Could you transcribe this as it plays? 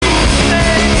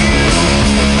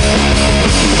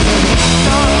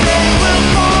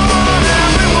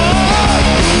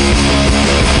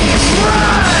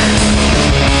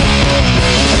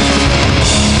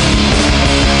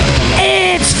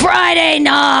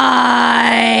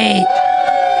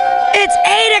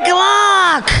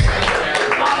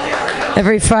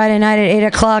Every Friday night at 8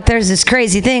 o'clock, there's this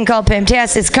crazy thing called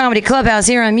Fantastic's Comedy Clubhouse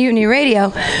here on Mutiny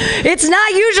Radio. It's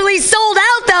not usually sold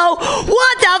out, though.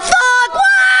 What the fuck? What?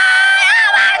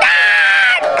 Oh, my God!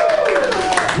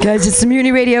 Guys, it's the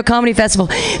Mutiny Radio Comedy Festival.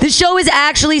 The show is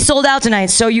actually sold out tonight,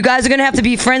 so you guys are going to have to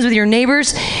be friends with your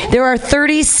neighbors. There are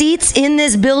 30 seats in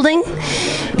this building.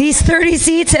 These 30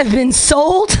 seats have been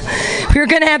sold. We're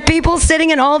going to have people sitting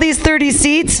in all these 30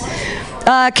 seats.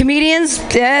 Comedians,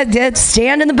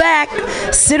 stand in the back,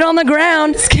 sit on the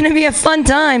ground. It's going to be a fun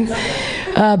time.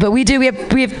 But we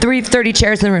have 30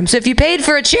 chairs in the room. So if you paid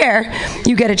for a chair,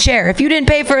 you get a chair. If you didn't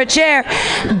pay for a chair,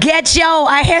 get your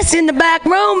ass in the back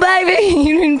room, baby.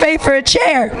 You didn't pay for a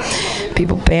chair.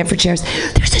 People paying for chairs.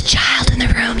 There's a child in the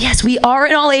room. Yes, we are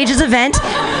an all ages event.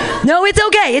 No, it's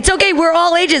okay. It's okay. We're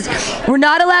all ages. We're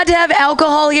not allowed to have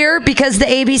alcohol here because the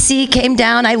ABC came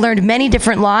down. I learned many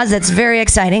different laws. That's very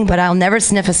exciting, but I'll never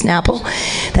sniff a Snapple.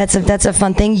 That's a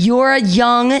fun thing. You're a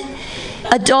young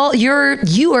adult.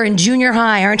 You are in junior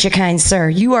high, aren't you, kind sir?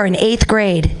 You are in 8th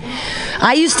grade.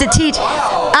 I used to teach.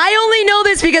 I only know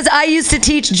this because I used to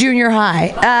teach junior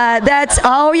high. I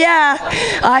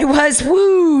was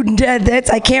wooed.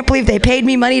 I can't believe they paid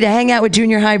me money to hang out with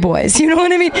junior high boys. You know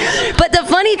what I mean? But the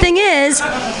funny thing is,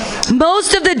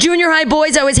 most of the junior high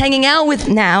boys I was hanging out with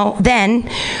then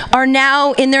are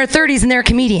now in their 30s and they're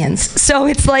comedians. So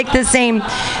it's like the same.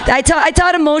 I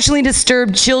taught emotionally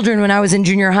disturbed children when I was in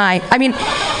junior high. I mean,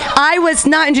 I was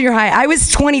not in junior high. I was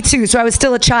 22, so I was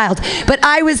still a child. But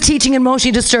I was teaching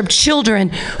emotionally disturbed children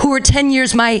who were 10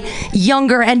 years my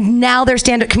younger, and now they're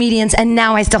stand-up comedians, and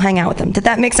now I still hang out with them. Did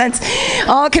that make sense?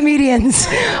 All comedians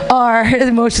are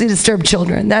emotionally disturbed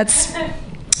children. That's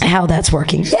how that's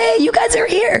working. Yay, you guys are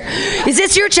here. Is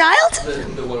this your child?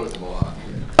 The one with the mohawk.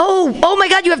 Oh my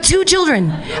God, you have 2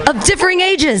 children of differing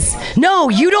ages. No,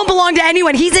 you don't belong to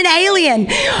anyone. He's an alien.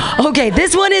 Okay,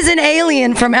 this one is an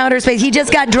alien from outer space. He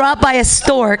just got dropped by a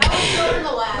stork.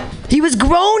 He was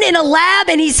grown in a lab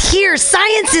and he's here.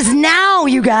 Science is now,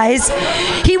 you guys.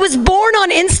 He was born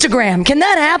on Instagram. Can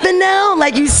that happen now?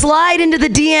 Like you slide into the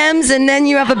DMs and then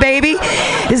you have a baby?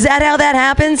 Is that how that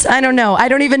happens? I don't know. I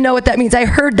don't even know what that means. I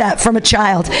heard that from a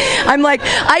child. I'm like,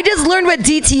 I just learned what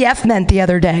DTF meant the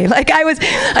other day. Like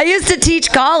I used to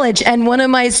teach college and one of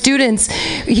my students,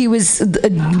 he was a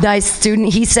nice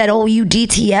student. He said, "Oh, you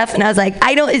DTF?" And I was like,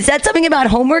 is that something about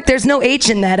homework? There's no H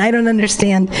in that. I don't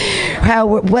understand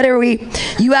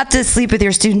you have to sleep with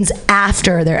your students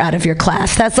after they're out of your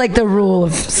class. That's like the rule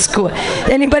of school.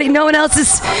 Anybody? No one else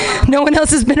has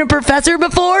been a professor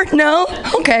before? No?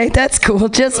 Okay, that's cool.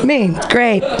 Just me.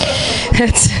 Great.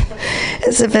 It's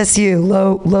SFSU,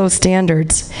 low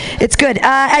standards. It's good.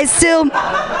 I'm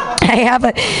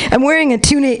wearing a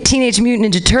Teenage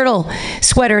Mutant Ninja Turtle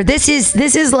sweater. This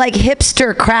is like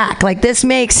hipster crack. Like this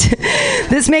makes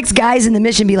guys in the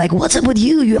mission be like, "What's up with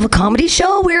you? You have a comedy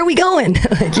show? Where are we going?"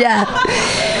 Like, yeah.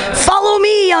 Follow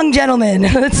me, young gentlemen.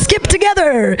 Let's skip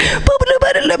together.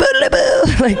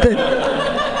 Like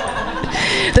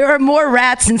there are more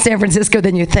rats in San Francisco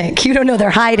than you think. You don't know they're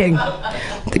hiding.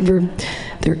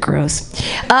 They're gross.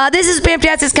 This is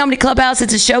Fantastic's Comedy Clubhouse.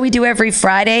 It's a show we do every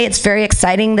Friday. It's very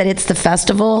exciting that it's the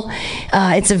festival.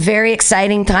 It's a very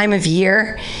exciting time of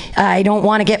year. I don't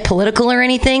want to get political or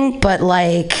anything, but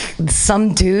like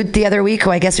some dude the other week,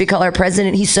 who I guess we call our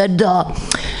president, he said,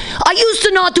 "I used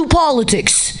to not do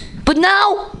politics, but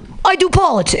now I do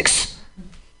politics."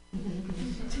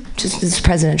 Just this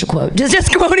presidential quote.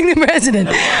 Just quoting the president.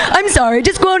 I'm sorry.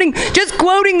 Just quoting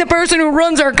the person who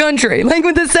runs our country. Like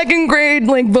with the 2nd grade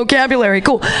like vocabulary.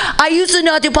 Cool. I used to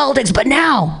not do politics, but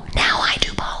now I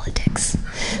do politics.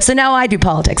 So now I do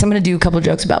politics. I'm going to do a couple of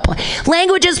jokes about politics.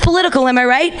 Language is political, am I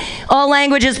right? All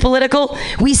language is political.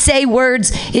 We say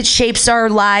words. It shapes our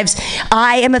lives.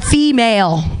 I am a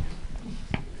female.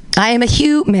 I am a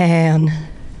human.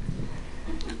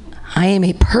 I am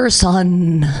a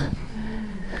person.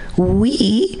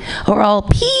 We are all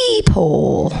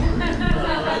people. I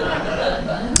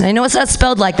know it's not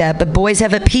spelled like that, but boys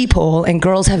have a peephole and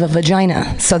girls have a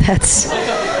vagina. So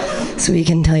we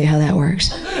can tell you how that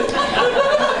works.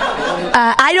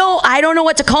 I don't know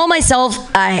what to call myself.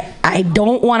 I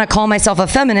don't want to call myself a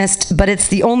feminist, but it's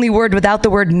the only word without the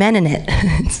word men in it.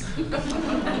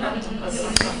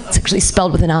 It's actually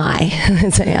spelled with an I.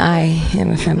 Say, I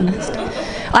am a feminist.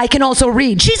 I can also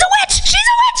read. She's a witch! She's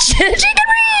a witch! She can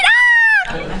read!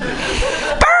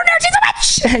 Burn her! She's a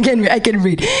witch! I can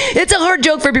read. It's a hard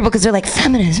joke for people because they're like,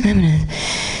 feminist.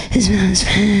 This is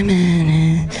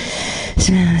feminist.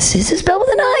 Is it spelled with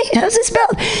an I? How's it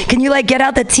spelled? Can you like get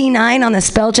out the T9 on the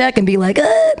spell check and be like,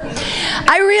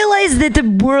 I realize that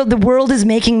the world is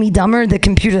making me dumber. The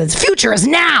future is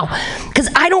now. Because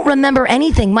I don't remember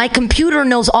anything. My computer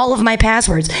knows all of my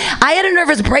passwords. I had a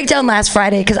nervous breakdown last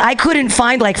Friday because I couldn't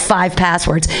find like 5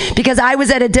 passwords because I was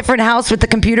at a different house with the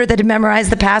computer that had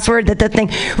memorized the password. That the thing.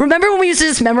 Remember when we used to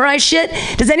just memorize shit?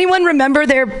 Does anyone remember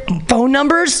their phone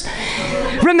numbers?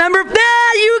 Remember?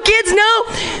 You kids know.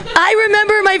 I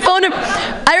remember my phone number.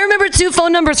 I remember 2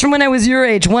 phone numbers from when I was your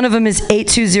age. One of them is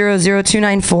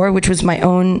 820-0294, which was my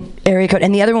own area code,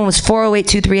 and the other one was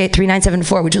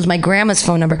 408-238-3974, which was my grandma's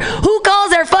phone number. Who calls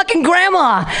their fucking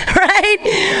grandma, right?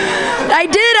 I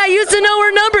did. I used to know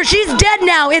her number. She's dead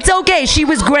now. It's okay. She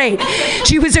was great.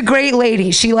 She was a great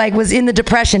lady. She like was in the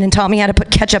Depression and taught me how to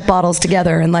put ketchup bottles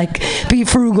together and like be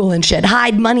frugal and shit.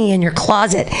 Hide money in your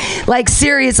closet. Like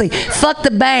seriously, fuck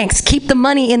the banks. Keep the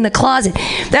money in the closet.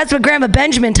 That's what Grandma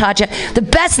Benjamin taught you. The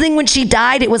best thing when she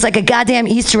died, it was like a goddamn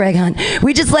Easter egg hunt.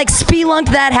 We just like spelunked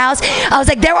that house. I was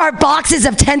like, there are boxes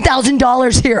of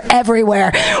 $10,000 here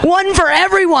everywhere. One for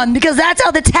everyone because that's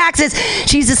how the taxes.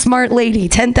 She's a smart lady.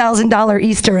 $10,000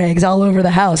 Easter eggs all over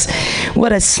the house.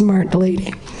 What a smart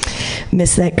lady.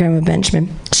 Miss that Grandma Benjamin.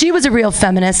 She was a real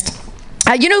feminist.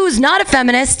 You know who's not a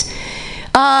feminist?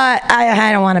 I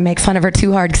don't want to make fun of her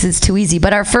too hard because it's too easy,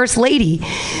 but our first lady,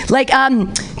 like,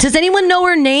 does anyone know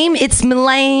her name? It's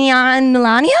Melania?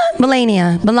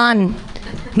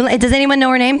 Does anyone know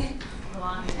her name?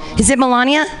 Is it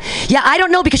Melania? Yeah, I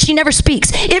don't know because she never speaks.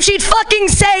 If she'd fucking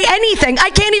say anything, I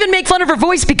can't even make fun of her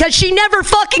voice because she never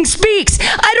fucking speaks.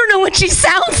 I don't know what she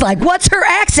sounds like. What's her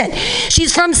accent?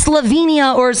 She's from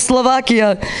Slovenia or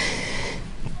Slovakia.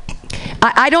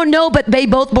 I don't know, but they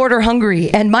both border Hungary,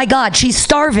 and my God, she's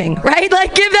starving, right?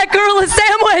 Like, give that girl a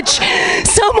sandwich.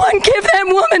 Someone give that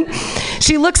woman.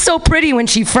 She looks so pretty when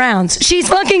she frowns. She's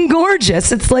fucking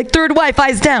gorgeous. It's like third wife,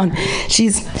 eyes down.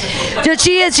 She's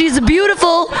a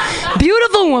beautiful,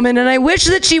 beautiful woman, and I wish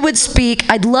that she would speak.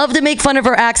 I'd love to make fun of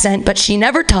her accent, but she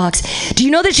never talks. Do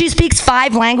you know that she speaks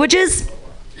 5 languages?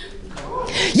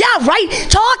 Yeah, right?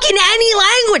 Talk in any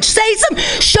language. Say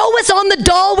show us on the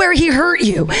doll where he hurt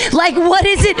you. Like, what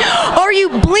is it? Or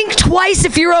you blink twice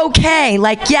if you're okay.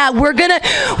 Like, yeah,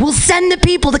 we'll send the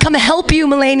people to come help you,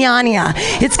 Melania.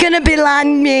 It's gonna be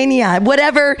Melania,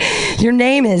 whatever your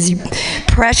name is, you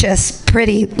precious,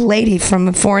 pretty lady from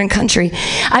a foreign country.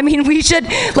 I mean, we should,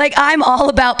 like, I'm all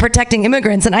about protecting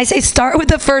immigrants, and I say start with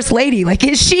the first lady. Like,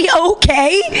 is she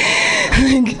okay?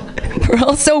 Like, we're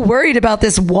all so worried about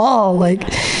this wall. Like,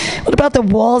 what about the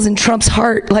walls in Trump's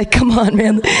heart? Like, come on,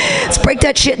 man. Let's break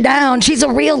that shit down. She's a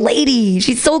real lady.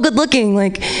 She's so good looking.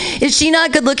 Like, is she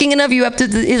not good looking enough? You have to,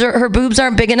 her boobs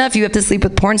aren't big enough? You have to sleep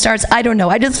with porn stars? I don't know.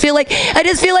 I just feel like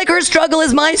her struggle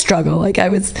is my struggle. Like, I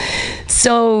was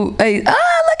so, look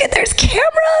at, there's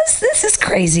cameras. This is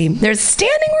crazy. There's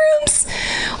standing rooms.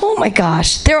 Oh my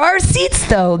gosh. There are seats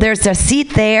though. There's a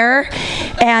seat there,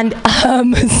 and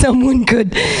someone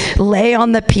could lay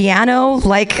on the piano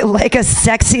like a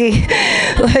sexy,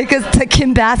 like a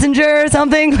Kim Basinger or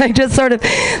something. Like, just sort of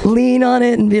lean on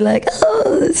it and be like,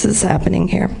 oh, this is happening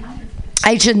here.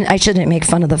 I shouldn't make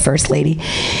fun of the first lady,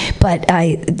 but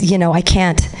I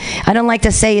can't. I don't like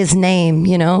to say his name,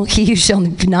 he shall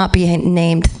not be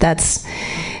named. That's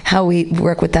how we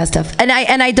work with that stuff. And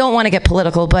I don't want to get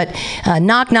political, but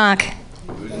knock knock.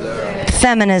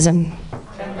 Feminism.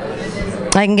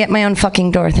 I can get my own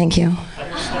fucking door, thank you.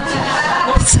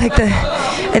 It's like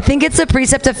I think it's a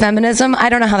precept of feminism. I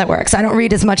don't know how that works. I don't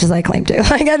read as much as I claim to.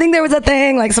 Like, I think there was a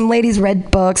thing, like some ladies read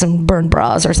books and burned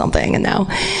bras or something, and now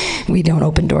we don't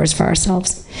open doors for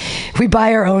ourselves. We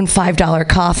buy our own $5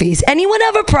 coffees. Anyone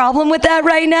have a problem with that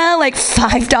right now? Like,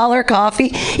 $5 coffee?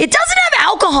 It doesn't have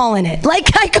alcohol in it. Like,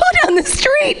 I go down the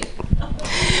street.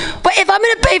 But if I'm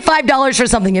going to pay $5 for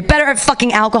something, it better have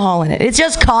fucking alcohol in it. It's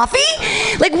just coffee?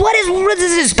 Like, what is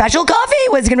this, special coffee?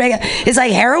 What's going to make it? It's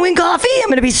like heroin coffee? I'm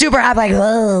going to be super happy, like,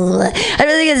 ugh. I don't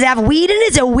think it's have weed in it.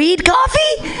 It's a weed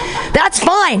coffee? That's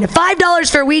fine.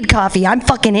 $5 for weed coffee, I'm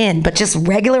fucking in. But just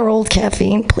regular old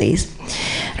caffeine, please.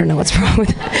 I don't know what's wrong with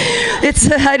it.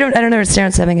 I don't understand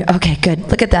what's happening. Okay, good.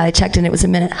 Look at that. I checked in. It was a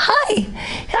minute. Hi.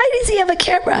 Does he have a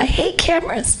camera? I hate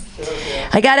cameras.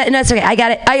 I got it. No, it's okay. I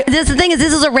got it. The thing is,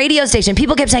 this is a radio station.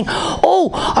 People kept saying, oh,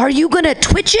 are you going to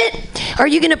Twitch it? Are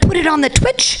you going to put it on the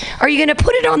Twitch? Are you going to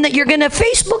put it on you're going to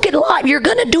Facebook it live? You're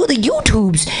going to do the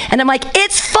YouTubes? And I'm like,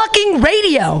 it's fucking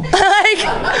radio. Like,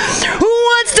 who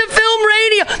wants to film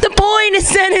radio? The point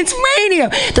is that it's radio.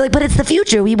 They're like, but it's the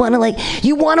future. We want to,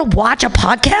 you want to watch a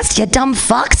podcast, you dumb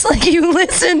fucks? Like, you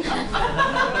listen.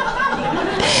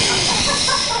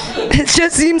 It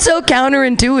just seems so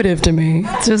counterintuitive to me.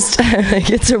 It's just like,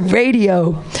 it's a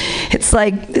radio.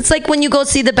 It's like when you go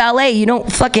see the ballet, you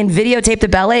don't fucking videotape the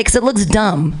ballet because it looks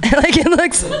dumb. Like it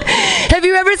looks. Have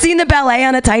you ever seen the ballet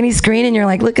on a tiny screen and you're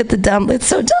like, look at the dumb? It's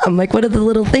so dumb. Like what are the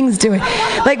little things doing?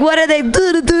 Like what are they?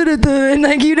 And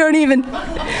like you don't even.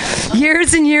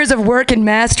 Years and years of work and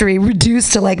mastery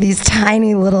reduced to like these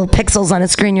tiny little pixels on a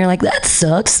screen. You're like, that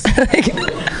sucks.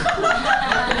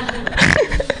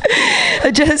 I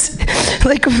just,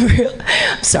 like,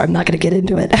 I'm sorry, I'm not going to get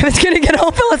into it. I was going to get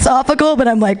all philosophical, but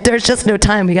I'm like, there's just no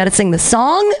time. We got to sing the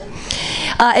song.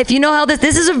 If you know how this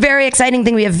is a very exciting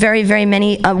thing. We have very, very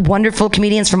many wonderful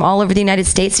comedians from all over the United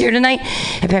States here tonight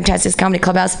at Fantastic Comedy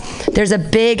Clubhouse. There's a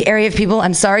big area of people.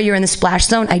 I'm sorry you're in the splash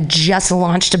zone. I just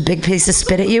launched a big piece of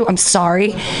spit at you. I'm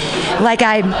sorry. Like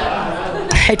I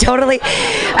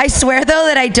swear though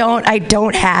that I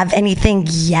don't have anything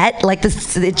yet. Like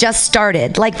it just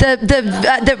started. Like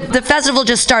the festival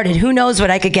just started. Who knows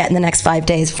what I could get in the next 5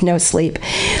 days with no sleep?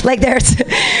 Like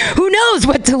who knows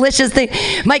what delicious thing.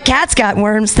 My cat's got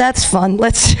worms. That's fun.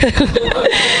 Let's.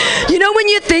 You know when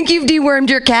you think you've dewormed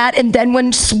your cat and then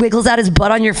one wiggles out his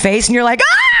butt on your face and you're like, ah!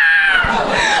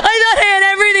 I thought I had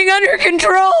everything under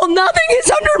control. Nothing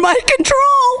is under my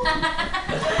control.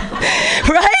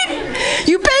 Right?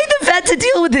 You paid the vet to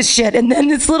deal with this shit, and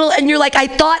then and you're like, I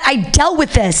thought I dealt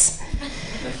with this.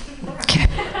 Okay.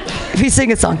 If you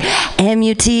sing a song.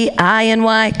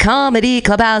 MUTINY, comedy,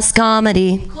 clubhouse,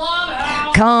 comedy.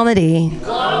 Clubhouse. Comedy.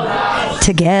 Clubhouse.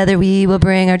 Together we will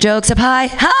bring our jokes up high.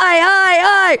 High, high,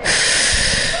 high.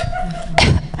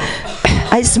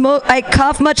 I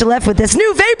cough much left with this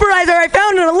new vaporizer I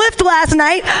found in a lift last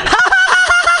night.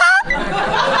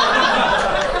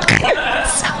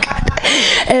 So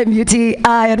good. MUTINY,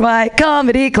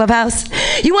 comedy, clubhouse.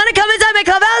 You want to come inside my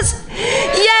clubhouse?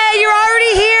 Yay, you're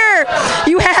already here.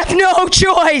 You have no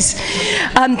choice.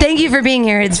 Thank you for being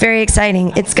here. It's very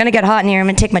exciting. It's going to get hot in here. I'm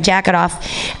going to take my jacket off.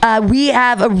 We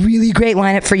have a really great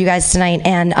lineup for you guys tonight,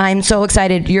 and I'm so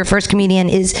excited. Your first comedian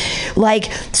is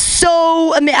like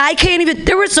so I can't even.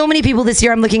 There were so many people this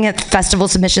year. I'm looking at festival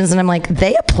submissions, and I'm like,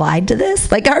 they applied to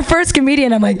this? Like our first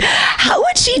comedian, I'm like, how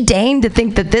would she deign to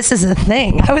think that this is a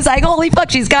thing? I was like, holy fuck,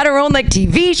 she's got her own like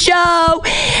TV show,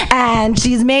 and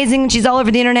she's amazing. She's all over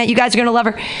the internet. You guys are gonna love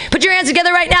her. Put your hands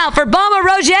together right now for Bama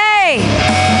Roger.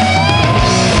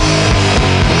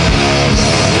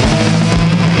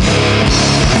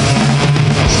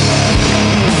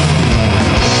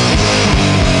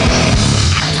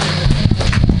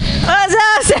 What's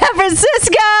up, San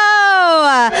Francisco?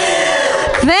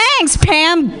 Thanks,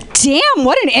 Pam. Damn,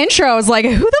 what an intro. I was like,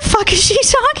 who the fuck is she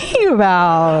talking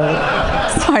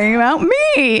about? She's talking about me.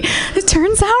 It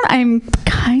turns out I'm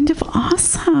kind of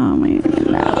awesome. You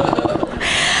know.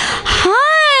 Hi.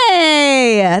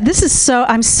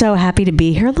 I'm so happy to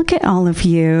be here. Look at all of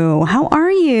you. How are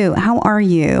you? How are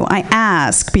you? I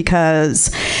ask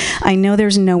because I know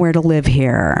there's nowhere to live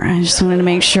here. I just wanted to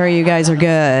make sure you guys are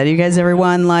good. You guys,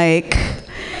 everyone, like,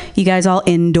 you guys all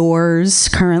indoors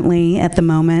currently at the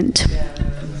moment?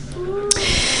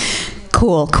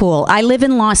 Cool. I live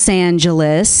in Los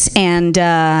Angeles, and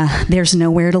there's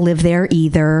nowhere to live there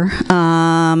either.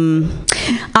 In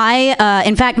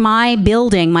fact, my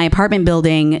apartment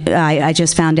building, I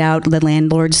just found out the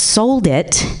landlord sold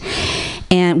it,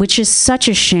 and which is such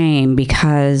a shame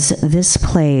because this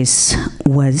place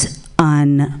was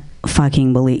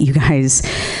unfucking believable. You guys,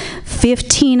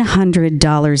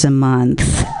 $1,500 a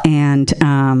month, and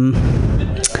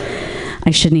I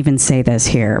shouldn't even say this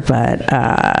here, but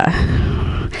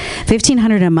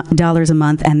 $1,500 a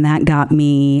month, and that got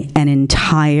me an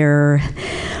entire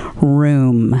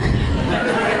room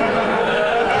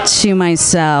to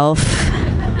myself.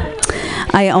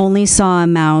 I only saw a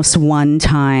mouse one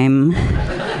time,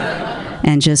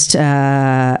 and just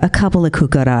a couple of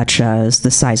cucarachas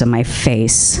the size of my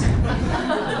face,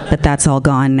 but that's all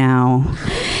gone now.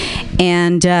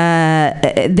 And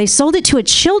they sold it to a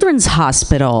children's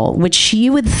hospital, which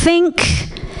you would think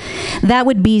that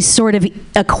would be sort of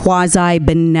a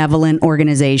quasi-benevolent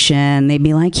organization. They'd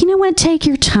be like, you know what, take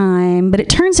your time. But it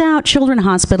turns out children's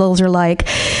hospitals are like,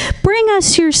 bring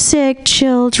us your sick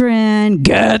children.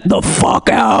 Get the fuck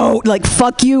out. Like,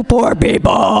 fuck you, poor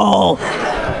people.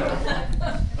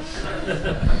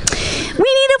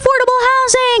 We need affordable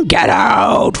housing. Get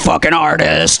out, fucking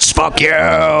artists. Fuck you.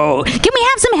 Can we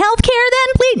have some health care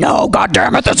then, please? No,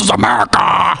 goddammit, this is America.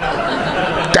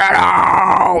 Get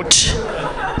out.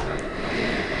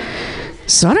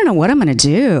 So I don't know what I'm going to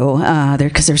do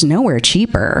because there's nowhere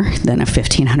cheaper than a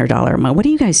 $1,500 a month. What do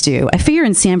you guys do? I figure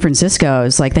in San Francisco,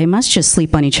 it's like they must just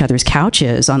sleep on each other's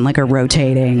couches on like a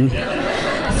rotating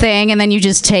thing, and then you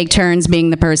just take turns being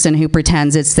the person who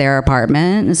pretends it's their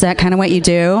apartment. Is that kind of what you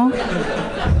do?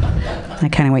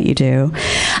 that kind of what you do.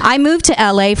 I moved to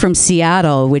LA from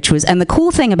Seattle, and the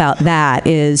cool thing about that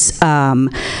is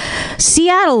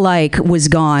Seattle was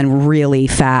gone really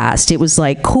fast. It was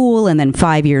cool, and then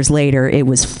 5 years later it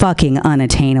was fucking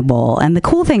unattainable. And the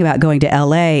cool thing about going to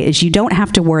LA is you don't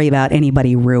have to worry about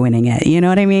anybody ruining it. You know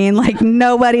what I mean?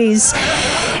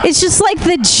 It's just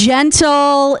the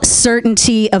gentle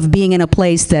certainty of being in a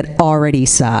place that already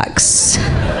sucks.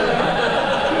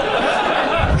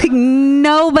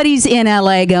 Nobody's in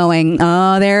LA going,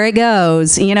 oh, there it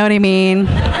goes. You know what I mean?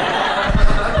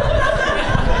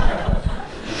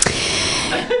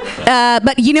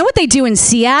 But you know what they do in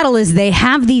Seattle is they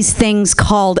have these things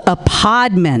called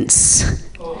apartments.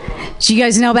 Do you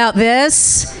guys know about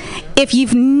this? If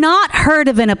you've not heard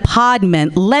of an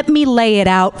apartment, let me lay it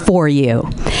out for you.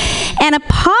 An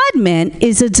apartment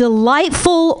is a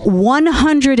delightful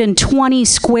 120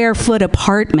 square foot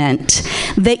apartment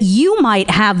that you might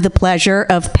have the pleasure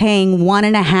of paying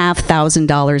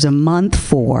 $1,500 a month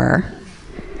for.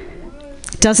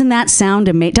 Doesn't that sound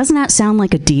amazing? Doesn't that sound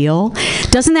like a deal?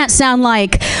 Doesn't that sound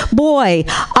like, boy,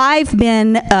 I've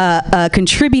been a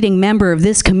contributing member of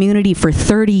this community for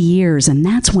 30 years, and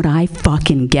that's what I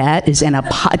fucking get is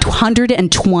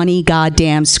 120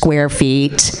 goddamn square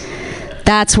feet.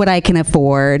 That's what I can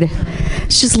afford.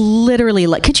 It's just literally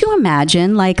could you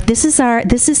imagine? This is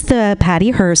the Patty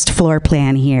Hearst floor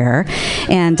plan here,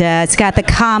 and it's got the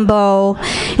combo.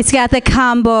 It's got the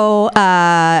combo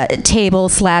table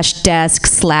 /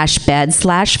 desk / bed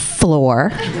 /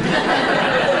 floor.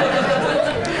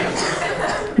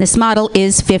 This model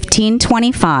is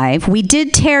 1525. We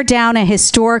did tear down a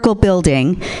historical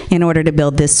building in order to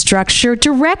build this structure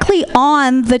directly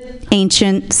on the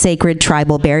ancient sacred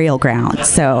tribal burial ground.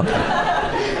 So,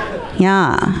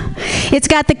 yeah. It's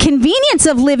got the convenience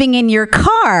of living in your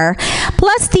car,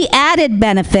 plus the added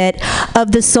benefit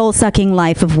of the soul-sucking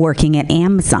life of working at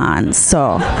Amazon.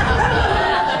 So,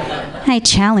 I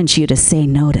challenge you to say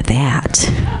no to that.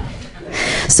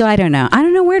 So, I don't know. I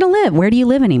don't know where to live. Where do you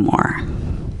live anymore?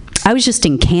 I was just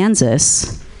in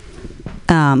Kansas.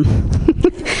 Calm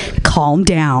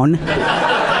down.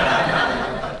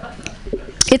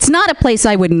 It's not a place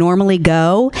I would normally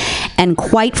go, and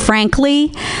quite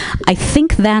frankly, I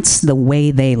think that's the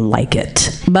way they like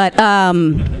it. But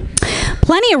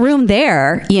plenty of room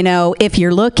there, if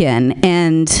you're looking,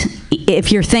 and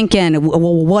if you're thinking,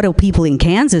 well, what do people in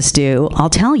Kansas do?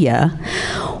 I'll tell you,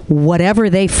 whatever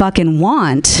they fucking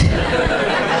want.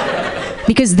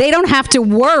 Because they don't have to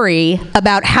worry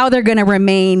about how they're going to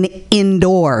remain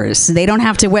indoors. They don't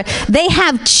have to they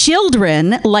have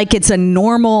children like it's a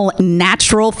normal,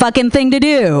 natural fucking thing to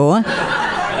do.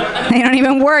 They don't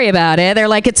even worry about it. They're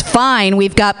like, it's fine.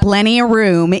 We've got plenty of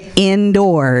room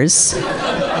indoors.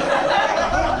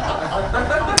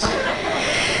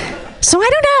 So I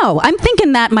don't know. I'm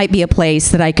thinking that might be a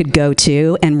place that I could go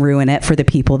to and ruin it for the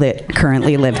people that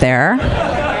currently live there.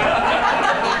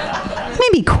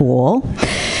 Maybe cool.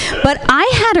 But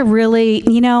I had a really,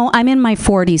 I'm in my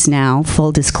 40s now,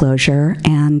 full disclosure,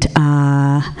 and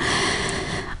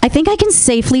I think I can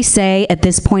safely say at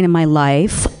this point in my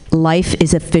life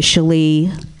is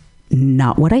officially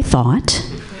not what I thought.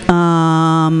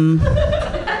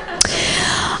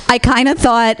 I kind of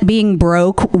thought being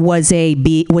broke was a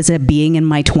being in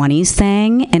my 20s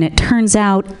thing, and it turns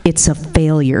out it's a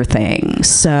failure thing.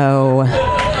 So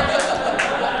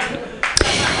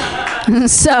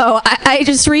I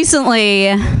just recently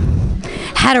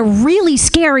had a really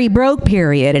scary broke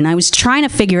period, and I was trying to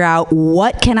figure out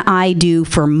what can I do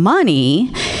for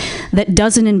money that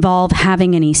doesn't involve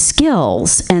having any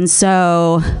skills. And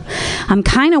so I'm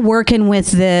kind of working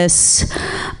with this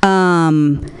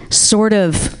sort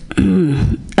of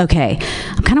okay,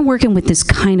 I'm kind of working with this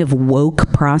kind of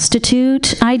woke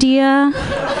prostitute idea.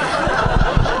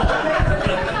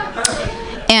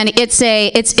 And it's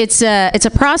a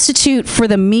prostitute for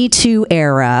the Me Too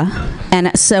era.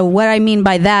 And so what I mean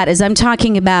by that is I'm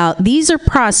talking about these are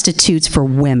prostitutes for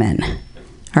women.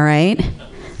 All right?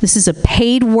 This is a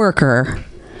paid worker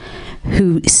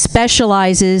who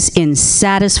specializes in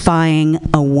satisfying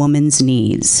a woman's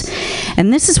needs.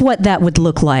 And this is what that would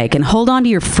look like. And hold on to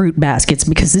your fruit baskets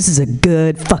because this is a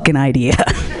good fucking idea.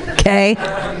 Okay?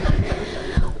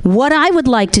 What I would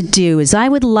like to do is I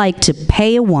would like to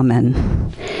pay a woman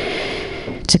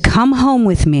to come home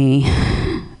with me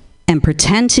and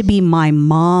pretend to be my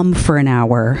mom for an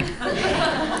hour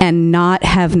and not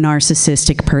have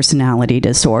narcissistic personality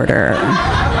disorder.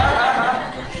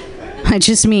 It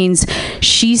just means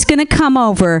she's going to come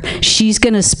over, she's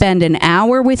going to spend an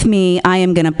hour with me, I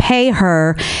am going to pay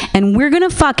her, and we're going to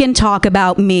fucking talk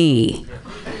about me.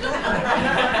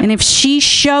 And if she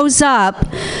shows up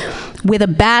with a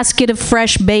basket of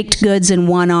fresh baked goods in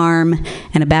one arm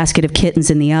and a basket of kittens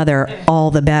in the other,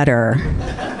 all the better.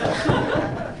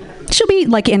 She'll be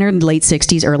like in her late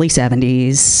 60s, early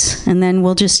 70s. And then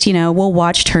we'll just, we'll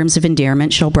watch Terms of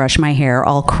Endearment. She'll brush my hair.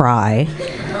 I'll cry.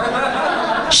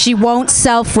 She won't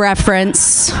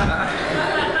self-reference.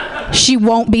 She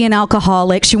won't be an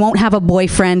alcoholic. She won't have a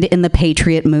boyfriend in the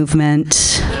Patriot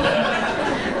movement.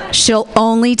 She'll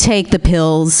only take the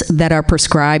pills that are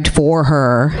prescribed for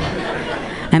her.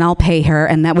 And I'll pay her,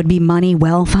 and that would be money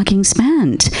well fucking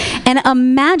spent. And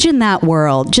imagine that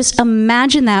world. Just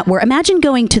imagine that world. Imagine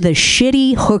going to the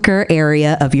shitty hooker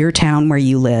area of your town where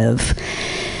you live.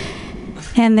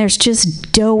 And there's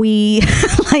just doughy,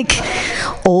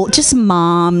 just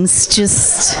moms,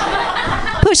 just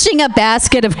pushing a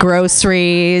basket of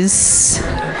groceries.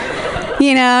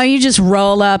 You just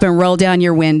roll up and roll down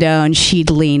your window, and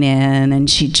she'd lean in, and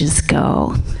she'd just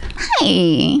go,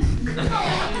 "Hey,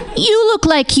 you look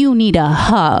like you need a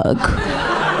hug."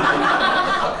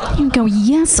 You go,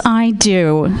 "Yes, I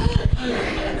do.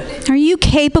 Are you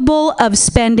capable of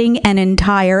spending an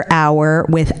entire hour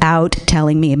without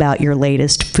telling me about your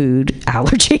latest food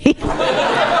allergy?"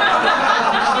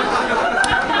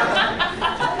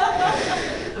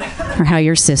 Or how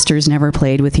your sisters never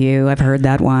played with you. I've heard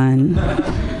that one.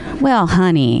 "Well,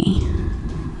 honey,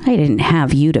 I didn't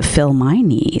have you to fill my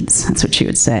needs." That's what she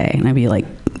would say. And I'd be like,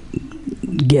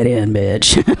 "Get in,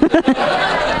 bitch."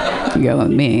 You go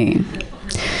with me.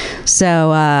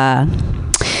 So,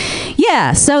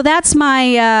 so that's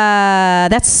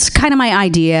that's kind of my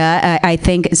idea. I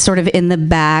think sort of in the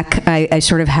back, I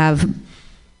sort of have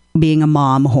being a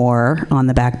mom whore on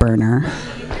the back burner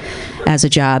as a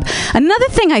job. Another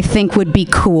thing I think would be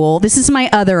cool, this is my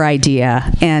other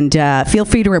idea, and feel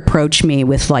free to approach me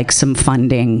with like some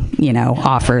funding,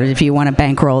 offers if you want to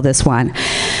bankroll this one.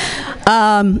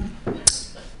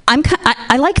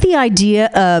 I like the idea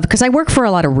of, because I work for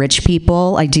a lot of rich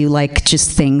people, I do like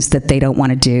just things that they don't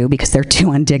want to do because they're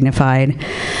too undignified.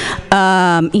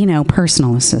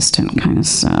 Personal assistant kind of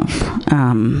stuff.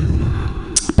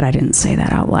 But I didn't say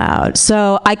that out loud.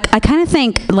 So I kind of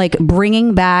think like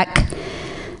bringing back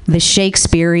the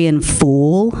Shakespearean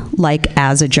fool, like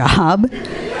as a job.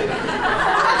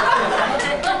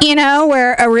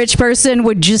 Where a rich person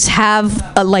would just have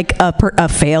a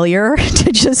failure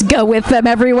to just go with them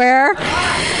everywhere.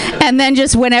 And then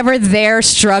just whenever they're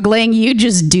struggling, you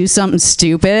just do something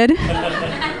stupid.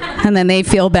 And then they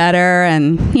feel better.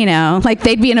 And,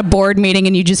 they'd be in a board meeting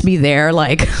and you'd just be there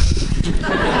like...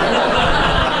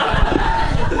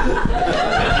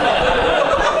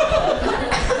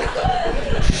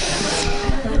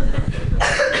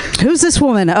 Who's this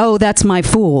woman? Oh, that's my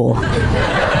fool.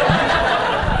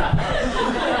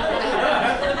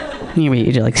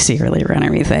 You secretly run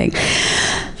everything.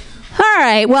 All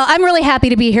right. Well, I'm really happy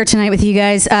to be here tonight with you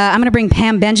guys. I'm going to bring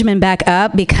Pam Benjamin back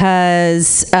up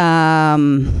because I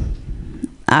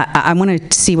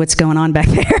want to see what's going on back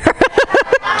there.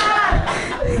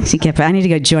 I need to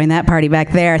go join that party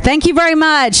back there. Thank you very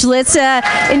much. Let's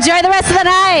enjoy the rest of the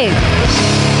night.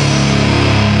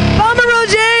 Bomber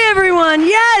Roger, everyone.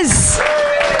 Yes.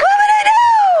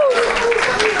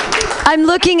 I'm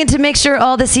looking to make sure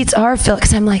all the seats are filled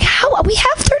because I'm like, how? We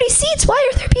have 30 seats. Why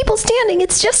are there people standing?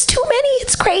 It's just too many.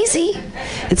 It's crazy.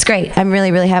 It's great. I'm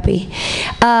really, really happy.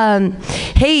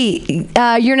 Hey,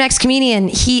 your next comedian,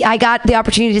 I got the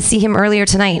opportunity to see him earlier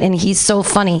tonight, and he's so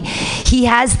funny. He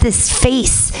has this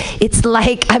face. It's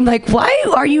like, I'm like, why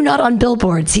are you not on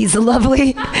billboards? He's a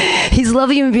lovely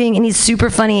human being, and he's super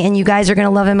funny, and you guys are going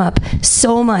to love him up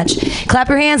so much. Clap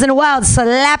your hands in a wild,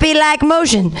 slappy-like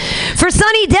motion for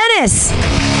Sonny Dennis.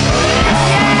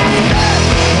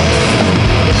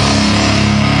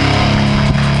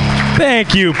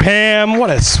 Thank you, Pam. What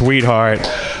a sweetheart.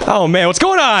 Oh, man. What's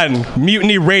going on?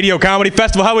 Mutiny Radio Comedy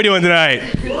Festival. How are we doing tonight?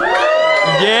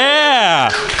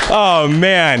 Yeah. Oh,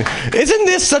 man. Isn't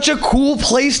this such a cool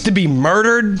place to be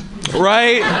murdered,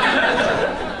 right?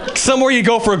 Somewhere you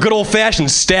go for a good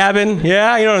old-fashioned stabbing.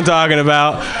 Yeah, you know what I'm talking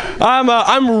about.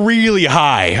 I'm really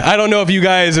high. I don't know if you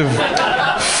guys have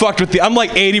fucked with I'm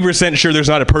like 80% sure there's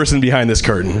not a person behind this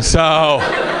curtain. So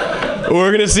we're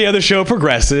going to see how the show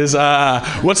progresses.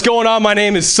 What's going on? My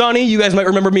name is Sonny. You guys might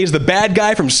remember me as the bad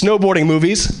guy from snowboarding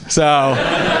movies. So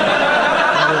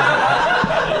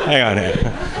hang on here.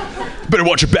 Better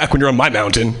watch your back when you're on my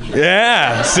mountain.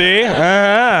 Yeah, see?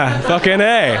 Fucking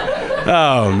A.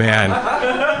 Oh, man.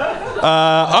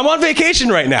 I'm on vacation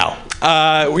right now.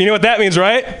 You know what that means,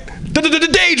 right?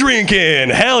 Day drinking.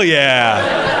 Hell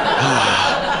yeah.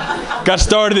 Got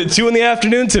started at 2 in the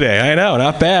afternoon today. I know,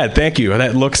 not bad. Thank you.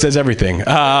 That look says everything.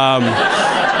 I'm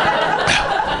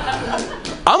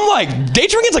I'm like, day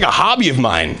drinking's like a hobby of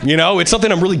mine, you know? It's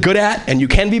something I'm really good at, and you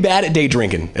can be bad at day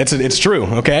drinking. It's true,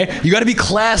 okay? You gotta be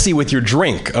classy with your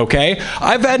drink, okay?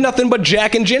 I've had nothing but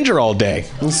Jack and Ginger all day,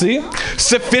 you see?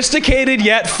 Sophisticated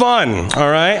yet fun, all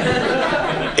right?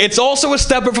 It's also a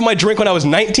step up from my drink when I was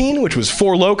 19, which was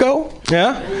Four Loko,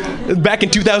 yeah? Back in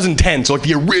 2010, so like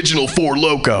the original Four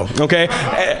Loko, okay?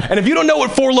 And if you don't know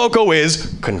what Four Loko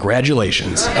is,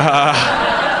 congratulations.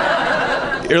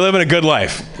 You're living a good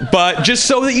life. But just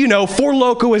so that you know, Four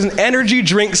Loko is an energy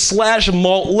drink /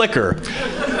 malt liquor.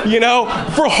 You know,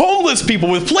 for homeless people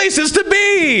with places to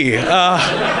be.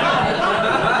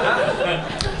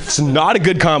 It's not a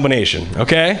good combination,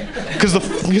 okay? Because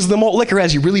the malt liquor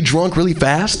has you really drunk really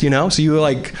fast, you know? So you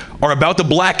like are about to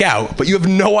black out, but you have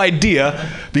no idea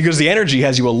because the energy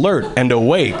has you alert and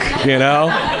awake, you know?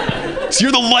 So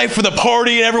you're the life of the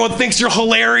party and everyone thinks you're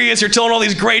hilarious, you're telling all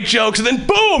these great jokes, and then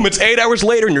boom, it's 8 hours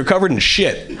later and you're covered in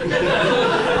shit.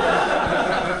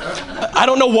 I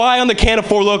don't know why on the can of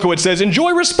Four Loko it says,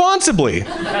 enjoy responsibly.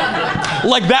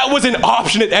 Like that was an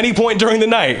option at any point during the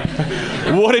night.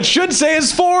 What it should say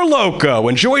is Four Loko,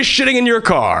 enjoy shitting in your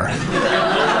car.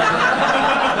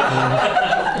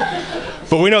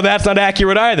 But we know that's not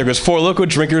accurate either, because Four Loko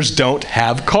drinkers don't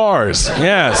have cars.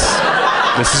 Yes,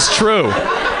 this is true.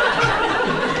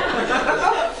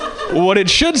 What it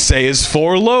should say is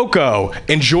Four Loko,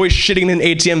 enjoy shitting in an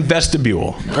ATM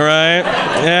vestibule, all right?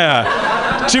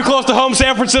 Yeah. Too close to home,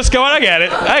 San Francisco, and I get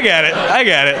it.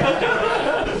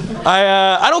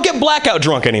 I don't get blackout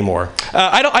drunk anymore.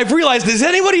 I've realized, has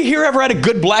anybody here ever had a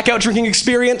good blackout drinking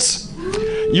experience?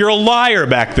 You're a liar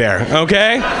back there,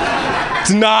 okay?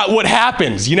 It's not what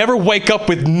happens. You never wake up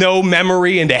with no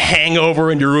memory and a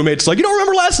hangover and your roommate's like, you don't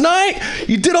remember last night?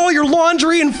 You did all your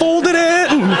laundry and folded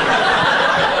it and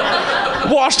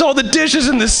washed all the dishes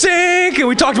in the sink and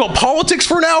we talked about politics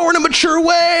for an hour in a mature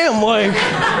way. I'm like,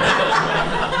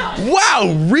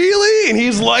 wow, really? And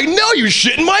he's like, no, you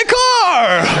shit in my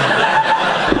car.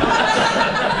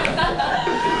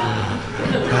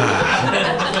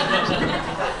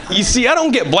 You see, I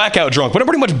don't get blackout drunk, but I'm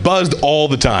pretty much buzzed all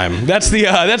the time. That's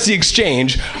the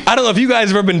exchange. I don't know if you guys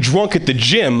have ever been drunk at the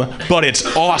gym, but it's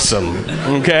awesome,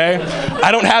 okay?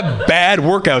 I don't have bad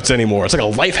workouts anymore. It's like a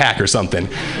life hack or something.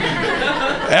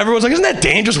 Everyone's like, isn't that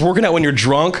dangerous working out when you're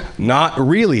drunk? Not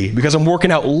really, because I'm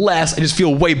working out less. I just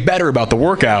feel way better about the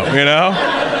workout, you know?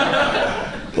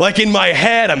 Like in my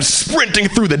head, I'm sprinting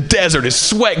through the desert as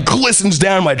sweat glistens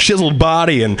down my chiseled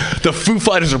body and the Foo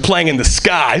Fighters are playing in the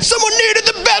sky. Someone needed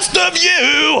the best of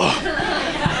you!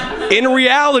 In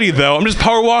reality, though, I'm just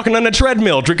power walking on a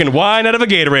treadmill, drinking wine out of a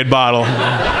Gatorade bottle.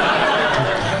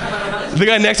 The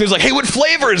guy next to me is like, hey, what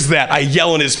flavor is that? I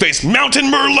yell in his face, Mountain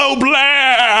Merlot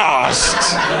Blast!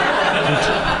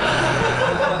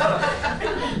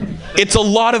 It's a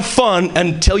lot of fun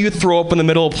until you throw up in the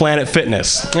middle of Planet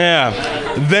Fitness. Yeah.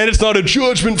 Then it's not a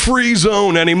judgment-free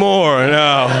zone anymore.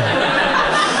 No.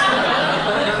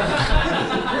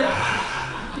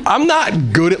 I'm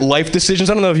not good at life decisions.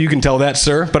 I don't know if you can tell that,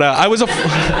 sir, but I was a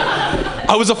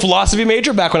philosophy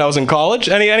major back when I was in college.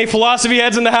 Any philosophy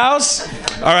heads in the house?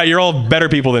 All right, you're all better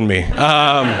people than me.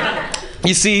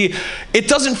 You see, it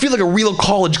doesn't feel like a real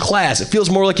college class. It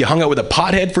feels more like you hung out with a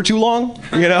pothead for too long,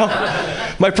 you know?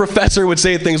 My professor would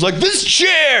say things like, this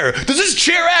chair! Does this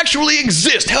chair actually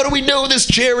exist? How do we know this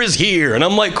chair is here? And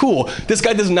I'm like, cool, this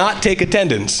guy does not take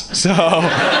attendance, so...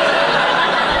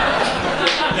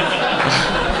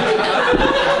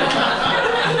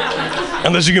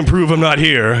 Unless you can prove I'm not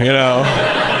here, you know?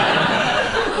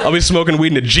 I'll be smoking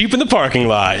weed in a Jeep in the parking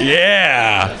lot.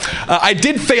 Yeah. I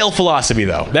did fail philosophy,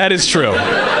 though. That is true.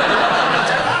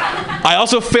 I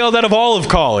also failed out of all of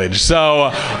college. So,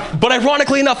 but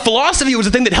ironically enough, philosophy was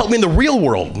the thing that helped me in the real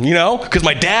world, you know? Because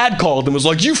my dad called and was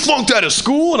like, you flunked out of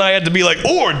school? And I had to be like,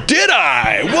 or did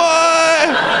I?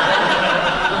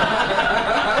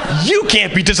 What? You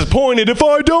can't be disappointed if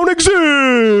I don't exist.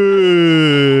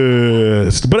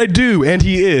 But I do, and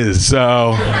he is,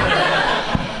 so...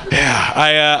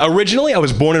 Yeah, originally I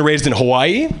was born and raised in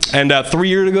Hawaii, and 3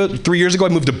 years ago I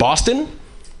moved to Boston.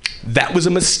 That was a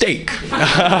mistake.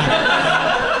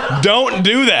 Don't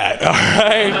do that, all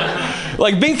right?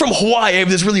 Like being from Hawaii, I have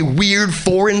this really weird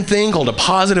foreign thing called a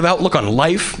positive outlook on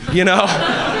life, you know?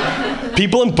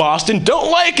 People in Boston don't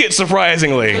like it,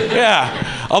 surprisingly. Yeah.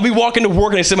 I'll be walking to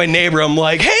work and I see my neighbor, I'm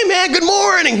like, hey man, good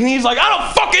morning. And he's like, I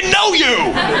don't fucking know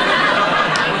you.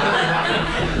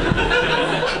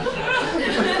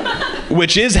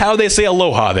 Which is how they say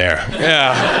aloha there.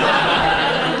 Yeah.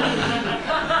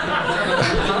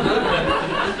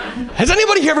 Has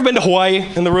anybody here ever been to Hawaii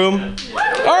in the room?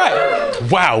 All right.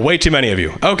 Wow, way too many of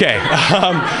you. Okay.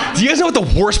 Do you guys know what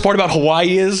the worst part about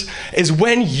Hawaii is? Is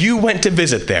when you went to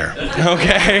visit there.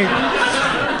 Okay?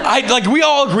 We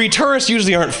all agree, tourists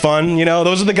usually aren't fun, you know?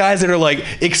 Those are the guys that are, like,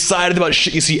 excited about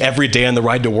shit you see every day on the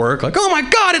ride to work. Like, oh my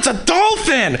God, it's a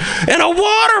dolphin and a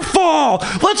waterfall.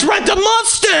 Let's rent a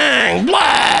Mustang.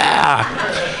 Blah.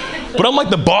 But I'm like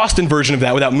the Boston version of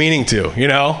that without meaning to, you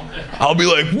know? I'll be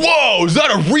like, whoa, is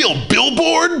that a real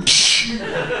billboard?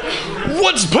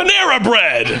 What's Panera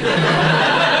Bread?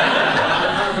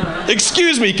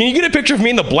 Excuse me, can you get a picture of me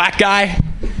and the black guy?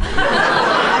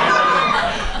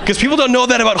 Because people don't know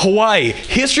that about Hawaii.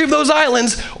 History of those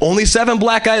islands, only 7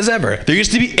 black guys ever. There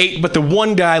used to be 8, but the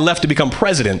one guy left to become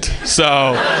president. So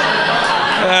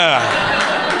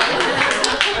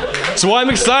I'm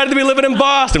excited to be living in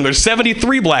Boston. There's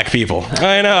 73 black people.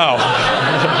 I know.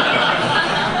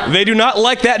 They do not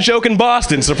like that joke in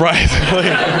Boston, surprisingly.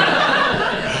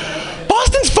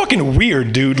 Boston's fucking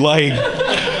weird, dude. Like,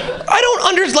 I don't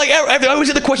understand. I always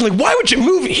get the question, like, why would you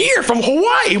move here from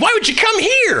Hawaii? Why would you come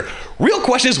here? Real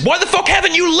question is, why the fuck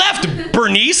haven't you left,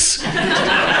 Bernice?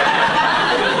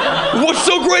 What's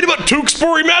so great about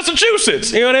Tewksbury,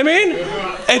 Massachusetts? You know what I mean?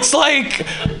 It's like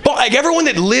everyone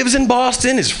that lives in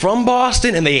Boston is from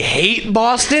Boston and they hate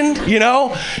Boston, you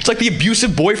know? It's like the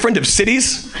abusive boyfriend of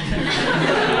cities.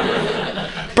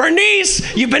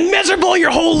 Bernice, you've been miserable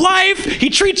your whole life. He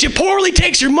treats you poorly,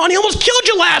 takes your money, almost killed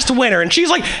you last winter. And she's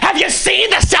like, have you seen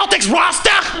the Celtics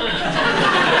roster?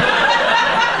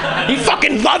 He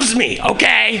fucking loves me,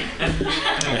 okay?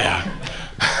 Yeah.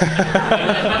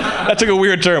 That took a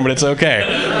weird turn, but it's okay.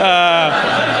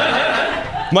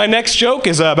 My next joke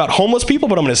is about homeless people,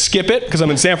 but I'm going to skip it because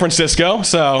I'm in San Francisco.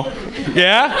 So,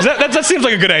 yeah? That seems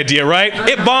like a good idea, right?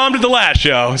 It bombed at the last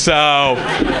show, so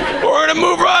we're going to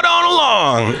move right on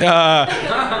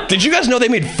along. Did you guys know they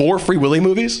made 4 Free Willy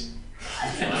movies?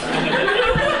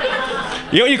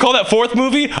 You know what you call that 4th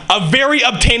movie? A very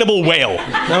obtainable whale,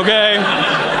 okay?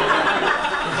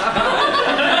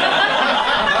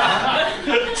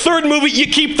 3rd movie, you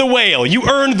keep the whale. You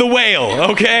earned the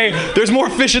whale, okay? There's more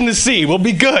fish in the sea. We'll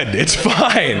be good. It's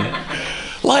fine.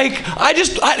 Like,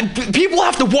 people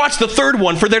have to watch the 3rd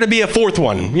one for there to be a 4th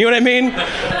one. You know what I mean?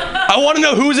 I want to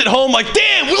know who's at home like,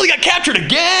 damn, Willie got captured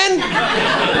again?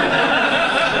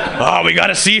 Oh, we got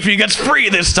to see if he gets free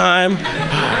this time.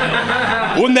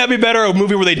 Wouldn't that be better, a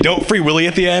movie where they don't free Willie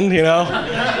at the end, you know?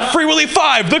 Free Willy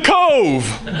 5, The Cove.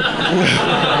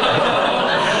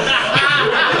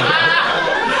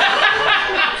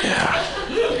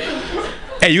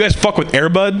 Hey, you guys fuck with Air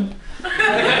Bud?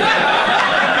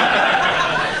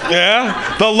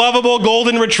 Yeah? The lovable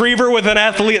golden retriever with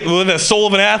a soul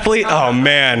of an athlete? Oh,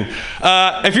 man.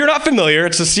 If you're not familiar,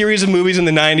 it's a series of movies in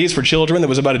the 90s for children that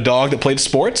was about a dog that played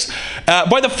sports.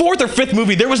 By the 4th or 5th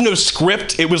movie, there was no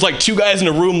script. It was like 2 guys in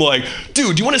a room like,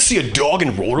 dude, do you want to see a dog in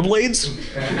rollerblades?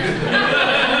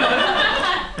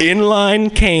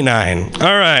 Inline canine.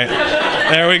 All right.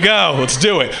 There we go. Let's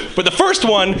do it. But the first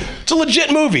one, it's a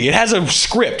legit movie. It has a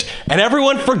script, and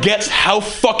everyone forgets how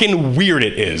fucking weird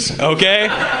it is, okay?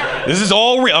 This is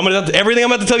all real. Everything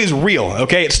I'm about to tell you is real,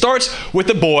 okay? It starts with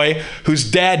a boy whose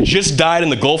dad just died in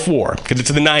the Gulf War, because it's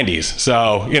in the 90s.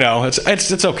 So, you know,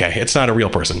 it's okay. It's not a real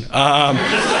person.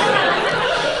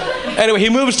 Anyway, he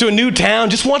moves to a new town,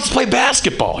 just wants to play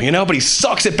basketball, you know, but he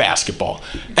sucks at basketball.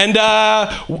 And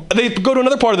they go to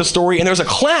another part of the story, and there's a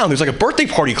clown. There's like a birthday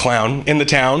party clown in the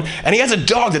town, and he has a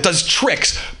dog that does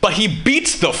tricks, but he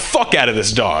beats the fuck out of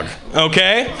this dog,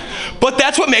 okay? But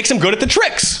that's what makes him good at the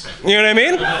tricks. You know what I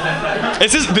mean?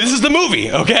 This is the movie,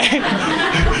 okay?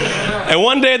 And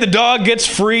one day the dog gets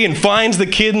free and finds the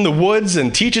kid in the woods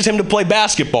and teaches him to play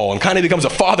basketball and kind of becomes a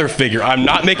father figure. I'm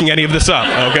not making any of this up,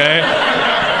 okay?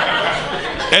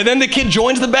 And then the kid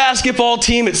joins the basketball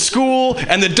team at school,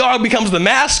 and the dog becomes the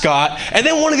mascot. And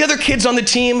then one of the other kids on the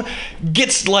team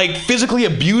gets like physically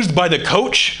abused by the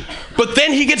coach, but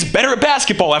then he gets better at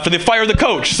basketball after they fire the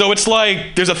coach. So it's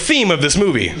like there's a theme of this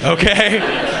movie, okay?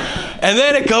 And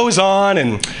then it goes on,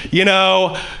 and you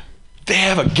know, they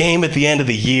have a game at the end of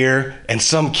the year, and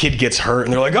some kid gets hurt,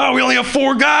 and they're like, oh, we only have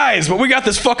 4 guys, but we got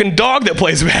this fucking dog that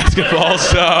plays basketball,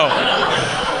 so...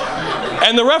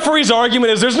 And the referee's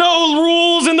argument is there's no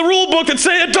rules in the rule book that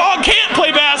say a dog can't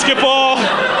play basketball.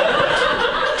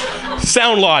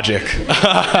 Sound logic.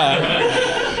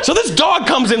 So this dog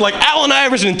comes in like Allen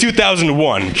Iverson in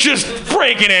 2001, just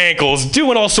breaking ankles,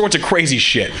 doing all sorts of crazy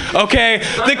shit, okay?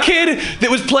 The kid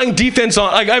that was playing defense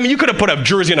on, like, I mean, you could have put a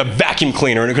jersey on a vacuum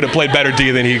cleaner and it could have played better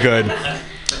D than he could.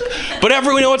 But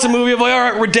everyone knows it's a movie of like,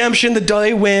 all right, redemption,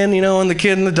 they win, and the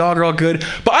kid and the dog are all good.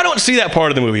 But I don't see that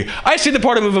part of the movie. I see the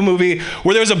part of a movie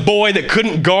where there's a boy that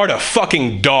couldn't guard a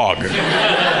fucking dog.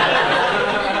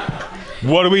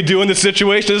 What do we do in this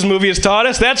situation this movie has taught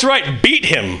us? That's right, beat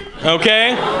him,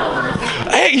 okay?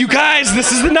 Hey, you guys,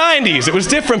 this is the 90s. It was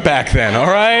different back then, all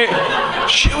right?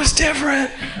 Shit was different.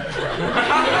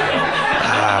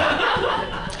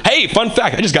 Hey, fun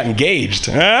fact, I just got engaged.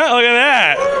 Huh? Look at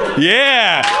that.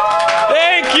 Yeah.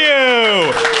 Thank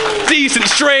you. Decent,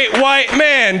 straight, white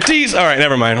man. All right,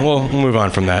 never mind. We'll move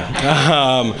on from that.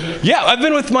 Yeah, I've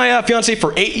been with my fiance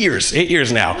for 8 years. 8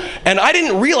 years now. And I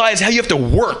didn't realize how you have to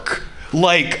work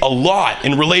like a lot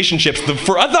in relationships. I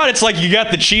thought it's like you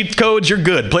got the cheat codes, you're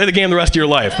good. Play the game the rest of your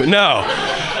life. But no.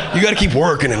 You got to keep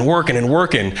working and working and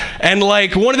working. And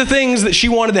like one of the things that she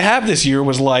wanted to have this year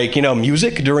was like,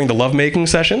 music during the lovemaking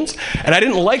sessions. And I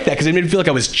didn't like that because it made me feel like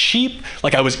I was cheap,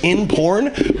 like I was in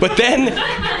porn. But then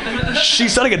she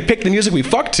said I could pick the music we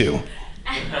fucked to.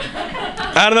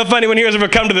 I don't know if anyone here has ever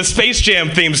come to the Space Jam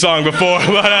theme song before,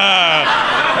 but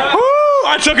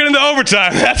I took it into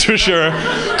overtime, that's for sure.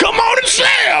 Come on and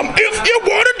slam if you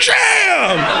want to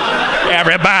jam.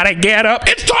 Everybody get up.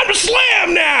 It's time to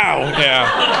slam now. Yeah.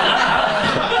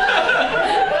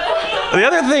 The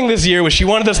other thing this year was she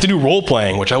wanted us to do role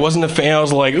playing, which I wasn't a fan. I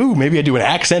was like, ooh, maybe I do an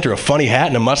accent or a funny hat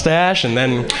and a mustache. And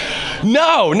then,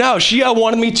 no, she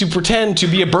wanted me to pretend to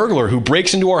be a burglar who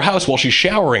breaks into our house while she's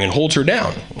showering and holds her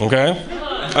down, okay?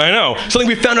 I know. Something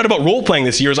we found out about role playing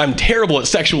this year is I'm terrible at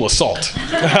sexual assault.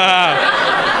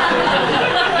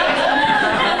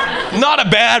 Not a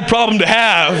bad problem to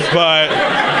have, but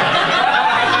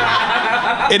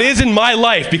it is in my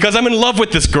life because I'm in love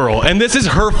with this girl, and this is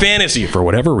her fantasy for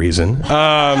whatever reason. And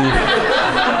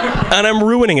I'm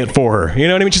ruining it for her. You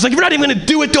know what I mean? She's like, if you're not even gonna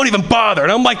do it, don't even bother.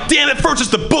 And I'm like, damn it, first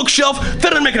it's the bookshelf, then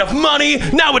I didn't make enough money,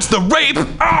 now it's the rape.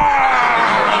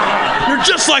 Ah! You're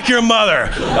just like your mother.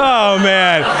 Oh,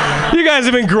 man. You guys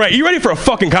have been great. You ready for a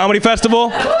fucking comedy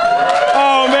festival?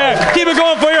 Oh, man. Keep it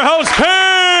going for your host,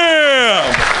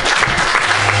 Pam!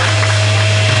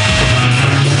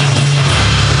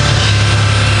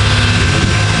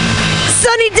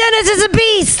 Sonny Dennis is a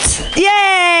beast!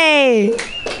 Yay!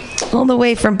 All the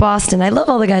way from Boston. I love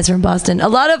all the guys from Boston. A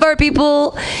lot of our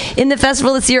people in the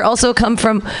festival this year also come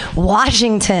from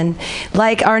Washington,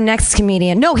 like our next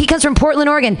comedian. No, he comes from Portland,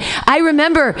 Oregon. Now I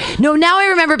remember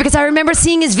because I remember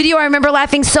seeing his video. I remember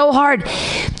laughing so hard.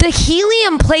 The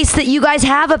helium place that you guys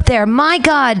have up there, my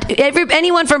God,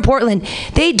 anyone from Portland,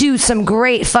 they do some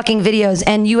great fucking videos,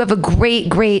 and you have a great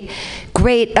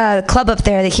club up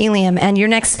there, the Helium. And your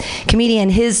next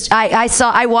comedian,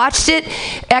 I watched it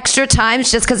extra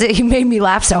times just because he made me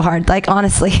laugh so hard. Like,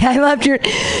 honestly, I loved your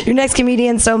next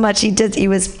comedian so much. You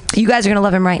guys are gonna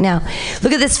love him right now.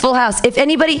 Look at this full house. If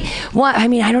anybody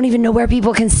I don't even know where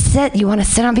people can sit. You want to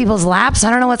sit on people's laps?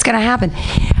 I don't know what's gonna happen.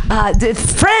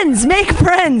 Friends, make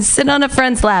friends. Sit on a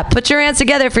friend's lap. Put your hands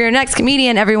together for your next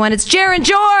comedian, everyone. It's Jaron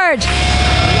George.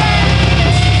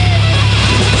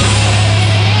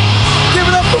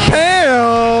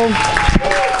 Pam!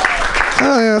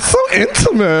 Oh, yeah, so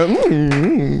intimate.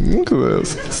 Look at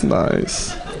this. It's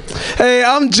nice. Hey,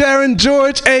 I'm Jaron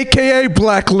George, a.k.a.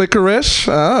 Black Licorice.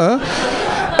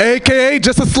 A.k.a.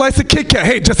 just a slice of Kit Kat.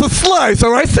 Hey, just a slice,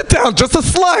 all right? Sit down, just a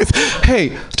slice.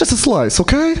 Hey, just a slice,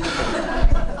 okay?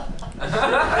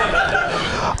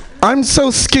 I'm so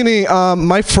skinny.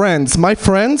 My friends,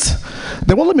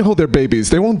 they won't let me hold their babies.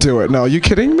 They won't do it. No, are you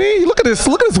kidding me? Look at this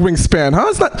wingspan, huh?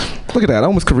 It's not. Look at that. I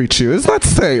almost could reach you. It's not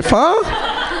safe,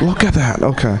 huh? Look at that.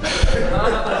 Okay.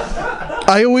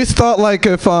 I always thought like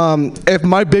if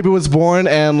my baby was born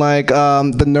and like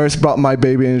the nurse brought my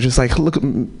baby and was just like, look,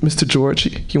 Mr. George,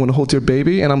 you want to hold your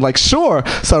baby? And I'm like, sure.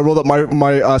 So I rolled up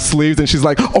my sleeves and she's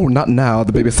like, oh, not now.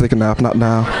 The baby's taking a nap. Not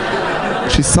now.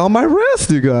 She saw my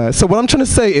wrist, you guys. So what I'm trying to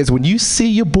say is when you see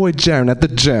your boy Jaron at the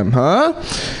gym, huh?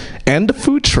 And the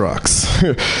food trucks,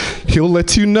 he'll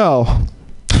let you know.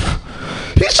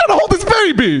 He's trying to hold his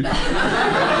baby.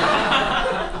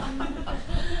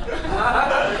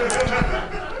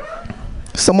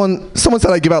 Someone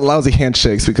said I give out lousy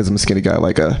handshakes because I'm a skinny guy.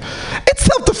 Like, it's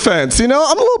self-defense, you know?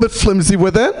 I'm a little bit flimsy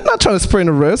with it. I'm not trying to sprain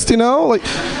a wrist, you know? Like,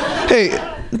 hey,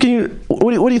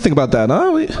 what do you think about that, huh?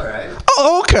 All right.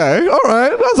 Oh, okay. All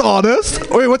right. That's honest.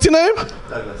 Wait, what's your name?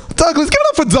 Douglas. Give it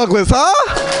up for Douglas, huh?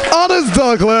 Honest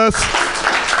Douglas.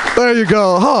 There you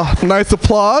go. Huh. Nice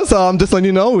applause. Just letting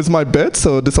you know it was my bit,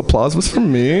 so this applause was from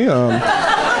me. I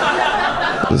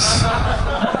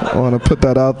want to put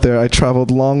that out there. I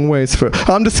traveled long ways for...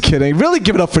 I'm just kidding. Really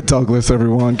give it up for Douglas,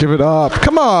 everyone. Give it up.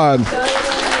 Come on.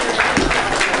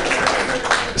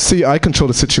 See, I control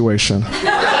the situation.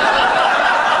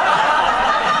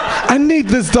 I need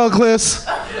this, Douglas.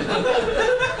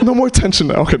 No more tension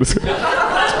now. Okay, just kidding.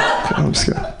 Okay, I'm just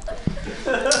kidding.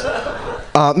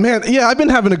 Man, yeah, I've been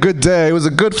having a good day. It was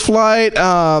a good flight,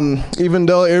 even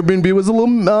though Airbnb was a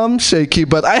little shaky,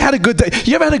 but I had a good day.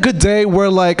 You ever had a good day where,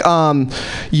 like,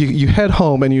 you head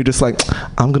home and you're just like,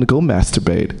 I'm going to go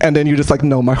masturbate. And then you're just like,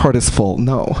 no, my heart is full.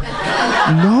 No.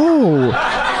 No.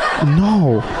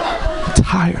 I'm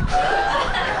tired.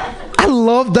 I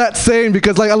love that saying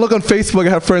because, like, I look on Facebook,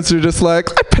 I have friends who are just like,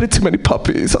 I petted too many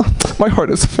puppies. My heart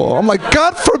is full. I'm like,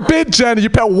 God forbid, Jen, you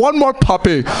pet one more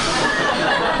puppy.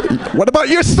 What about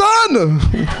your son?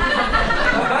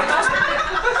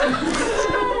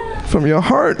 From your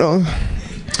heart. I'm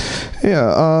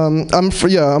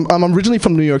originally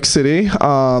from New York City.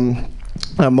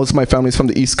 Most of my family's from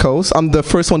the East Coast. I'm the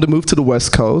first one to move to the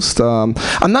West Coast. I'm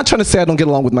not trying to say I don't get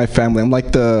along with my family. I'm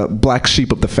like the black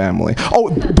sheep of the family. Oh,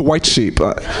 the white sheep.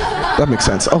 That makes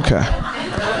sense. Okay.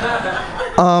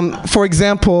 For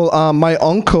example, my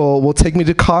uncle will take me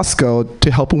to Costco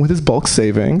to help him with his bulk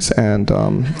savings, and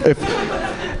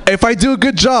if I do a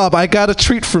good job, I got a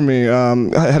treat for me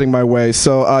heading my way.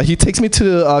 So he takes me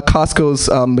to Costco's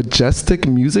Majestic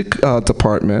Music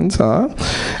department,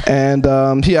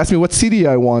 and he asked me what CD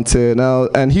I wanted.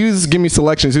 And he was giving me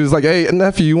selections. He was like, "Hey,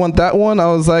 nephew, you want that one?" I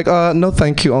was like, "No,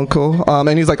 thank you, uncle."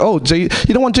 And he's like, "Oh, you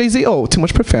don't want Jay-Z? Oh, too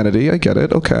much profanity. I get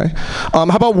it. Okay. How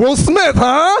about Will Smith,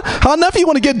 huh? How, nephew, you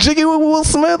want to get jiggy with Will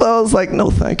Smith?" I was like,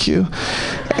 "No, thank you."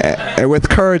 And with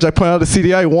courage, I pointed out the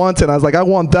CD I wanted. And I was like, "I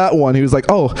want that one." He was like,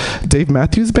 "Oh, Dave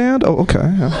Matthews Band? Oh, okay."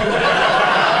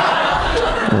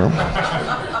 Well.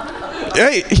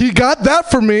 Hey, he got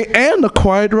that for me and a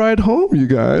quiet ride home, you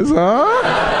guys, huh?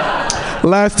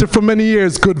 Lasted for many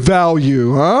years. Good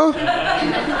value, huh?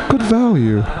 Good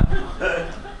value.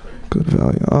 Good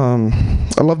value.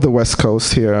 I love the West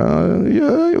Coast here.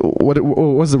 Yeah. What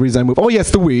was the reason I moved? Oh,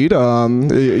 yes, the weed.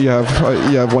 You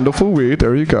have wonderful weed.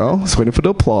 There you go. Just waiting for the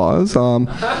applause.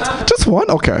 Just one?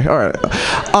 Okay. All right.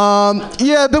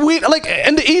 Yeah, the weed. Like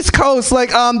in the East Coast,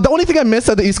 like the only thing I miss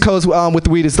at the East Coast with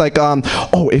weed is like,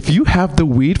 oh, if you have the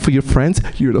weed for your friends,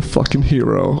 you're the fucking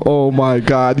hero. Oh my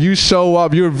God, you show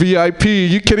up, you're VIP.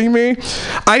 You kidding me?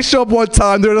 I show up one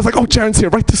time, they're just like, "Oh, Jaren's here,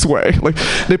 right this way." Like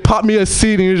they pop me a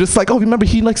seat, and you're just like, "Oh, remember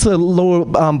he likes a lower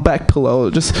back pillow,"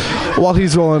 just while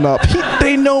he's rolling up.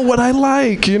 They know what I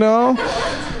like, you know.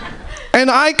 And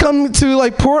I come to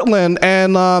like Portland,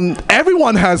 and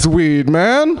everyone has weed,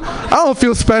 man. I don't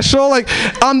feel special. Like,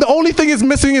 the only thing is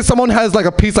missing is someone has like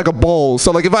a piece, like a bowl.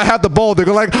 So like, if I have the bowl, they're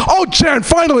like, "Oh, Jaren,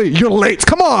 finally, you're late.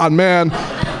 Come on, man.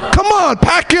 Come on,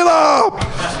 pack it up.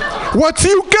 What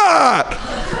you got?"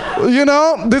 You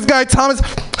know, this guy Thomas.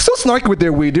 So snarky with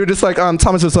their weed. They're just like,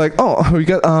 Thomas was like, "Oh, we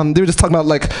got." They were just talking about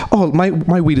like, "Oh, my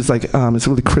weed is like, it's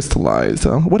really crystallized.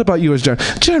 What about yours, Jaren?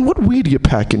 Jaren, what weed do you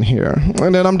pack in here?"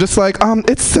 And then I'm just like,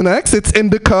 "It's Cinex, it's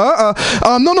Indica.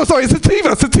 No, sorry, it's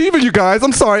sativa, you guys.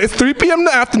 I'm sorry, it's 3 p.m. in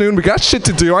the afternoon. We got shit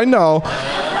to do. I know."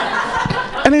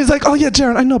 And he's like, "Oh yeah,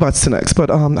 Jaren, I know about Cinex,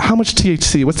 but how much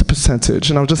THC? What's the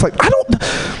percentage?" And I was just like, "I don't."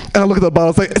 And I look at the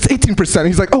bottle, it's like, "It's 18%.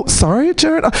 He's like, "Oh, sorry,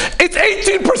 Jaren, it's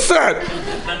 18%.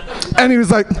 And he was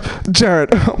like,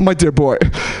 "Jaren, my dear boy,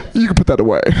 you can put that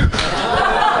away."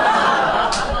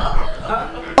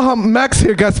 Max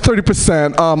here gets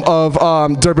 30%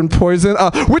 of Durban poison.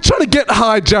 We're trying to get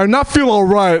high, Jaren, not feel all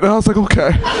right. And I was like,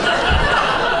 "Okay."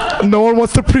 No one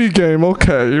wants to pregame.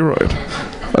 Okay, you're right.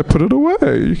 I put it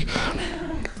away.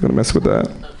 I'm gonna mess with that.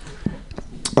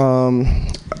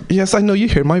 Yes, I know you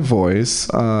hear my voice.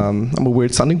 I'm a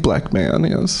weird sounding black man,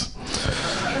 yes.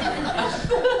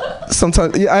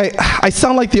 Sometimes, yeah, I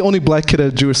sound like the only black kid at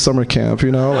a Jewish summer camp,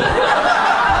 you know?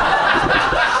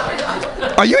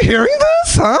 Are you hearing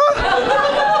this, huh?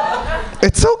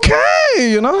 It's okay,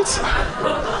 you know?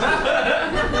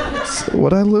 It's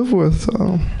what I live with.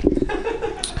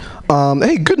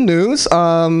 Hey, good news.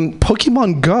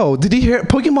 Pokemon Go. Did you hear?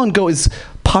 Pokemon Go is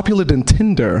popular than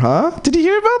Tinder, huh? Did you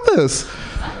hear about this?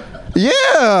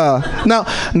 Yeah. Now,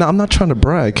 I'm not trying to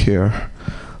brag here,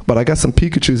 but I got some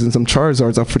Pikachus and some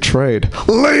Charizards up for trade.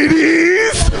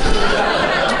 Ladies!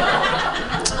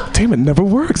 Damn, it never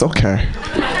works. Okay.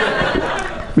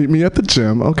 Meet me at the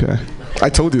gym. Okay. I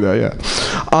told you that, yeah.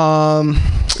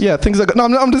 Yeah, things like no,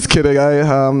 I'm just kidding. I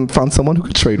found someone who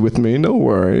could trade with me. No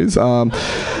worries.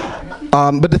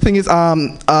 But the thing is,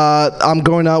 I'm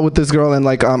going out with this girl, and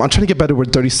like, I'm trying to get better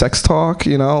with dirty sex talk.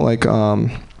 You know, like,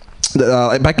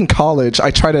 back in college,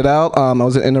 I tried it out. I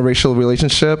was in a interracial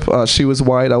relationship. She was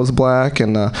white, I was black,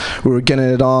 and we were getting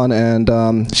it on. And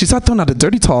she started throwing out a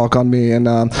dirty talk on me, and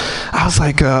I was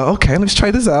like, okay, let's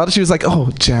try this out. She was like, oh,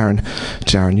 Jaron,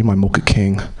 you're my mocha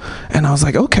king. And I was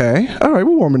like, okay, all right,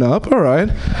 we're warming up, all right.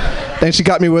 And she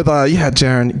got me with, yeah,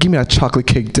 Jaron, give me a chocolate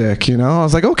cake dick, you know? I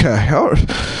was like, okay, all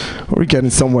right, we're getting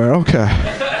somewhere, okay.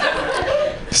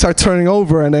 Start turning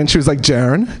over, and then she was like,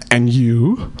 Jaron, and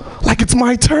you? Like, it's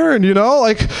my turn, you know?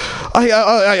 Like,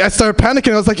 I started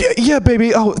panicking. I was like, yeah,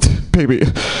 baby. Oh, baby,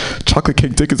 chocolate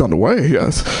cake dick is on the way,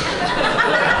 yes.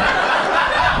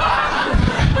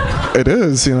 It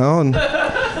is, you know? And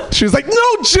she was like,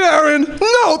 no, Jaron,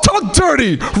 no, talk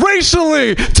dirty,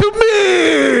 racially, to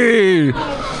me!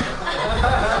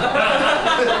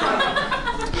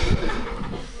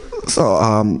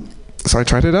 So I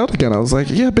tried it out again. I was like,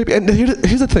 yeah, baby. And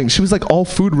here's the thing. She was like all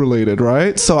food related,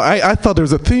 right? So I thought there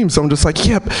was a theme. So I'm just like,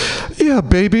 yeah,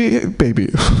 baby.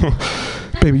 Baby,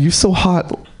 you so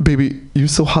hot. Baby, you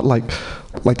so hot like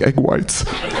egg whites.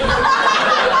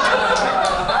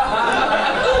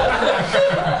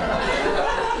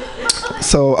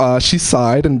 So she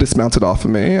sighed and dismounted off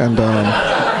of me. And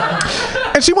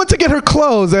she went to get her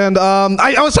clothes, and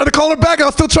I was trying to call her back. I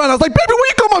was still trying. I was like, baby, where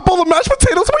you go, my bowl of mashed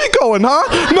potatoes? Where you going, huh?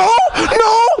 No,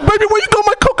 baby, where you go,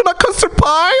 my coconut custard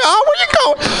pie? Where you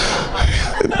going?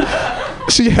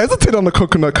 She hesitated on the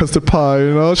coconut custard pie,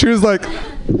 you know? She was like,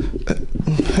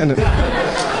 and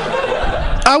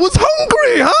I was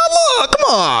hungry, huh? Look, come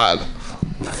on.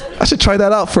 I should try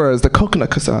that out first, the coconut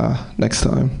custard. Next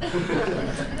time.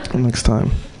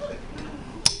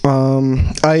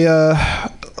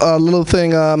 A little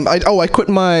thing. I quit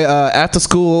my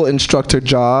after-school instructor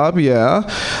job. Yeah,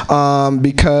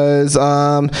 because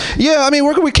I mean,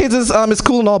 working with kids is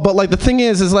cool and all, but like the thing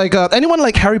is like anyone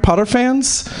like Harry Potter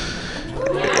fans?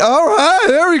 All right,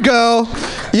 there we go.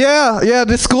 Yeah.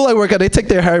 This school I work at, they take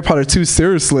their Harry Potter too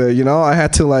seriously. You know, I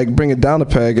had to like bring it down a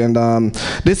peg. And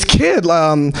this kid,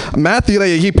 Matthew,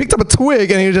 like, he picked up a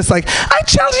twig and he was just like, "I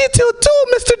challenge you to a duel,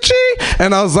 Mr. G."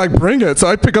 And I was like, "Bring it." So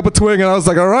I pick up a twig and I was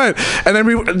like, "All right." And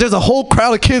then there's a whole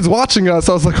crowd of kids watching us.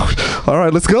 So I was like, "All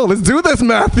right, let's go. Let's do this,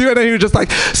 Matthew." And then he was just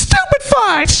like, "Stupid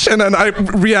fight." And then I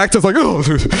reacted like, "Oh,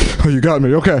 you got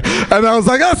me. Okay." And I was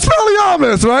like,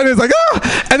 "Expelliarmus," right? And he's like,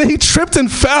 "Ah." And then he tripped and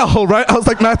fell, right? I was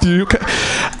like, "Matthew, you okay?"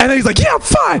 And then he's like, "Yeah, I'm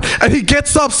fine." And he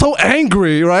gets up so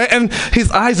angry, right? And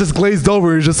his eyes just glazed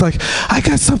over. He's just like, "I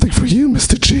got something for you,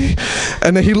 Mr. G."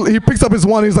 And then he picks up his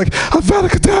wand. He's like, "Avada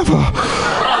Kedavra."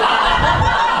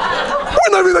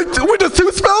 We're just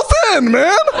 2 spells in,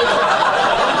 man.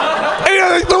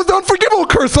 And those unforgivable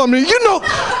curse on me. You know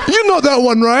that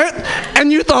one, right?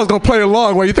 And you thought I was gonna play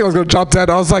along. Well, you think I was gonna drop dead?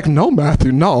 I was like, "No,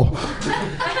 Matthew, no."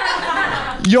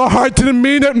 Your heart didn't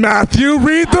mean it, Matthew. Did you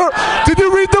read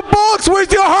the books?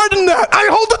 Where's your heart in that? I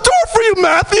hold the door for you,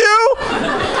 Matthew.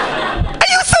 And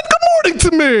you said good morning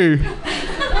to me.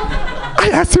 I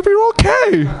asked if you were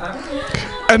okay.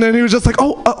 And then he was just like,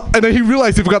 oh, and then he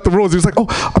realized he forgot the rules. He was like, "Oh,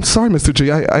 I'm sorry, Mr.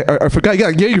 G. I forgot. Yeah,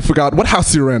 you forgot. What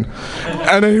house you're in?"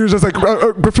 And then he was just like,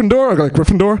 "Gryffindor?" I go like,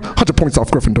 "Gryffindor? 100 points off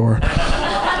Gryffindor."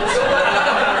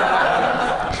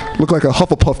 Looked like a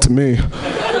Hufflepuff to me.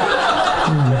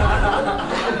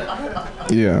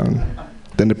 Yeah.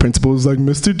 Then the principal was like,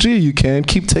 "Mr. G, you can't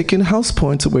keep taking house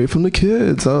points away from the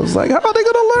kids." I was like, how are they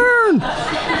gonna learn?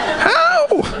 How?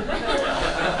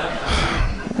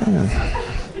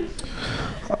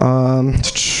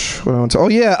 What I want to? Oh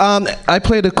yeah, I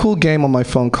played a cool game on my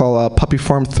phone called Puppy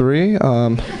Farm 3.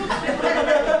 And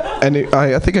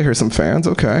I think I hear some fans.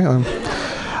 Okay.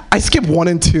 I skipped 1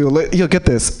 and 2. You'll get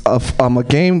this. A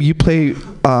game you play,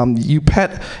 you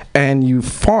pet and you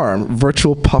farm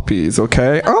virtual puppies,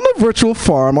 okay? On a virtual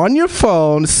farm, on your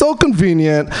phone, so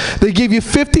convenient. They give you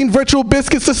 15 virtual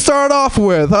biscuits to start off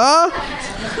with, huh?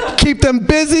 Keep them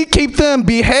busy, keep them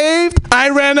behaved. I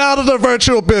ran out of the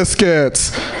virtual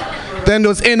biscuits. Then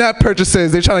those in-app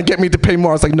purchases, they're trying to get me to pay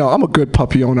more. I was like, no, I'm a good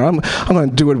puppy owner. I'm going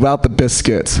to do it without the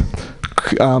biscuits.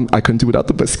 I couldn't do it without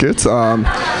the biscuits.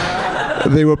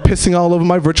 They were pissing all over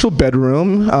my virtual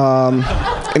bedroom,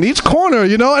 in each corner,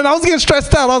 you know, and I was getting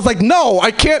stressed out. I was like, no, I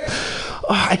can't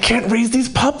raise these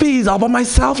puppies all by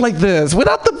myself like this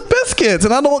without the biscuits,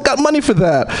 and I don't got money for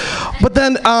that. But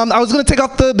then I was going to take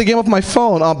off the game off my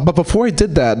phone, but before I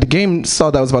did that, the game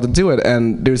saw that I was about to do it,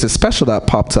 and there's a special that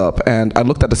popped up, and I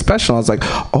looked at the special, and I was like,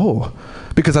 oh,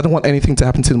 because I don't want anything to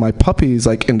happen to my puppies,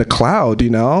 like in the cloud,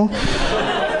 you know?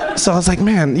 So I was like,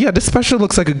 man, yeah, this special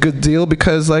looks like a good deal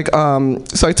because, like,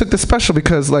 so I took the special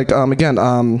because, like, again,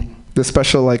 the the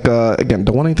special, like, again,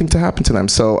 don't want anything to happen to them.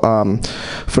 So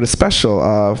for the special,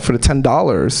 for the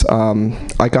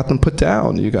 $10, I got them put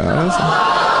down, you guys.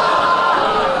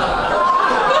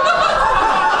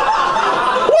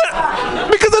 What?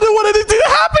 Because I didn't want anything to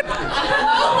happen.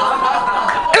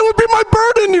 It would be my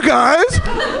burden, you guys.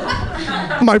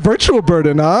 My virtual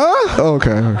burden, huh?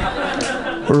 Okay.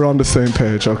 We're on the same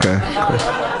page. Okay.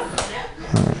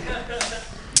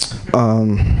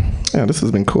 Cool. Yeah, this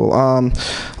has been cool.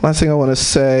 Last thing I want to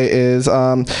say is,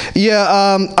 I'm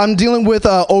dealing with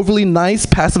overly nice,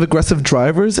 passive-aggressive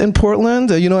drivers in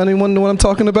Portland. You know anyone know what I'm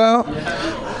talking about?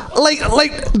 Like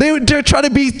they're trying to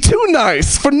be too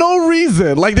nice for no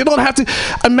reason. Like they don't have to.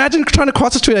 Imagine trying to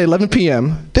cross the street at 11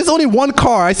 p.m. There's only one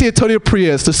car. I see a Toyota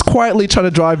Prius just quietly trying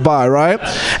to drive by, right?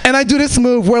 And I do this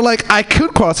move where like I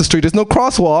could cross the street. There's no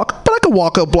crosswalk, but I could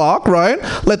walk a block, right?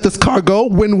 Let this car go,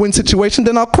 win-win situation,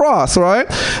 then I'll cross, right?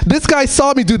 This guy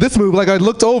saw me do this move. Like I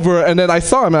looked over and then I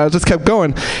saw him and I just kept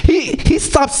going. He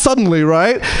stopped suddenly,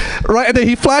 right? And then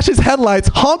he flashes headlights,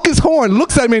 honk his horn,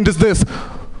 looks at me and does this.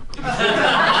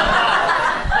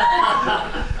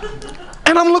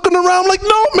 And I'm looking around like,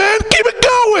 no, man, keep it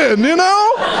going, you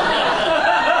know?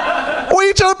 What are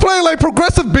you trying to play, like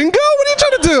progressive bingo? What are you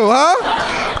trying to do,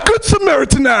 huh? Good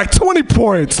Samaritan act, 20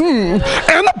 points. And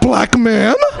a black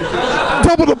man,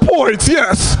 double the points,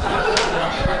 yes.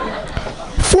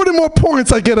 40 more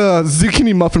points, I get a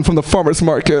zucchini muffin from the farmer's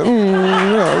market.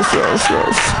 Yes.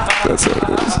 That's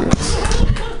how it is, yes.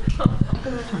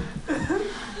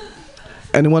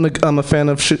 Anyone a fan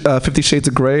of 50 Shades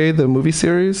of Grey, the movie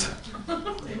series?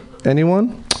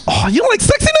 Anyone? Oh, you don't like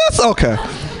sexiness? Okay.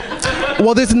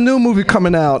 Well, there's a new movie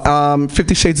coming out,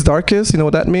 50 Shades Darkest. You know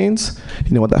what that means?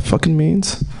 You know what that fucking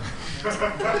means?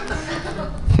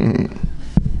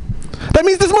 That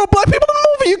means there's more black people in the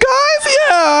movie, you guys?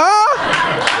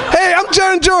 Yeah. Hey, I'm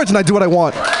Jaron George, and I do what I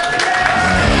want.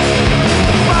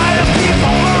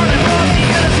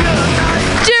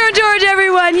 Jaron George,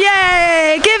 everyone.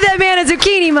 Yay. Give that man a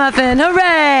zucchini muffin.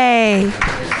 Hooray.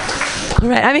 All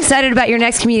right, I'm excited about your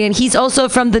next comedian. He's also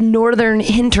from the northern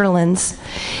hinterlands.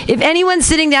 If anyone's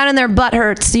sitting down and their butt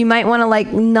hurts, you might want to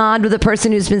like nod to the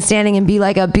person who's been standing and be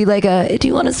like a, do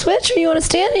you want to switch or you want to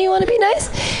stand or you want to be nice?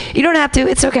 You don't have to.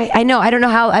 It's okay. I know. I don't know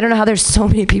how there's so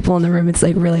many people in the room. It's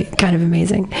like really kind of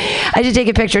amazing. I should take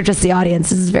a picture of just the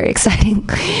audience. This is very exciting.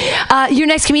 Your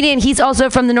next comedian, he's also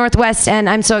from the Northwest, and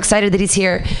I'm so excited that he's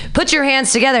here. Put your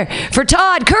hands together for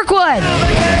Todd Kirkwood.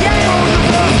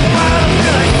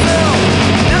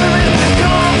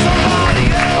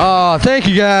 Oh, thank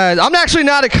you guys. I'm actually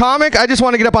not a comic. I just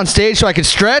want to get up on stage so I can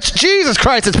stretch. Jesus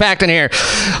Christ, it's packed in here.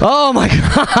 Oh my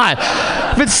God.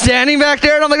 I've been standing back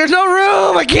there and I'm like, there's no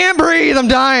room. I can't breathe. I'm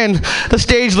dying. The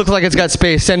stage looks like it's got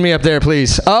space. Send me up there,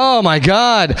 please. Oh my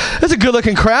God. That's a good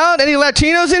looking crowd. Any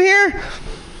Latinos in here?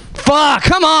 Fuck,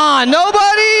 come on.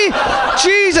 Nobody?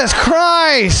 Jesus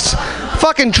Christ.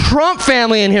 Fucking Trump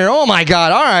family in here. Oh my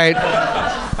God. All right.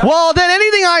 Well, then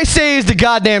anything I say is the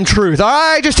goddamn truth, all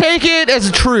right? Just take it as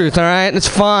the truth, all right? It's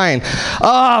fine.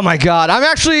 Oh, my God. I'm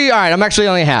actually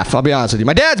only half, I'll be honest with you.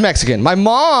 My dad's Mexican. My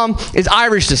mom is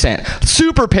Irish descent.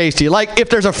 Super pasty. Like, if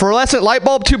there's a fluorescent light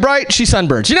bulb too bright, she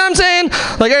sunburns. You know what I'm saying?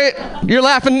 Like, you're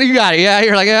laughing. You got it. Yeah,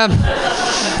 you're like,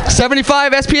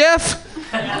 75 SPF?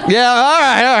 Yeah, all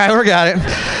right, we got it.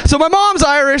 So my mom's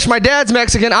Irish, my dad's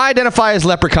Mexican, I identify as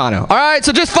Leprechauno. All right,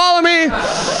 so just follow me.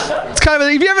 It's kind of,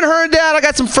 if you haven't heard that, I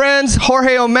got some friends,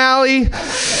 Jorge O'Malley,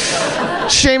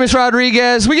 Seamus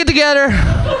Rodriguez. We get together.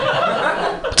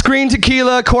 It's green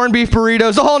tequila, corned beef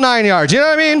burritos, the whole 9 yards. You know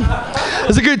what I mean?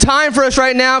 It's a good time for us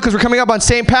right now because we're coming up on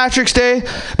St. Patrick's Day.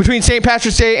 Between St.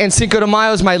 Patrick's Day and Cinco de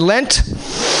Mayo is my Lent.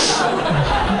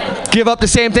 Give up the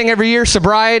same thing every year,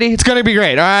 sobriety. It's going to be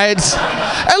great, all right?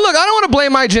 And look, I don't want to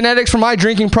blame my genetics for my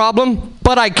drinking problem,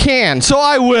 but I can, so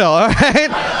I will, all right?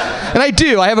 And I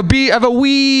do. I have a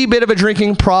wee bit of a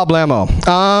drinking problemo.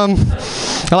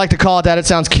 I like to call it that. It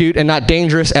sounds cute and not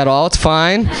dangerous at all. It's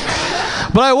fine.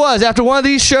 But I was, after one of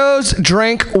these shows,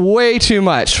 drank way too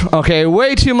much, okay?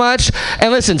 Way too much.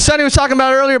 And listen, Sonny was talking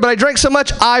about it earlier, but I drank so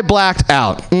much, I blacked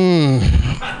out.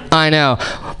 I know.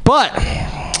 But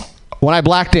when I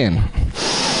blacked in.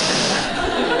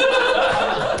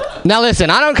 Now listen,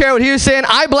 I don't care what he was saying.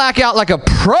 I black out like a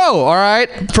pro, all right?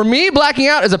 For me, blacking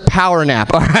out is a power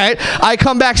nap, all right? I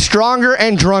come back stronger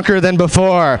and drunker than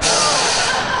before.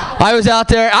 I was out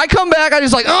there. I come back, I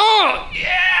just like, oh, yeah.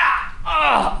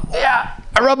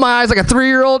 I rub my eyes like a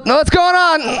 3-year-old. No, what's going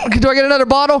on? Do I get another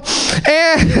bottle?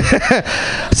 And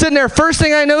sitting there, first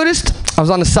thing I noticed, I was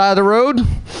on the side of the road.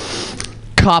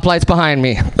 Cop lights behind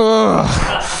me.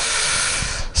 Ugh.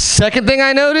 Second thing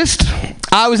I noticed,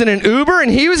 I was in an Uber and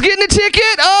he was getting a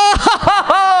ticket.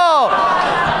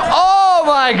 Oh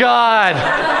my God.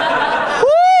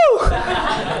 Woo!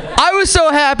 I was so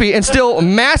happy and still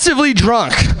massively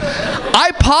drunk.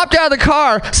 I popped out of the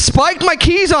car, spiked my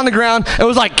keys on the ground, and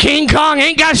was like, King Kong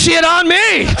ain't got shit on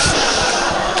me.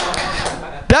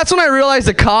 That's when I realized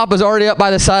the cop was already up by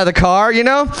the side of the car, you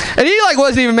know? And he like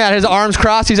wasn't even mad. His arms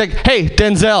crossed. He's like, hey,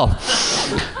 Denzel,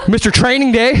 Mr.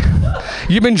 Training Day,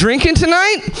 you been drinking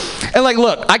tonight? And like,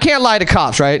 look, I can't lie to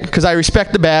cops, right? Because I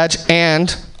respect the badge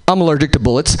and I'm allergic to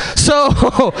bullets. So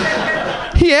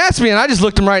he asked me and I just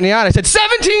looked him right in the eye and I said,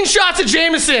 17 shots of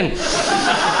Jameson.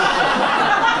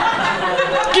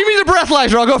 Give me the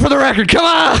breathalyzer, I'll go for the record, come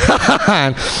on.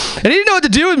 And he didn't know what to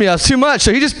do with me, I was too much,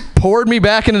 so he just poured me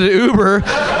back into the Uber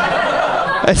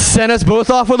and sent us both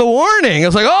off with a warning. I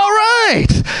was like, all right.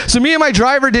 So me and my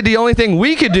driver did the only thing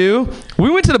we could do. We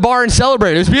went to the bar and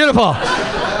celebrated. It was beautiful.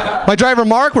 My driver,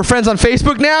 Mark, we're friends on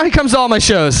Facebook now. He comes to all my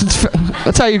shows.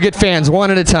 That's how you get fans,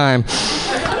 one at a time.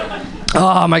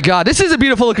 Oh my God, this is a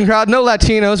beautiful looking crowd. No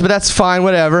Latinos, but that's fine,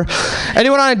 whatever.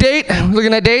 Anyone on a date?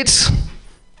 Looking at dates?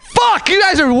 Fuck, you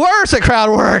guys are worse at crowd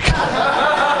work.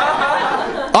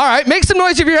 All right, make some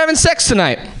noise if you're having sex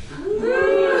tonight.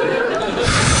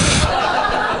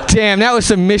 Damn, that was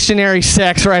some missionary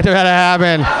sex right there that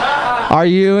happened. Are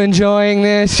you enjoying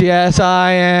this? Yes,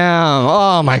 I am.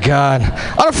 Oh my God.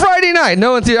 On a Friday night,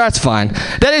 no one's here, that's fine.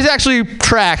 That is actually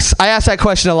tracks. I ask that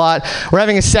question a lot. We're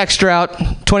having a sex drought,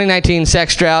 2019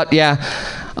 sex drought, yeah.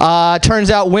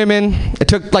 Turns out women, it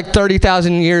took like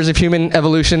 30,000 years of human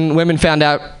evolution, women found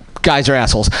out guys are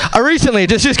assholes. Recently, it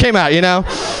just came out, you know?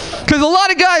 Because a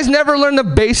lot of guys never learn the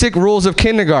basic rules of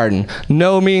kindergarten.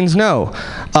 No means no.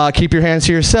 Keep your hands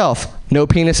to yourself. No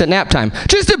penis at nap time.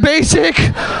 Just the basic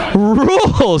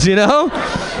rules, you know?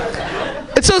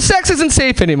 And so sex isn't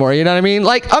safe anymore, you know what I mean?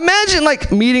 Like, imagine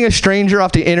like meeting a stranger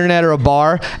off the internet or a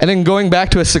bar and then going back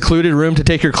to a secluded room to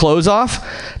take your clothes off.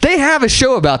 They have a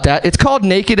show about that. It's called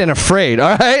Naked and Afraid,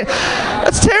 all right?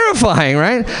 That's terrifying,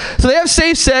 right? So they have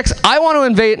safe sex. I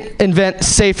want to invent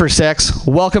safer sex.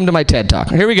 Welcome to my TED Talk.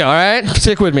 Here we go, all right?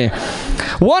 Stick with me.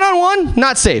 One-on-one,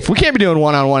 not safe. We can't be doing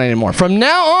one-on-one anymore. From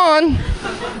now on,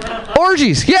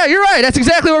 orgies. Yeah, you're right. That's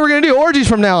exactly what we're going to do. Orgies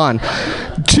from now on.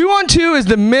 2-on-2 is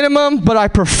the minimum, but I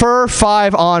prefer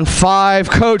 5-on-5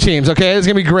 co-teams, okay? This is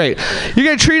going to be great. You're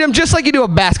going to treat them just like you do a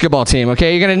basketball team,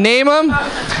 okay? You're going to name them.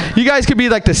 You guys could be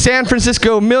like the San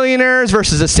Francisco Millionaires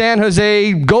versus the San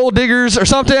Jose Gold Diggers or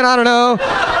something, I don't know.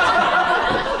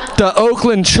 The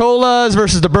Oakland Cholas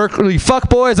versus the Berkeley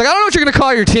Fuckboys. Like, I don't know what you're going to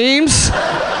call your teams.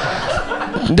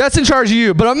 That's in charge of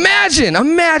you. But imagine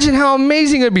how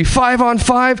amazing it would be.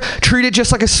 5-on-5, treat it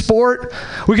just like a sport.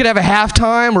 We could have a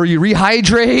halftime where you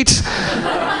rehydrate.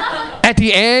 At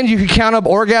the end, you could count up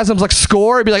orgasms like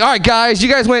score. It'd be like, all right, guys,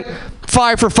 you guys went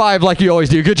 5 for 5 like you always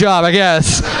do. Good job, I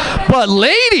guess. But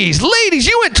ladies,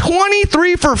 you went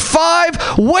 23 for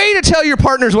 5. Way to tell your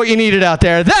partners what you needed out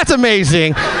there. That's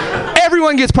amazing.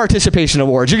 Everyone gets participation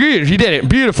awards. You did it.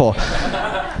 Beautiful.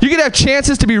 You could have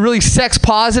chances to be really sex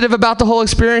positive about the whole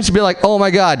experience. You'd be like, oh my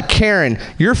God, Karen,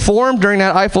 your form during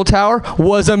that Eiffel Tower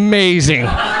was amazing.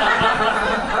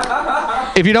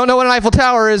 If you don't know what an Eiffel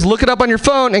Tower is, look it up on your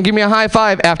phone and give me a high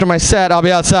five after my set. I'll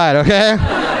be outside, okay?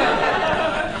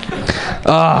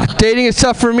 Dating is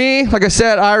tough for me. Like I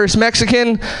said, Irish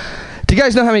Mexican. Do you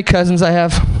guys know how many cousins I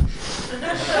have?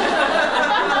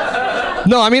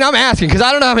 No, I mean, I'm asking because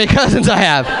I don't know how many cousins I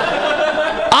have.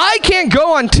 I can't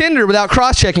go on Tinder without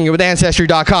cross-checking it with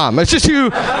Ancestry.com. It's just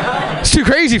too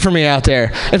crazy for me out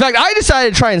there. In fact, I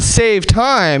decided to try and save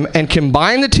time and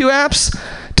combine the two apps,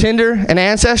 Tinder and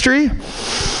Ancestry.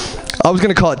 I was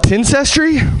going to call it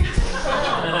Tincestry.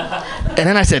 And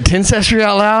then I said Tincestry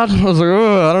out loud. I was like,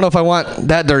 oh, I don't know if I want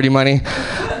that dirty money.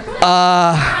 But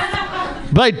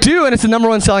I do, and it's the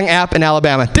 #1 selling app in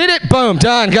Alabama. Did it? Boom.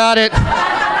 Done. Got it.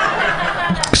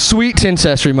 Sweet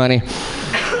Tincestry money.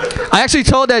 I actually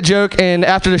told that joke, and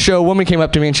after the show, a woman came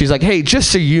up to me, and she's like, hey, just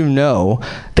so you know,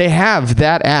 they have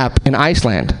that app in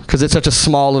Iceland, because it's such a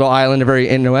small little island, very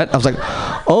Inuit. I was like,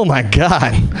 oh my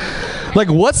God. Like,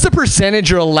 what's the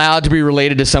percentage you're allowed to be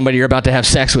related to somebody you're about to have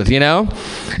sex with, you know?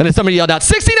 And then somebody yelled out,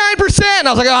 69%! And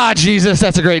I was like, ah, Jesus,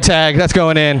 that's a great tag. That's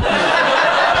going in.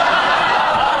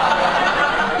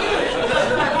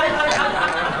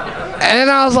 And then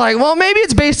I was like, well, maybe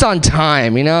it's based on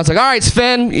time, you know? It's like, all right,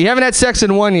 Sven, you haven't had sex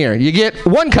in 1 year. You get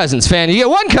one cousin, Sven. You get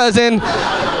one cousin,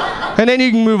 and then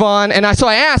you can move on. And so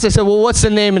I asked, I said, well, what's the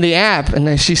name of the app? And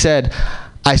then she said,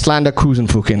 Islanda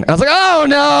Kusenfuken. I was like, oh,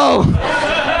 no!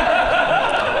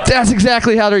 That's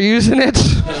exactly how they're using it.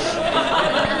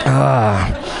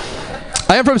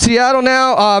 I am from Seattle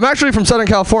now. I'm actually from Southern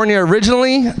California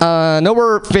originally.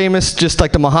 Nowhere famous, just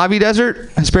like the Mojave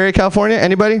Desert, Hesperia, California.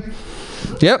 Anybody?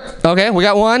 Yep. Okay, we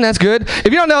got one. That's good. If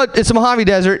you don't know, it's the Mojave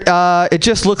Desert. It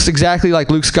just looks exactly like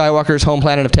Luke Skywalker's home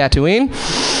planet of Tatooine.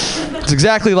 It's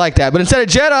exactly like that. But instead of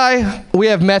Jedi, we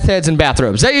have meth heads in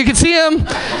bathrobes. You can see them.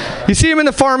 You see them in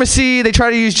the pharmacy. They try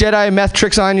to use Jedi meth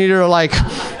tricks on you. They're like,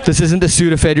 this isn't the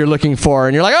Sudafed you're looking for.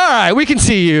 And you're like, all right, we can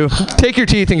see you. Take your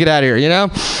teeth and get out of here, you know?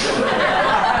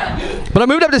 But I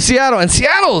moved up to Seattle, and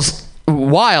Seattle's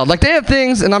wild. Like, they have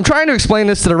things, and I'm trying to explain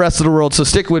this to the rest of the world, so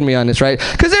stick with me on this, right?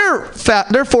 Because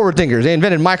they're forward thinkers. They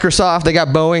invented Microsoft, they got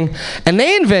Boeing, and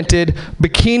they invented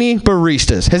bikini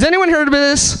baristas. Has anyone heard of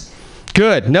this?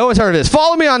 Good. No one's heard of this.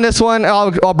 Follow me on this one.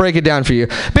 I'll break it down for you.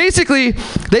 Basically,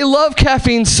 they love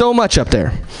caffeine so much up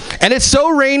there, and it's so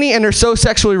rainy, and they're so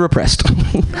sexually repressed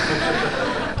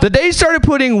that they started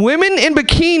putting women in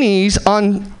bikinis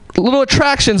on little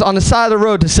attractions on the side of the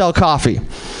road to sell coffee.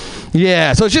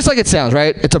 Yeah, so it's just like it sounds,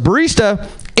 right? It's a barista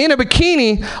in a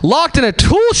bikini locked in a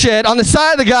tool shed on the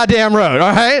side of the goddamn road,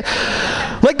 all right?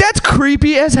 Like, that's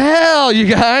creepy as hell, you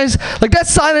guys. Like,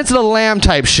 that's Silence of the Lamb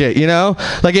type shit, you know?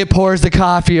 Like, it pours the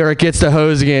coffee or it gets the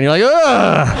hose again. You're like,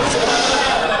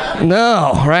 ugh.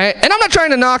 No, right? And I'm not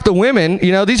trying to knock the women.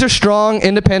 You know, these are strong,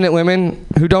 independent women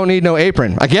who don't need no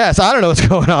apron. I guess. I don't know what's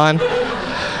going on.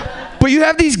 But you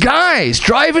have these guys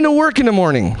driving to work in the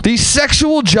morning, these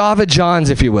sexual Java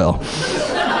Johns, if you will,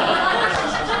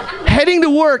 heading to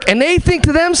work, and they think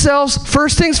to themselves,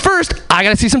 first things first, I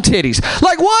gotta see some titties.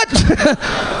 Like, what?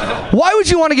 Why would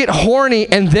you want to get horny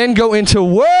and then go into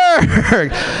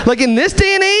work? Like, in this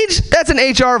day and age, that's an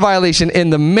HR violation in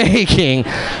the making.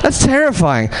 That's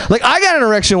terrifying. Like, I got an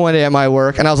erection one day at my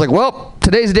work, and I was like, well,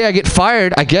 today's the day I get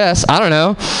fired, I guess. I don't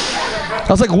know. I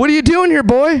was like, what are you doing here,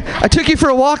 boy? I took you for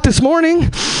a walk this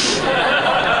morning.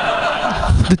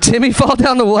 Did Timmy fall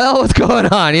down the well? What's going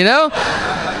on, you know?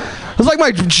 It was like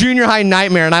my junior high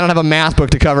nightmare, and I don't have a math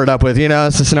book to cover it up with, you know?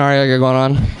 It's the scenario I got going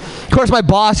on. Of course, my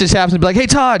boss just happens to be like, hey,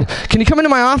 Todd, can you come into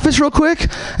my office real quick?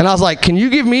 And I was like, can you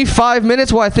give me 5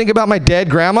 minutes while I think about my dead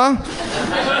grandma?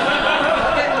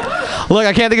 Look,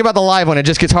 I can't think about the live one. It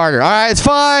just gets harder. All right, it's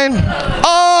fine.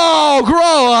 Oh,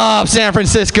 grow up, San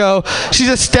Francisco. She's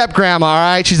a step grandma, all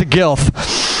right? She's a gilf.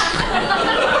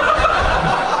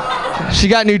 She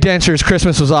got new dentures.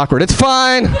 Christmas was awkward. It's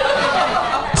fine.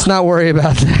 Let's not worry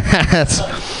about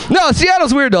that. No,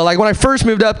 Seattle's weird, though. Like, when I first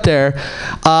moved up there,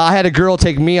 I had a girl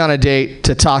take me on a date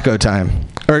to Taco Time.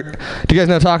 Or, do you guys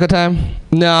know Taco Time?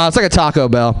 No, it's like a Taco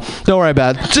Bell. Don't worry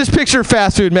about it. Just picture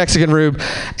fast food Mexican rube,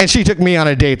 and she took me on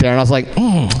a date there, and I was like,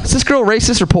 is this girl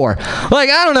racist or poor? Like,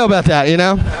 I don't know about that, you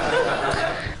know?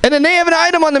 And then they have an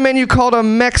item on the menu called a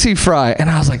Mexi Fry, and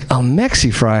I was like, a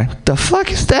Mexi Fry? The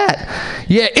fuck is that?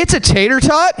 Yeah, it's a tater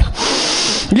tot.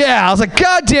 Yeah, I was like,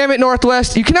 God damn it,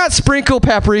 Northwest. You cannot sprinkle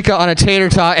paprika on a tater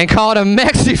tot and call it a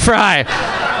Mexi Fry.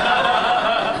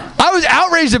 I was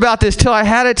outraged about this till I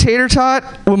had a tater tot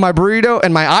with my burrito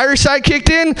and my Irish side kicked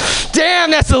in.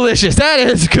 Damn, that's delicious. That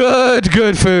is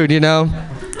good food, you know?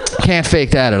 Can't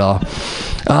fake that at all.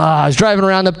 I was driving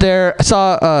around up there. I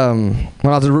saw, when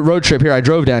I was on a road trip here, I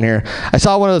drove down here. I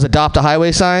saw one of those Adopt a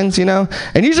Highway signs, you know?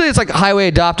 And usually it's like highway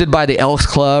adopted by the Elks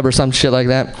Club or some shit like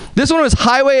that. This one was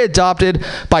highway adopted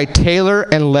by Taylor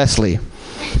and Leslie.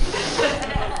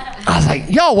 I was like,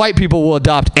 y'all white people will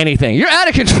adopt anything. You're out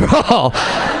of control.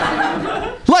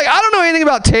 Like, I don't know anything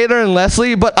about Taylor and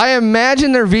Leslie, but I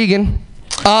imagine they're vegan.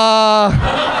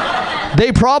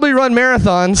 They probably run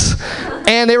marathons,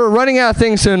 and they were running out of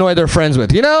things to annoy their friends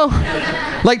with, you know?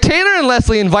 Like, Taylor and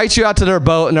Leslie invite you out to their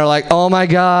boat, and they're like, oh my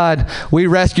God, we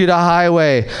rescued a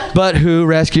highway, but who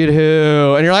rescued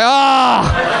who? And you're like,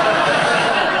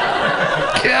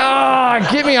 God,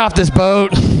 get me off this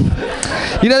boat.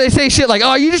 You know, they say shit like,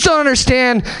 oh, you just don't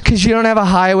understand because you don't have a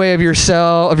highway of your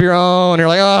own. And you're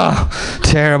like, oh,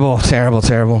 terrible.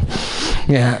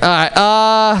 Yeah, all right,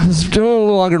 let's do a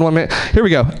little longer than 1 minute. Here we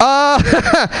go.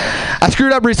 I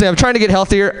screwed up recently. I'm trying to get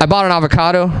healthier. I bought an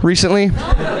avocado recently.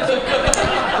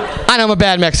 I know I'm a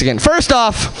bad Mexican. First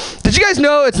off, did you guys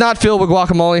know it's not filled with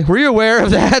guacamole? Were you aware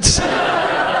of that?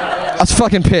 I was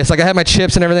fucking pissed. Like, I had my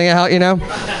chips and everything out, you know?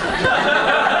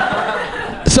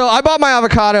 So I bought my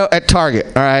avocado at Target,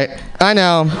 all right? I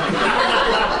know.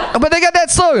 But they got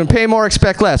that slogan, pay more,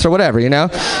 expect less, or whatever, you know?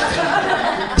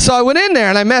 So I went in there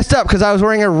and I messed up because I was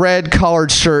wearing a red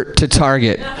collared shirt to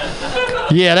Target.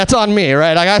 Yeah, that's on me,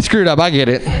 right? I got screwed up, I get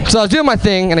it. So I was doing my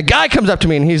thing, and a guy comes up to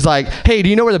me and he's like, hey, do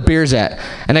you know where the beer's at?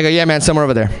 And I go, yeah, man, somewhere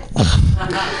over there.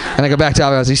 And I go back to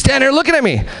avocado. He's standing there looking at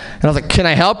me. And I was like, can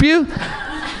I help you?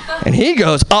 And he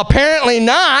goes, apparently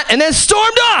not, and then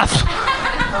stormed off.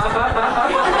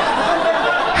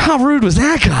 How rude was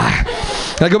that guy?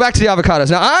 Now go back to the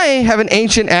avocados. Now I have an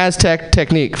ancient Aztec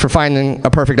technique for finding a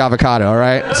perfect avocado, all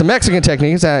right? It's a Mexican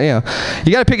technique. It's that,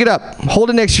 you got to pick it up, hold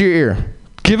it next to your ear,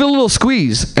 give it a little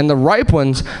squeeze, and the ripe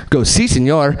ones go, "Si,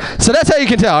 senor." So that's how you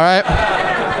can tell, all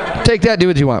right? Take that, do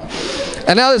what you want.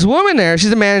 And now this woman there,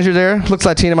 she's the manager there, looks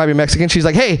Latina, might be Mexican. She's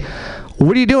like, "Hey,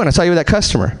 what are you doing? I saw you with that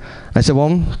customer." I said, "Well,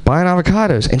 I'm buying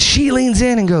avocados." And she leans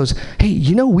in and goes, "Hey,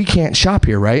 we can't shop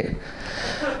here, right?"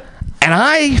 And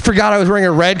I forgot I was wearing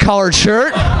a red collared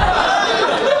shirt.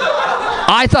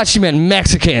 I thought she meant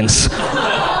Mexicans.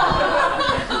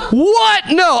 What?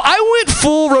 No, I went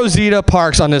full Rosita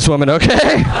Parks on this woman,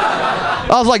 okay?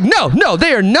 I was like, no,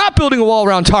 they are not building a wall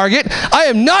around Target. I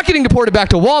am not getting deported back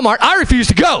to Walmart. I refuse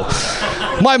to go.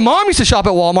 My mom used to shop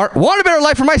at Walmart, wanted a better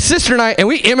life for my sister and I, and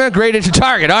we immigrated to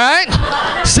Target, all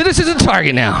right? Citizens of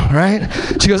Target now, right?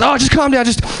 She goes, "Oh, just calm down.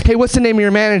 Hey, what's the name of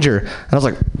your manager?" And I was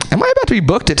like, "Am I about to be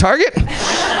booked at Target?"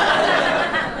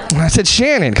 And I said,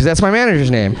 "Shannon," because that's my manager's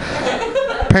name.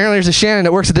 Apparently there's a Shannon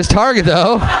that works at this Target,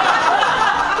 though.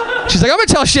 She's like, "I'm going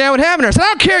to tell Shannon what happened." I said, "I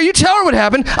don't care. You tell her what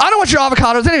happened. I don't want your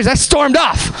avocados anyways." I stormed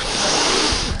off.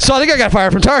 So I think I got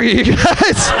fired from Target, you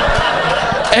guys.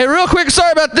 Hey, real quick,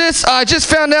 sorry about this. I just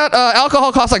found out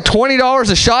alcohol costs like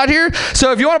 $20 a shot here.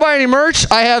 So if you want to buy any merch,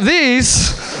 I have these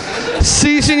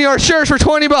Si Senor shirts for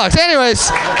 $20. Anyways,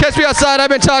 catch me outside. I've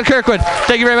been Todd Kirkwood.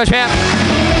 Thank you very much, Pam.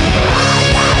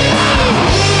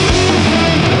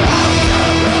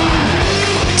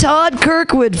 Todd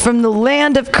Kirkwood from the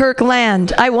land of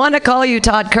Kirkland. I want to call you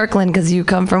Todd Kirkland because you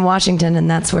come from Washington, and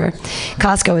that's where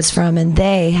Costco is from, and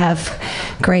they have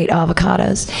great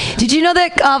avocados. Did you know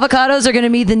that avocados are going to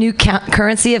be the new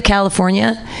currency of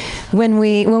California when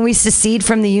we secede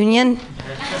from the Union?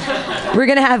 We're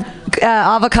going to have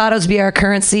avocados be our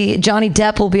currency. Johnny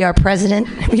Depp will be our president.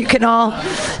 You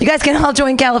guys can all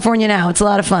join California now. It's a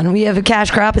lot of fun. We have a cash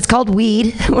crop. It's called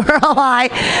weed. We're all high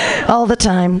all the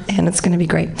time, and it's going to be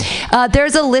great.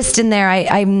 There's a list in there.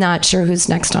 I'm not sure who's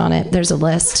next on it. There's a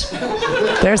list.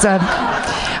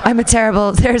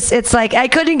 It's like I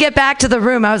couldn't get back to the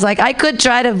room. I was like, I could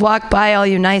try to walk by all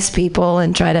you nice people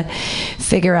and try to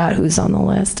figure out who's on the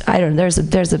list. I don't know.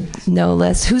 There's a no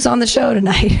list. Who's on the show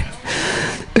tonight?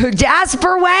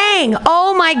 Jasper Wang.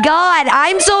 Oh my God.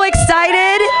 I'm so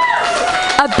excited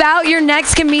about your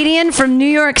next comedian from New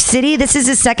York City. This is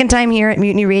his second time here at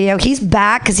Mutiny Radio. He's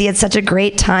back because he had such a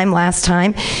great time last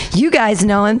time. You guys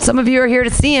know him. Some of you are here to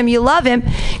see him. You love him.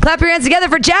 Clap your hands together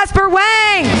for Jasper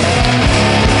Wang.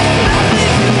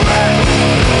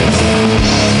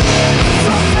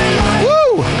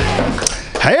 Woo!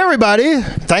 Hey everybody.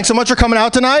 Thanks so much for coming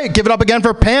out tonight. Give it up again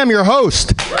for Pam, your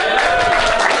host.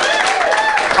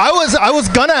 I was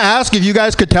gonna ask if you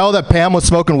guys could tell that Pam was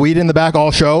smoking weed in the back all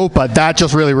show, but that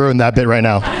just really ruined that bit right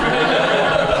now.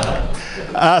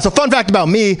 So fun fact about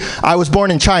me, I was born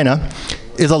in China.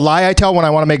 Is a lie I tell when I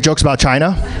want to make jokes about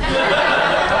China.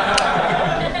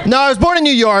 No, I was born in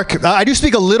New York. I do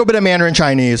speak a little bit of Mandarin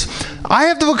Chinese. I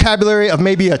have the vocabulary of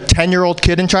maybe a 10-year-old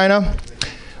kid in China.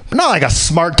 But not like a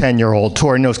smart 10-year-old who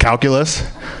already knows calculus.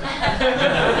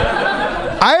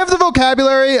 I have the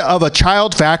vocabulary of a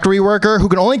child factory worker who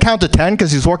can only count to 10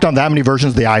 because he's worked on that many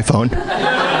versions of the iPhone.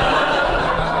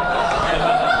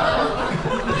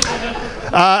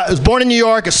 I was born in New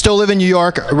York, still live in New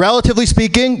York. Relatively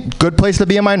speaking, good place to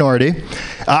be a minority.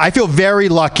 I feel very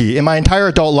lucky. In my entire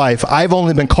adult life, I've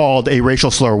only been called a racial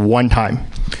slur one time,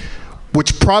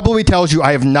 which probably tells you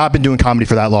I have not been doing comedy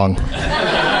for that long.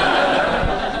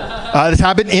 This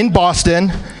happened in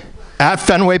Boston at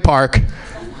Fenway Park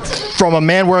from a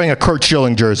man wearing a Kurt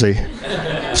Schilling jersey.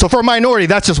 So for a minority,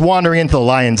 that's just wandering into the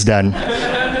lion's den.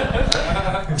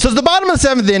 So it's the bottom of the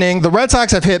 7th inning. The Red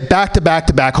Sox have hit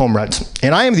back-to-back-to-back home runs.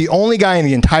 And I am the only guy in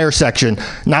the entire section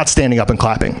not standing up and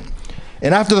clapping.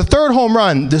 And after the 3rd home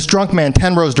run, this drunk man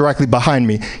 10 rows directly behind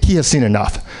me, he has seen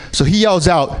enough. So he yells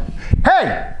out,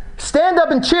 "Hey, stand up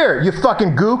and cheer, you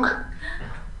fucking gook."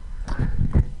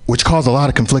 Which caused a lot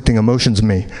of conflicting emotions in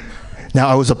me. Now,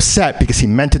 I was upset because he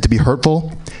meant it to be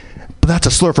hurtful, but that's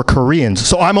a slur for Koreans,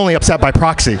 so I'm only upset by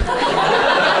proxy.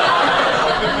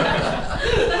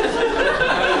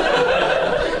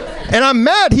 And I'm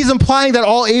mad he's implying that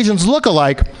all Asians look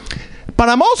alike, but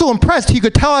I'm also impressed he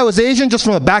could tell I was Asian just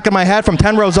from the back of my head from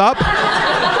 10 rows up.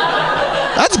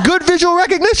 That's good visual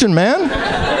recognition, man.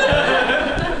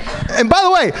 And by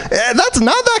the way, that's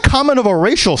not that common of a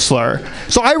racial slur.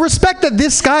 So I respect that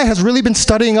this guy has really been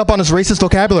studying up on his racist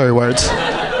vocabulary words.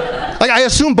 Like, I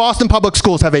assume Boston public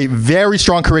schools have a very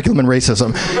strong curriculum in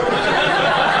racism.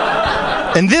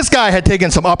 And this guy had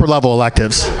taken some upper level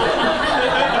electives.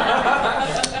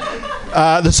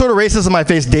 The sort of racism I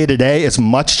face day to day is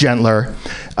much gentler.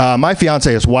 My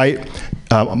fiance is white.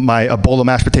 My bowl of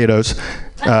mashed potatoes.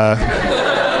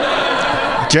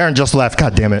 Jaren just left,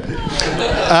 god damn it.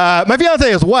 My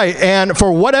fiance is white, and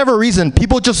for whatever reason,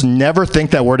 people just never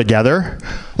think that we're together.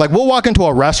 Like, we'll walk into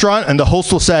a restaurant, and the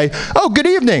host will say, "Oh, good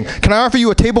evening. Can I offer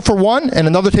you a table for one and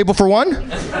another table for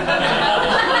one?"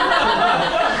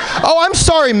 "Oh, I'm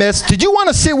sorry, miss. Did you want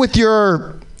to sit with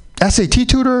your SAT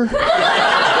tutor?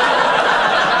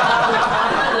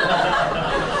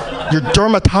 Your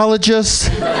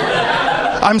dermatologist?"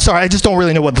 "I'm sorry, I just don't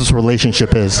really know what this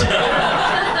relationship is."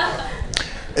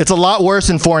 It's a lot worse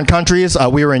in foreign countries.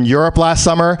 We were in Europe last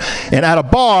summer, and at a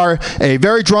bar, a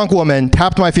very drunk woman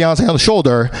tapped my fiance on the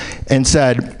shoulder and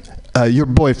said, "Your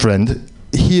boyfriend,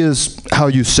 he is how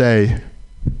you say."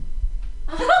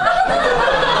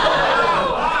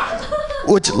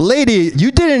 Which, lady,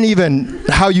 you didn't even,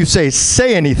 how you say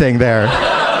anything there.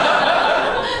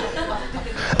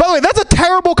 By the way, that's a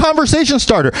terrible conversation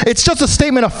starter. It's just a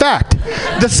statement of fact.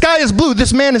 The sky is blue,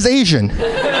 this man is Asian.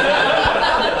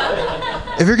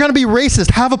 If you're going to be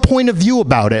racist, have a point of view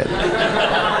about it.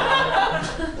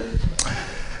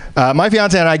 My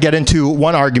fiance and I get into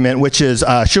one argument, which is,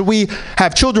 should we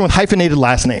have children with hyphenated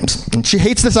last names? And she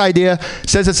hates this idea,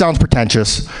 says it sounds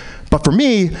pretentious. But for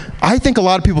me, I think a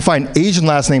lot of people find Asian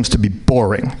last names to be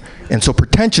boring. And so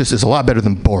pretentious is a lot better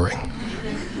than boring.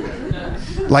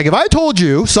 Like, if I told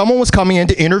you someone was coming in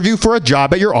to interview for a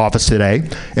job at your office today,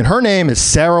 and her name is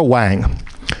Sarah Wang.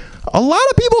 A lot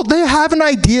of people, they have an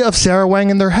idea of Sarah Wang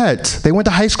in their heads. They went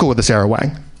to high school with the Sarah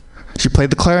Wang. She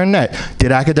played the clarinet,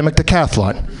 did academic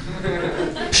decathlon.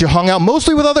 She hung out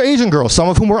mostly with other Asian girls, some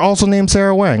of whom were also named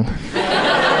Sarah Wang.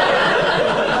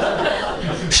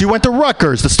 She went to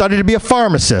Rutgers to study to be a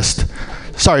pharmacist.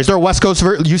 Sorry, is there a West Coast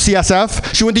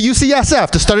UCSF? She went to UCSF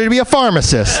to study to be a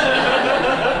pharmacist.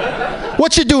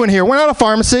 What you doing here? We're not a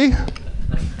pharmacy.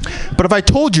 But if I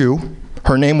told you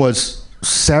her name was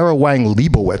Sarah Wang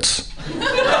Leibowitz.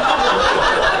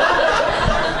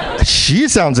 She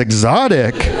sounds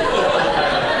exotic.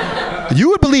 You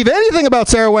would believe anything about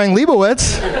Sarah Wang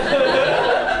Leibowitz.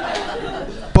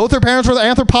 Both her parents were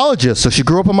anthropologists, so she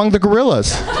grew up among the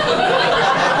gorillas.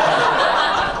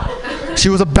 She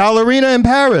was a ballerina in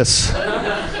Paris.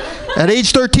 At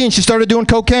age 13, she started doing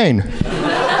cocaine.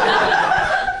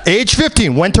 Age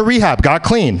 15, went to rehab, got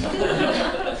clean.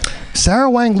 Sarah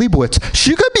Wang Leibowitz,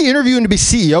 she could be interviewing to be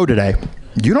CEO today.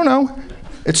 You don't know.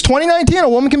 It's 2019, a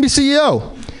woman can be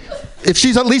CEO. If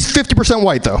she's at least 50%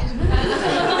 white, though.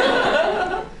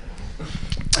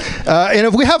 And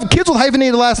if we have kids with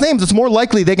hyphenated last names, it's more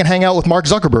likely they can hang out with Mark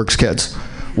Zuckerberg's kids.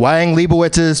 Wang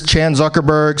Leibowitz's, Chan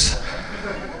Zuckerberg's.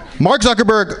 Mark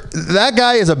Zuckerberg, that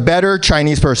guy is a better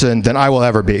Chinese person than I will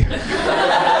ever be.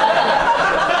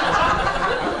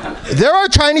 There are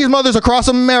Chinese mothers across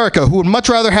America who would much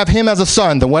rather have him as a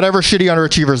son than whatever shitty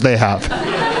underachievers they have.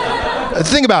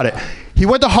 Think about it. He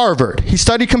went to Harvard. He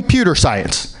studied computer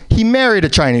science. He married a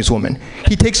Chinese woman.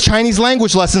 He takes Chinese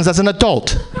language lessons as an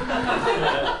adult.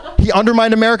 He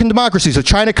undermined American democracy so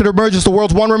China could emerge as the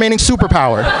world's one remaining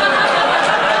superpower.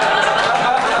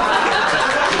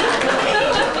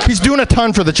 He's doing a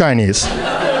ton for the Chinese.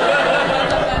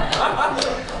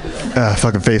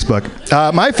 Fucking Facebook.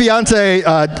 My fiance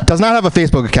does not have a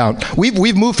Facebook account.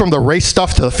 We've moved from the race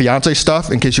stuff to the fiance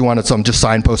stuff, in case you wanted some just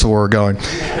signposts of where we're going.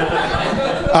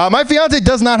 My fiance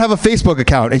does not have a Facebook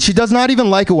account, and she does not even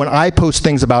like it when I post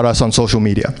things about us on social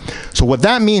media. So what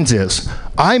that means is,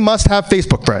 I must have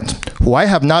Facebook friends who I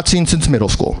have not seen since middle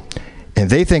school, and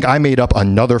they think I made up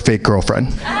another fake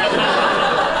girlfriend.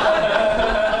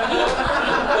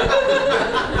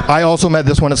 I also met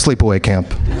this one at sleepaway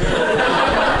camp.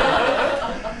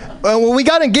 When we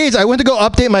got engaged, I went to go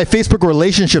update my Facebook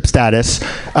relationship status,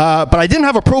 but I didn't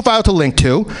have a profile to link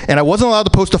to, and I wasn't allowed to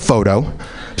post a photo.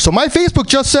 So my Facebook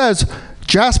just says,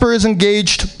 Jasper is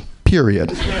engaged,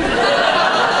 period.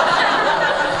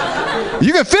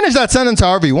 You can finish that sentence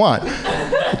however you want.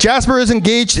 Jasper is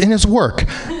engaged in his work.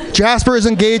 Jasper is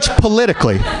engaged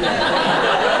politically.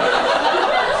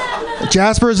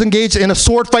 Jasper is engaged in a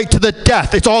sword fight to the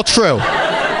death. It's all true.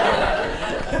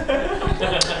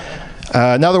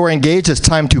 Now that we're engaged, it's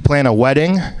time to plan a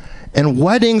wedding. And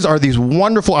weddings are these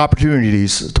wonderful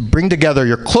opportunities to bring together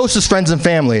your closest friends and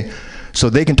family so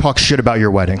they can talk shit about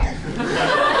your wedding.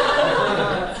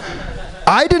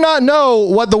 I did not know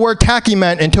what the word tacky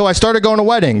meant until I started going to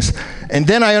weddings. And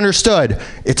then I understood.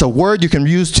 It's a word you can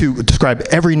use to describe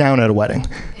every noun at a wedding.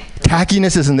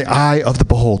 Tackiness is in the eye of the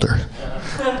beholder.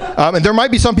 And there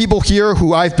might be some people here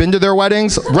who I've been to their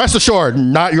weddings. Rest assured,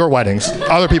 not your weddings,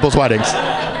 other people's weddings.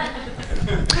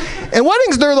 And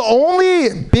weddings, they're the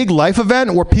only big life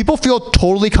event where people feel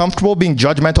totally comfortable being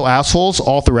judgmental assholes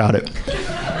all throughout it.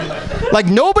 Like,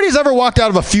 nobody's ever walked out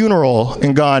of a funeral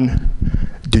and gone,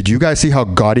 did you guys see how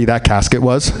gaudy that casket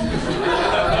was?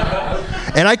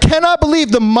 And I cannot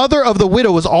believe the mother of the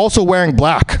widow was also wearing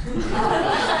black.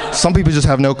 Some people just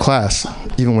have no class,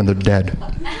 even when they're dead.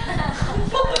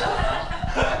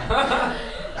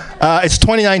 It's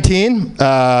 2019.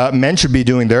 Men should be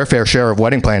doing their fair share of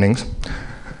wedding plannings.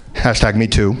 Hashtag me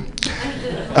too.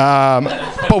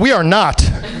 But we are not.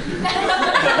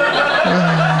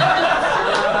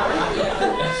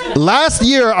 Last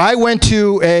year, I went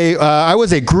to I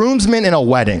was a groomsman in a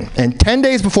wedding. And 10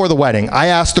 days before the wedding, I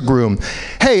asked the groom,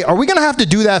 hey, are we going to have to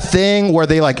do that thing where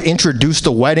they like introduce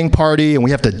the wedding party and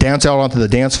we have to dance out onto the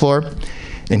dance floor?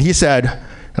 And he said,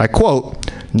 and I quote,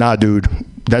 nah, dude,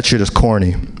 that shit is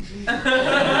corny.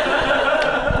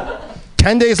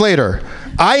 10 days later,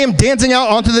 I am dancing out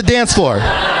onto the dance floor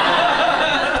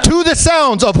to the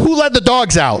sounds of Who Let the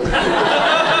Dogs Out.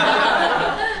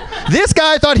 This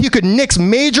guy thought he could nix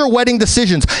major wedding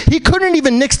decisions. He couldn't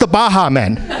even nix the Baha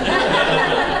Men.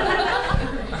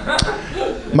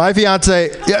 My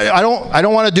fiance, I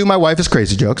don't want to do my wife is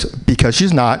crazy jokes because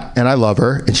she's not, and I love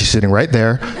her, and she's sitting right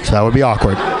there, so that would be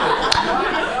awkward.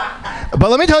 But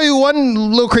let me tell you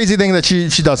one little crazy thing that she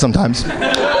does sometimes.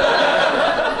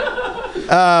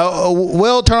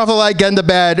 We'll turn off the light, get into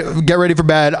bed, get ready for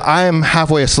bed. I am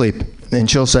halfway asleep, and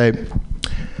she'll say,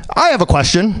 I have a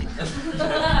question.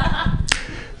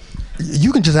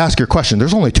 You can just ask your question.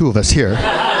 There's only two of us here.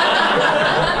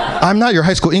 I'm not your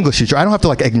high school English teacher. I don't have to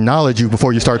like acknowledge you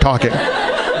before you start talking.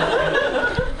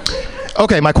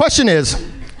 Okay, my question is,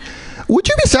 would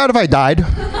you be sad if I died?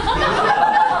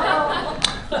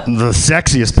 The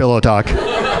sexiest pillow talk.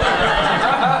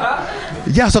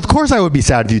 Yes, of course I would be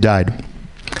sad if you died.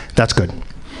 That's good.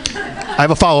 I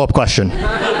have a follow-up question.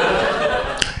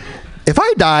 If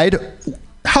I died,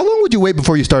 how long would you wait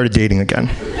before you started dating again?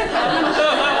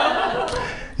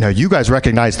 Now, you guys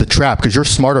recognize the trap because you're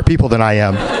smarter people than I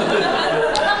am.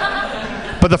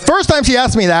 But the first time she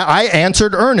asked me that, I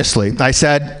answered earnestly. I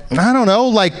said, I don't know,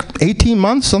 like 18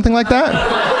 months, something like that.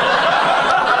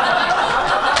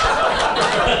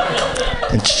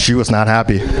 And she was not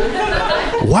happy.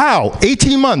 Wow,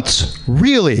 18 months,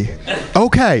 really?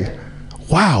 Okay,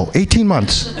 wow, 18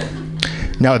 months.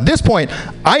 Now at this point,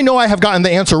 I know I have gotten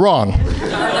the answer wrong.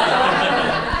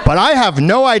 But I have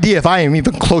no idea if I am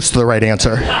even close to the right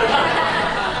answer.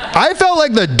 I felt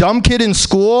like the dumb kid in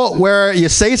school where you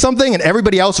say something and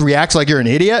everybody else reacts like you're an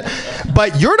idiot,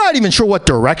 but you're not even sure what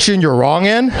direction you're wrong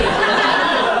in. Hey,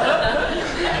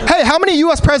 how many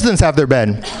US presidents have there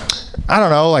been? I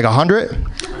don't know, like 100?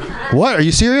 What, are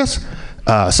you serious?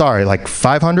 Sorry, like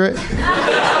 500?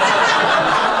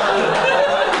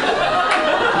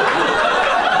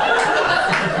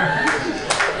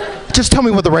 Just tell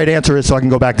me what the right answer is so I can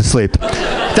go back to sleep.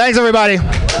 Thanks, everybody.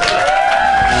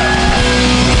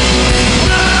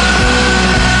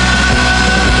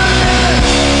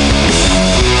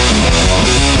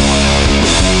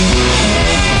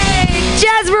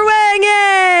 Jasper Wang,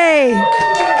 yay!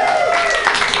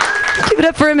 Give it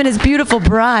up for him and his beautiful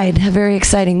bride. How very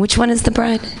exciting. Which one is the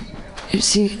bride?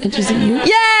 Is it you?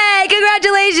 Yay!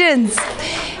 Congratulations!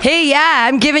 Hey, yeah,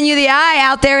 I'm giving you the eye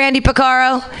out there, Andy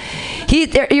Picaro.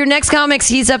 Your next comics,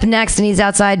 he's up next, and he's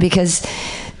outside because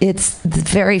it's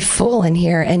very full in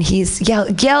here. And he's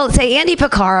yell, say Andy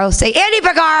Picaro, say Andy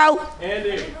Picaro.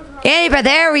 Andy,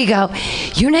 there we go.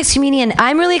 Your next comedian.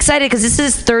 I'm really excited because this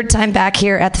is his third time back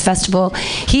here at the festival.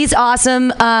 He's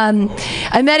awesome.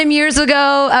 I met him years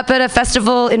ago up at a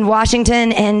festival in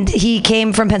Washington, and he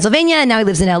came from Pennsylvania, and now he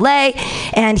lives in LA,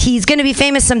 and he's going to be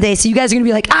famous someday. So you guys are going to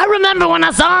be like, I remember when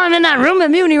I saw him in that room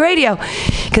at MutinyRadio,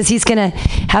 because he's going to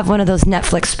have one of those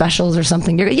Netflix specials or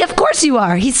something. Yeah, of course you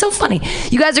are. He's so funny.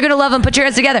 You guys are going to love him. Put your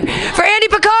hands together for Andy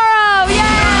Picaro.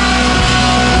 Yeah!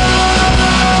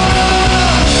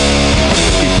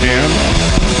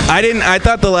 I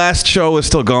thought the last show was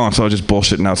still going, so I was just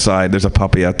bullshitting outside. There's a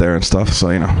puppy out there and stuff, so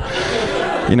you know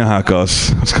how it goes.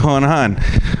 What's going on?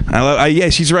 Yeah,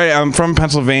 she's right. I'm from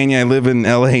Pennsylvania. I live in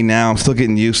LA now. I'm still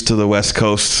getting used to the West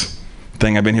Coast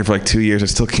thing. I've been here for like 2 years. I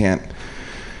still can't.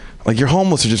 Like, your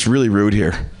homeless are just really rude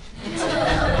here.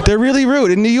 They're really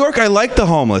rude. In New York, I liked the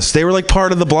homeless. They were like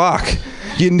part of the block.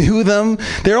 You knew them.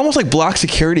 They're almost like block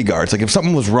security guards. Like if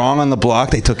something was wrong on the block,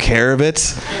 they took care of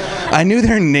it. I knew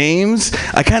their names.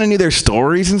 I kind of knew their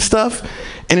stories and stuff.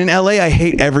 And in LA, I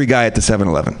hate every guy at the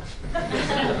 7-Eleven.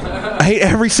 I hate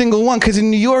every single one, because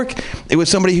in New York, it was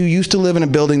somebody who used to live in a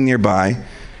building nearby,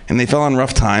 and they fell on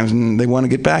rough times, and they want to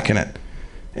get back in it.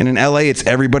 And in LA, it's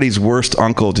everybody's worst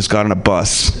uncle just got on a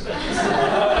bus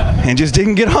and just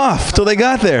didn't get off till they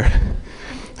got there.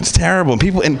 It's terrible.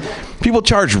 People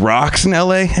charge rocks in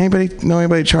LA. Anybody know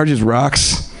anybody charges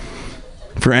rocks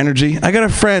for energy? I got a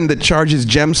friend that charges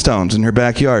gemstones in her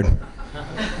backyard.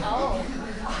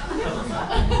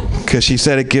 Because she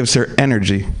said it gives her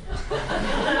energy.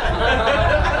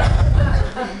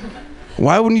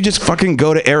 Why wouldn't you just fucking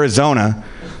go to Arizona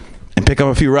and pick up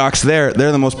a few rocks there?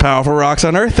 They're the most powerful rocks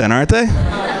on earth then, aren't they?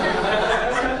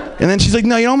 And then she's like,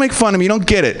 no, you don't make fun of me. You don't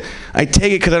get it. I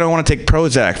take it because I don't want to take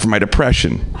Prozac for my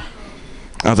depression.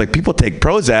 I was like, people take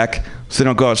Prozac so they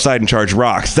don't go outside and charge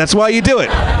rocks. That's why you do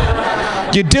it.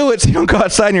 You do it so you don't go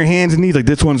outside on your hands and knees like,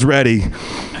 this one's ready.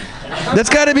 That's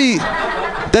got to be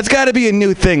a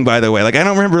new thing, by the way. Like, I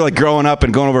don't remember like growing up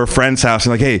and going over a friend's house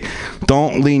and like, hey,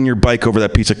 don't lean your bike over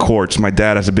that piece of quartz. My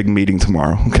dad has a big meeting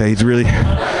tomorrow. Okay,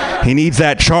 he needs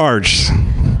that charged.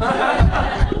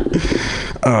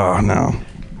 Oh, no.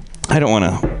 I don't want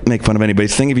to make fun of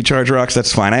anybody's thing. If you charge rocks,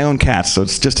 that's fine. I own cats, so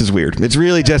it's just as weird. It's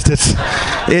really just,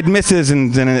 it misses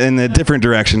in a different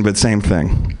direction, but same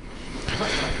thing.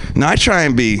 Now, I try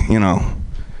and be,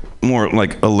 more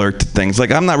like alert to things.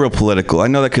 Like, I'm not real political. I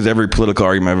know that because every political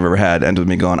argument I've ever had ends with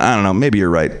me going, I don't know, maybe you're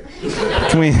right.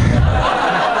 Can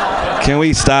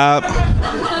we stop?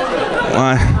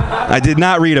 I did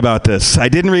not read about this. I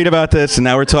didn't read about this, and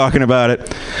now we're talking about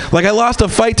it. Like, I lost a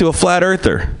fight to a flat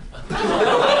earther.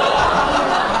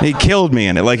 He killed me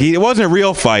in it. Like, it wasn't a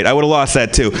real fight. I would have lost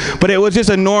that too. But it was just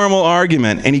a normal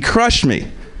argument, and he crushed me.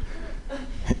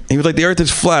 He was like, the earth is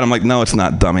flat. I'm like, no, it's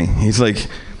not, dummy. He's like,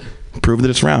 prove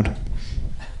that it's round.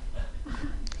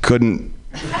 Couldn't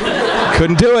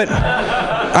do it.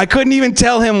 I couldn't even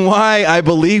tell him why I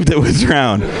believed it was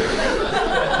round.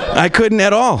 I couldn't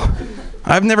at all.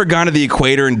 I've never gone to the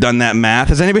equator and done that math.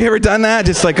 Has anybody ever done that?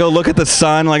 Just like go look at the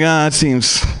sun, like, it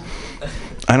seems...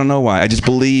 I don't know why. I just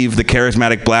believe the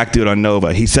charismatic black dude on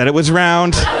Nova. He said it was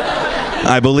round.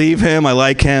 I believe him. I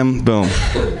like him. Boom.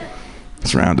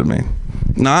 It's round to me.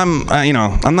 No,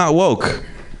 I'm not woke.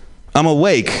 I'm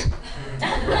awake.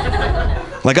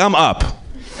 Like, I'm up.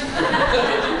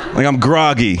 Like, I'm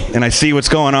groggy and I see what's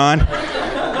going on.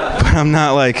 But I'm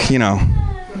not like, like,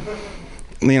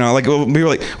 we were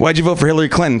like, why'd you vote for Hillary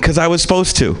Clinton? Because I was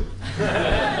supposed to.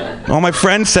 All my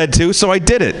friends said to, so I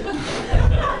did it.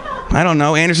 I don't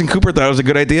know. Anderson Cooper thought it was a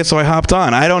good idea, so I hopped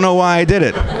on. I don't know why I did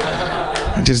it.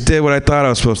 I just did what I thought I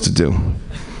was supposed to do.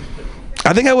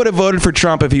 I think I would have voted for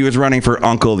Trump if he was running for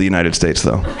Uncle of the United States,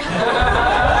 though.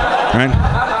 Right?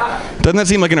 Doesn't that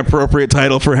seem like an appropriate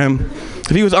title for him?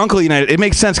 If he was Uncle of the United, it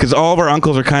makes sense because all of our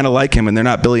uncles are kind of like him, and they're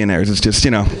not billionaires. It's just, they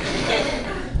don't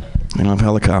have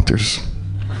helicopters.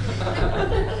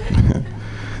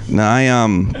 No, I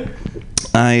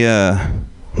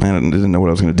didn't know what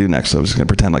I was going to do next, so I was just going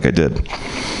to pretend like I did.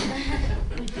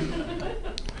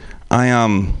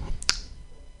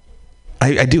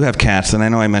 I do have cats, and I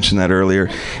know I mentioned that earlier.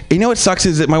 You know what sucks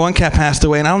is that my one cat passed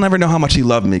away, and I'll never know how much he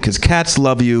loved me, because cats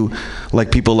love you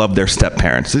like people love their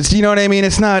step-parents. You know what I mean?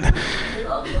 It's not...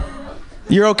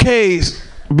 You're okay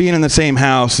being in the same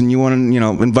house, and you want to,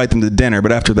 invite them to dinner,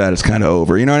 but after that, it's kind of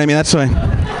over. You know what I mean? That's why...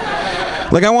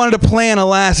 Like, I wanted to plan a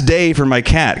last day for my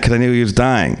cat because I knew he was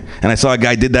dying. And I saw a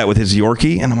guy did that with his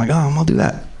Yorkie, and I'm like, oh, I'll do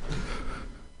that.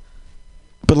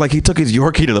 But, like, he took his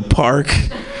Yorkie to the park,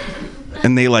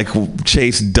 and they, like,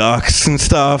 chased ducks and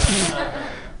stuff.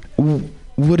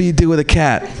 What do you do with a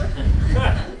cat?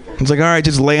 It's like, all right,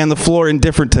 just lay on the floor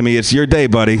indifferent to me. It's your day,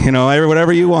 buddy.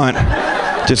 Whatever you want.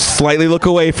 Just slightly look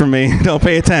away from me. Don't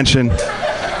pay attention.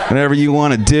 Whatever you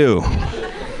want to do.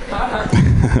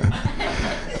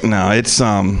 No,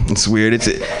 it's weird.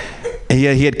 He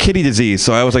had kitty disease,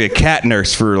 so I was like a cat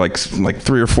nurse for like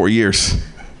 3 or 4 years.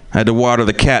 I had to water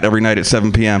the cat every night at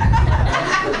 7 p.m.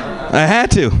 I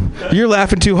had to. You're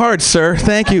laughing too hard, sir.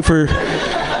 Thank you for...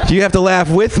 You have to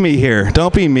laugh with me here.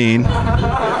 Don't be mean.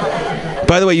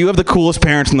 By the way, you have the coolest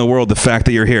parents in the world. The fact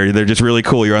that you're here, they're just really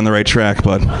cool. You're on the right track,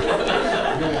 bud.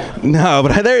 No,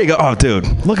 but there you go. Oh,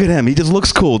 dude, look at him. He just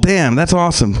looks cool. Damn, that's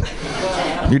awesome.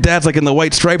 Your dad's like in the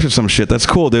white stripes or some shit. That's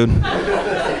cool, dude.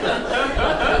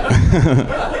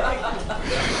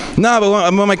 No,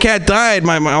 but when my cat died,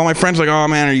 all my friends were like, oh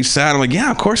man, are you sad? I'm like,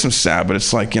 yeah, of course I'm sad, but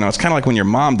it's like, it's kind of like when your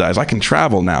mom dies. I can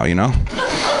travel now, I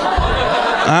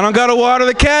don't gotta water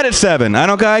the cat at 7.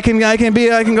 I can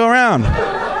go around.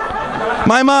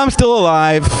 My mom's still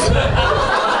alive.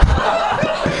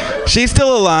 She's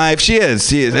still alive. She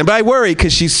is. And but I worry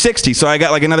because she's 60, so I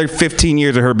got like another 15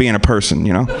 years of her being a person,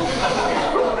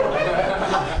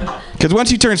 Because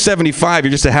once you turn 75,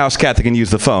 you're just a house cat that can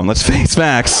use the phone. Let's face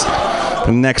facts.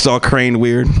 The neck's all craned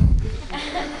weird.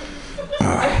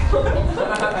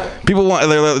 People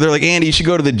they're like, Andy, you should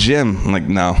go to the gym. I'm like,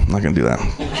 no, I'm not gonna do that.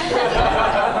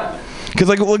 Because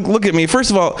like, look at me.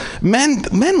 First of all, men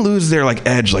lose their like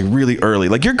edge like really early.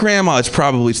 Like your grandma is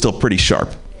probably still pretty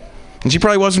sharp, and she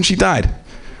probably was when she died.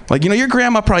 Like, you know, your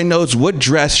grandma probably knows what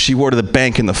dress she wore to the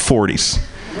bank in the 40s.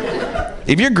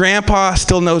 If your grandpa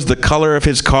still knows the color of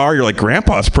his car, you're like,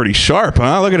 Grandpa's pretty sharp,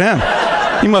 huh? Look at him.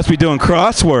 He must be doing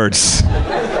crosswords.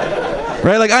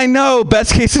 Right? Like, I know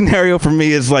best case scenario for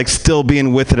me is like still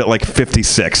being with it at like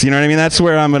 56. You know what I mean? That's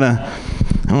where I'm gonna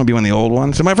be one of the old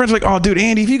ones. And my friends are like, oh, dude,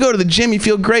 Andy, if you go to the gym, you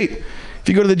feel great. If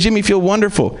you go to the gym, you feel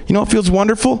wonderful. You know what feels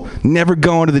wonderful? Never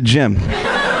going to the gym.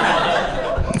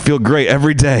 I feel great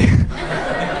every day.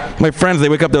 My friends, they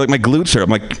wake up, they're like, my glutes hurt. I'm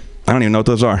like, I don't even know what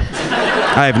those are.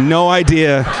 I have no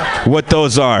idea what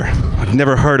those are. I've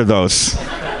never heard of those.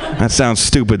 That sounds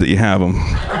stupid that you have them.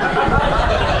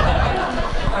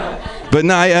 But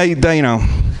no, I you know,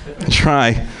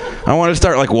 try. I want to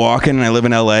start like walking, and I live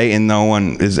in LA, and no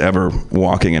one is ever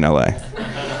walking in LA.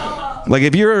 Like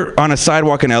if you're on a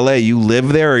sidewalk in LA, you live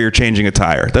there or you're changing a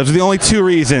tire. Those are the only two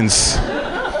reasons.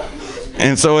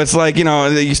 And so it's like, you know,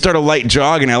 you start a light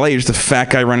jog in LA, you're just a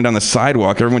fat guy running down the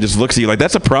sidewalk. Everyone just looks at you like,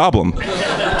 that's a problem.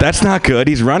 That's not good.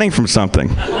 He's running from something.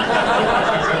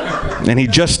 And he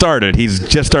just started. He's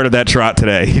just started that trot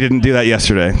today. He didn't do that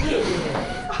yesterday.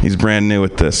 He's brand new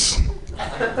at this.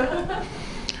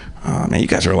 Oh, man, you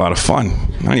guys are a lot of fun.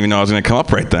 I don't even know I was going to come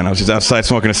up right then. I was just outside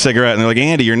smoking a cigarette, and they're like,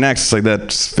 Andy, you're next. It's like, that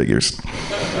just figures.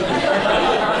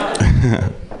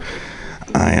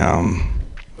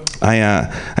 I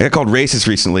got called racist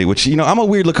recently, which, you know, I'm a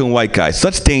weird-looking white guy, so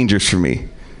that's dangerous for me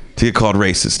to get called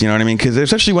racist. You know what I mean? Because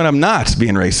especially when I'm not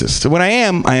being racist. So when I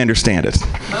am, I understand it.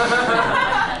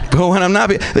 But when I'm not,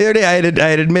 the other day I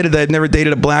had admitted that I'd never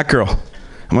dated a black girl.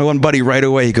 And my one buddy right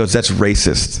away, he goes, that's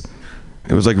racist.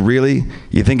 It was like, really?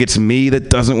 You think it's me that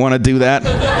doesn't want to do that?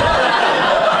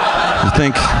 You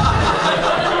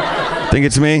think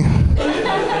it's me?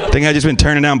 Think I've just been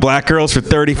turning down black girls for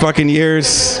 30 fucking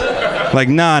years? Like,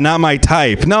 nah, not my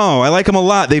type. No, I like them a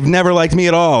lot. They've never liked me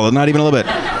at all, not even a little bit.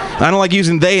 I don't like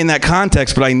using they in that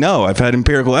context, but I know. I've had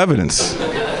empirical evidence.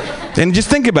 And just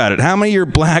think about it. How many of your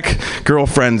black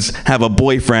girlfriends have a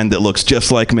boyfriend that looks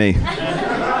just like me?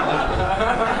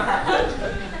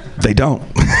 They don't.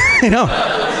 You know?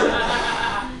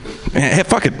 Hey,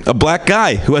 fuck it. A black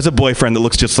guy who has a boyfriend that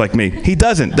looks just like me. He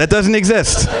doesn't. That doesn't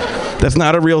exist. That's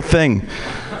not a real thing.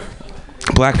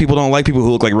 Black people don't like people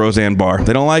who look like Roseanne Barr.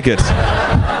 They don't like it.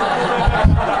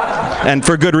 And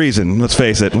for good reason. Let's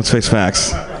face it. Let's face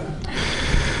facts.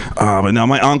 But no,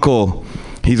 my uncle,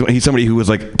 he's somebody who was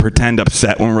like pretend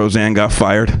upset when Roseanne got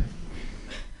fired.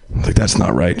 I was like, that's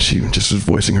not right. She just was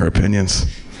voicing her opinions.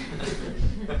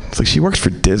 It's like, she works for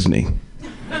Disney.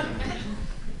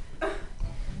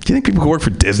 Do you think people who work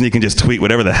for Disney can just tweet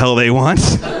whatever the hell they want?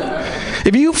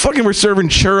 If you fucking were serving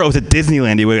churros at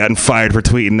Disneyland, you would have gotten fired for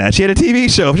tweeting that. She had a TV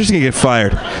show. She's going to get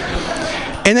fired.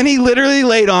 And then he literally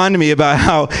laid on to me about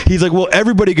how he's like, well,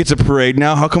 everybody gets a parade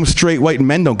now. How come straight white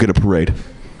men don't get a parade?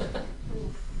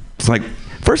 It's like,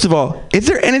 first of all, is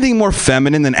there anything more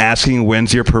feminine than asking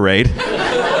when's your parade?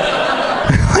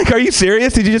 Like, are you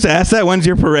serious? Did you just ask that? When's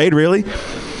your parade? Really?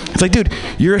 It's like, dude,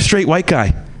 you're a straight white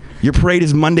guy. Your parade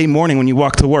is Monday morning when you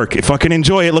walk to work. Fucking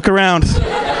enjoy it. Look around.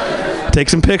 Take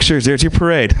some pictures. There's your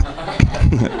parade.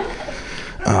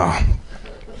 Oh.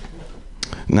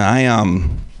 No,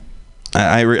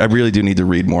 I really do need to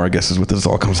read more, I guess is what this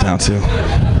all comes down to.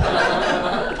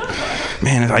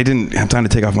 Man, I didn't have time to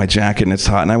take off my jacket and it's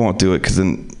hot, and I won't do it because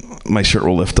then my shirt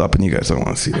will lift up and you guys don't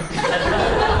want to see that.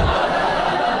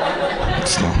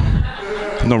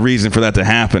 There's no reason for that to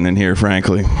happen in here,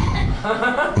 frankly.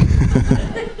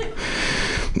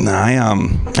 No,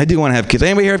 I do want to have kids.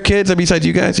 Anybody here have kids besides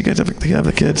you guys? You guys have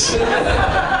the kids?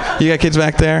 You got kids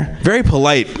back there? Very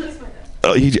polite.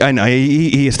 Oh, I know,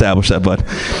 he established that, bud.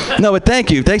 No, but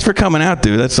thank you. Thanks for coming out,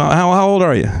 dude. That's how old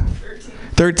are you?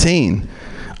 13.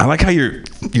 I like how your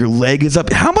leg is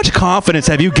up. How much confidence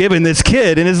have you given this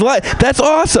kid in his life? That's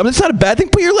awesome. That's not a bad thing.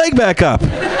 Put your leg back up.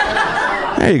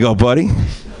 There you go, buddy.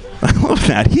 I love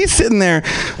that. He's sitting there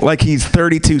like he's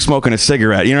 32 smoking a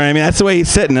cigarette. You know what I mean? That's the way he's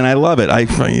sitting, and I love it.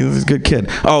 He's a good kid.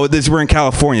 Oh, we're in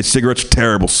California. Cigarettes are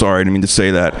terrible. Sorry, I didn't mean to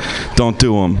say that. Don't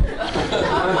do them.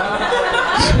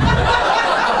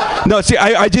 No, see,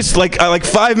 I just, like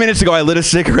 5 minutes ago, I lit a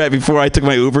cigarette before I took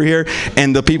my Uber here,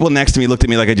 and the people next to me looked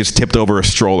at me like I just tipped over a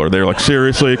stroller. They were like,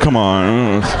 seriously? Come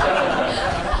on.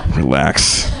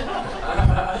 Relax.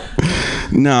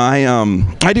 No,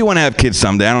 I do want to have kids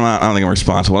someday. I don't think I'm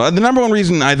responsible. The number one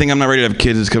reason I think I'm not ready to have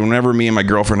kids is because whenever me and my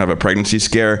girlfriend have a pregnancy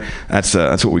scare, that's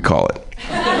what we call it.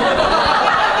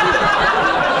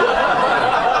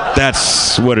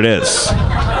 That's what it is.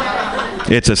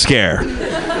 It's a scare.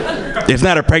 It's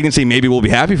not a pregnancy, maybe we'll be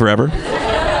happy forever.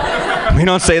 We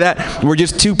don't say that. We're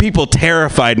just two people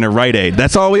terrified in a Rite Aid.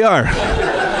 That's all we are.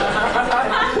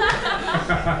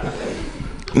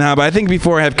 Nah, but I think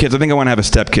before I have kids, I think I want to have a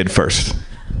stepkid first.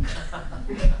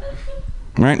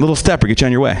 Right? Little stepper, get you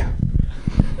on your way.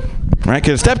 Right?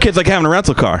 Because a stepkid's like having a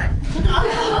rental car.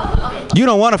 You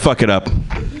don't want to fuck it up.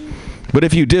 But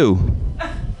if you do,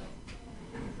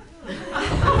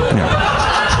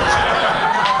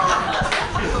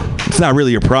 it's not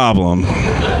really your problem.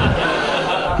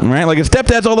 Right? Like a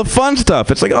stepdad's all the fun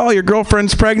stuff. It's like, oh, your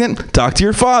girlfriend's pregnant? Talk to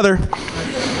your father.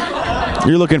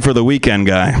 You're looking for the weekend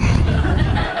guy.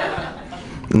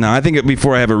 No, I think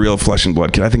before I have a real flesh and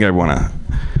blood kid, I think I want to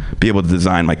be able to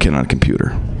design my kid on a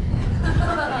computer.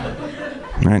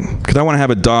 Right? Because I want to have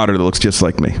a daughter that looks just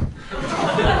like me.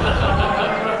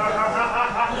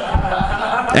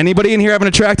 Anybody in here have an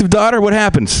attractive daughter? What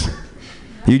happens?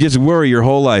 You just worry your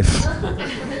whole life.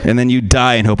 And then you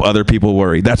die and hope other people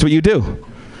worry. That's what you do.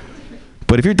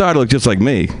 But if your daughter looked just like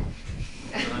me,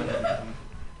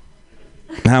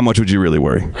 how much would you really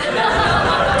worry?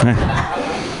 Right?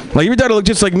 Like, if your daughter looked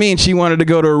just like me and she wanted to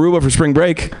go to Aruba for spring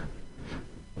break,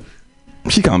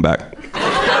 she's coming back.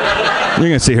 You're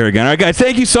going to see her again. All right, guys,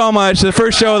 thank you so much. The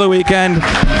first show of the weekend.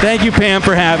 Thank you, Pam,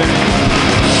 for having me.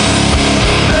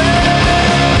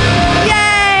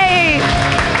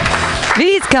 Yay!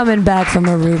 He's coming back from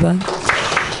Aruba.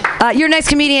 Your next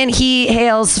comedian, he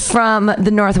hails from the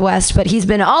Northwest, but he's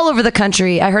been all over the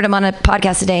country. I heard him on a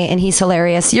podcast today, and he's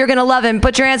hilarious. You're going to love him.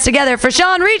 Put your hands together for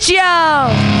Sean Riccio.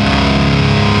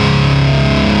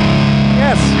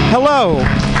 Yes, hello.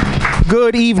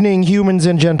 Good evening, humans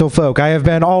and gentlefolk. I have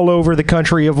been all over the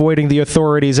country avoiding the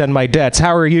authorities and my debts.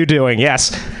 How are you doing? Yes.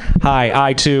 Hi,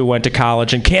 I too went to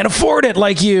college and can't afford it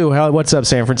like you. What's up,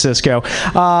 San Francisco?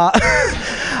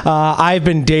 I've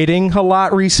been dating a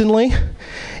lot recently.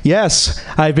 Yes,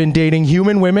 I've been dating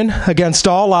human women against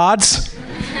all odds.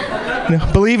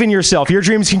 Believe in yourself. Your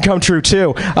dreams can come true,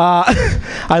 too.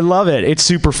 I love it. It's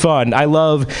super fun. I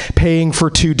love paying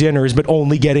for 2 dinners, but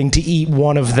only getting to eat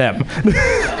one of them.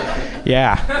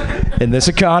 Yeah. In this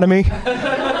economy,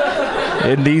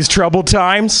 in these troubled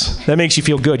times, that makes you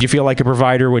feel good. You feel like a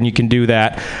provider when you can do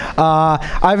that.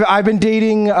 I've been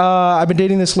dating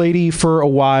this lady for a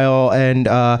while, and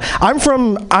I'm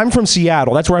from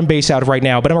Seattle. That's where I'm based out of right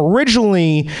now. But I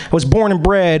was born and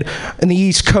bred in the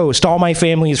East Coast. All my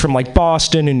family is from like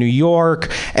Boston and New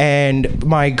York, and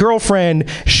my girlfriend,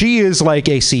 she is like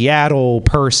a Seattle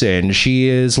person. She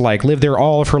is like lived there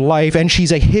all of her life, and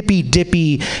she's a hippy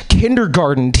dippy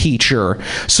kindergarten teacher.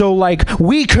 So like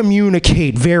we communicate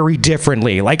very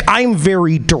differently. Like I'm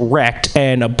very direct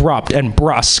and abrupt and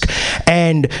brusque.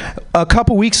 And a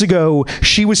couple weeks ago,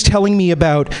 she was telling me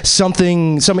about some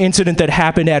incident that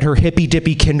happened at her hippy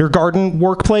dippy kindergarten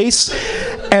workplace.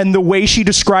 And the way she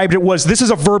described it was, this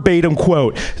is a verbatim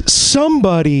quote,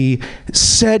 somebody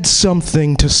said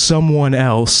something to someone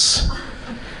else,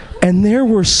 and there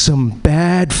were some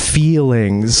bad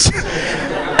feelings.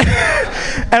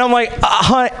 And I'm like,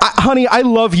 honey, I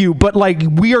love you, but like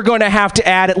we are going to have to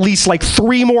add at least like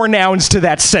 3 more nouns to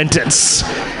that sentence.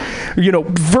 You know,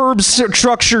 verbs,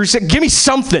 structures, give me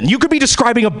something. You could be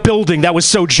describing a building that was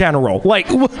so general. Like,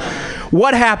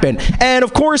 what happened? And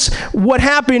of course, what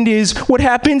happened is what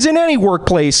happens in any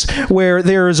workplace where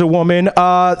there is a woman.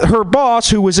 Her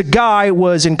boss, who was a guy,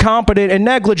 was incompetent and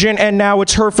negligent, and now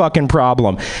it's her fucking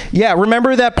problem. Yeah,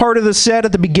 remember that part of the set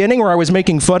at the beginning where I was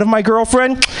making fun of my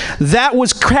girlfriend? That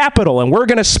was capital, and we're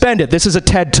going to spend it. This is a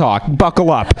TED Talk.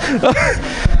 Buckle up.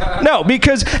 No,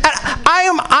 because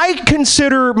I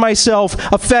consider myself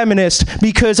a feminist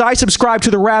because I subscribe to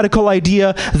the radical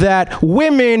idea that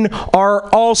women are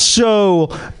also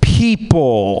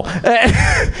people.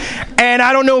 And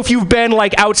I don't know if you've been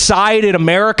like outside in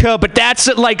America, but that's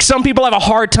like some people have a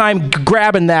hard time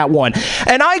grabbing that one.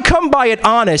 And I come by it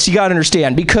honest, you gotta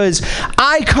understand, because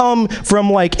I come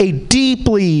from like a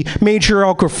deeply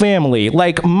matriarchal family.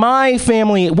 Like my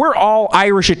family, we're all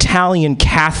Irish Italian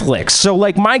Catholics. So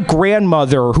like my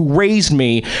grandmother who raised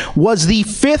me was the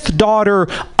 5th daughter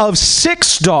of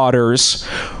 6 daughters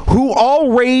who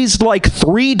all raised like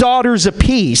 3 daughters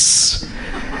apiece.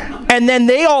 And then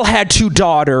they all had 2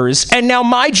 daughters, and now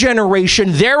my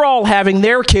generation, they're all having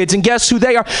their kids, and guess who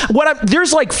they are?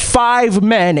 There's like 5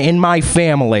 men in my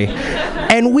family,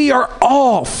 and we are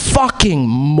all fucking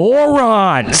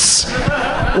morons.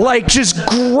 Like just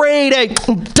great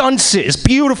dunces,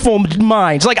 beautiful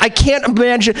minds. Like I can't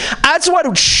imagine. That's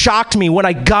what shocked me when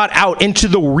I got out into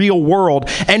the real world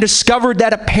and discovered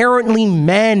that apparently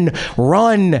men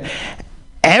run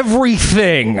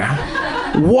everything.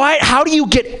 What? How do you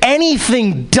get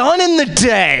anything done in the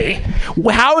day?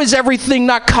 How is everything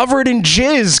not covered in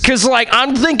jizz? Because, like,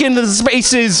 I'm thinking the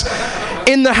spaces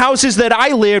in the houses that I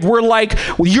lived were like,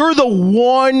 you're the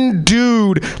one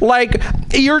dude. Like,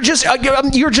 you're just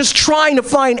trying to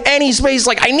find any space.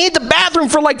 Like, I need the bathroom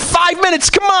for like 5 minutes.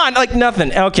 Come on. Like,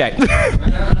 nothing. Okay.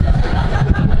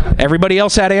 Everybody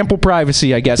else had ample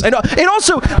privacy, I guess. And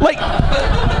also, like,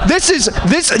 this is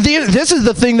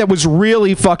the thing that was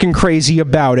really fucking crazy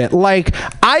about it. Like,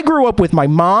 I grew up with my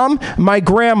mom, my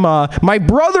grandma, my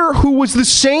brother who was the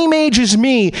same age as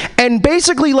me, and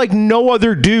basically like no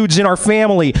other dudes in our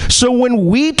family. So when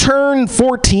we turned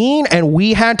 14 and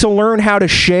we had to learn how to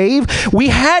shave, we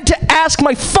had to ask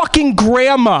my fucking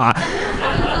grandma.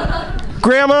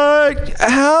 Grandma,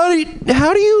 how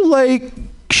do you like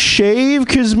shave?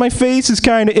 Because my face is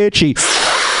kind of itchy.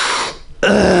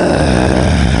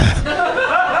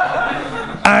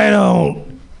 I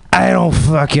don't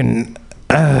fucking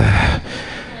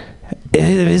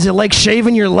is it like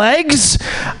shaving your legs?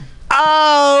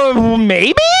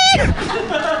 Maybe?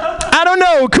 I don't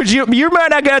know, because you might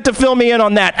not have to fill me in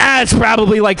on that. It's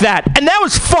probably like that. And that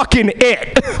was fucking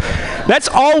it. That's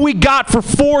all we got for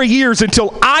 4 years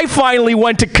until I finally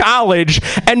went to college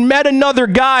and met another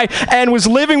guy and was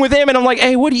living with him, and I'm like,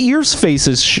 hey, your face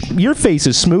is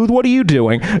smooth. What are you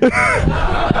doing?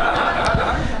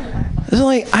 It's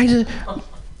like,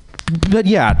 but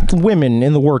yeah, women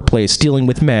in the workplace dealing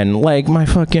with men, like I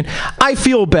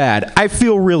feel bad. I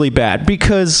feel really bad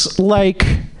because, like,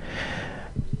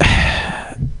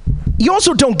 you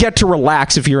also don't get to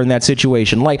relax if you're in that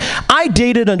situation. Like, I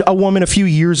dated a woman a few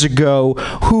years ago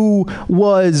who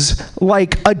was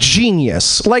like a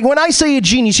genius. Like, when I say a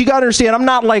genius, you gotta understand, I'm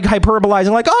not like hyperbolizing,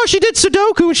 like, oh, she did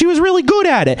Sudoku and she was really good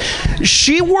at it.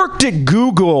 She worked at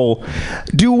Google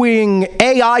doing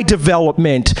AI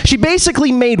development. She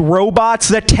basically made robots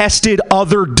that tested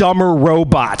other dumber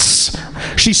robots.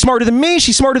 She's smarter than me,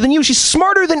 she's smarter than you, she's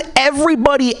smarter than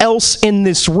everybody else in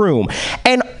this room.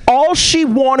 And all she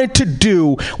wanted to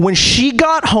do when she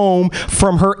got home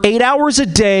from her 8 hours a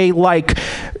day, like,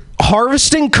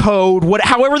 harvesting code,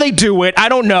 however they do it, I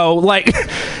don't know, like,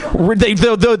 they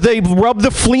rub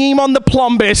the phlegm on the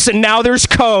plumbus and now there's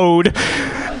code.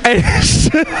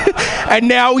 And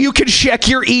now you can check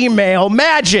your email,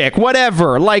 magic,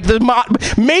 whatever, like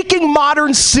making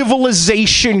modern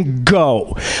civilization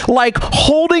go, like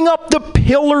holding up the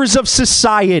pillars of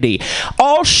society.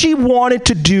 All she wanted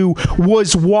to do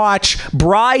was watch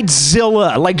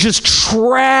Bridezilla, like just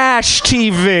trash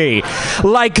TV,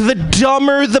 like the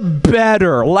dumber the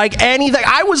better, like anything.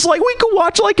 I was like, we could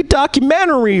watch like a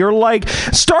documentary or like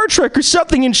Star Trek or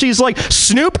something, and she's like,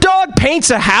 Snoop Dogg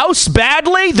paints a house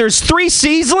badly? There's 3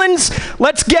 seasons?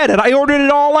 Let's get it. I ordered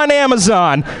it all on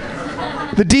Amazon.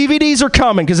 The DVDs are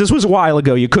coming, because this was a while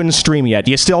ago. You couldn't stream yet.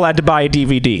 You still had to buy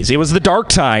DVDs. It was the dark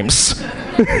times.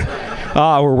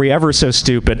 Were we ever so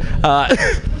stupid?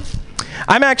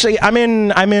 I'm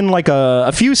in like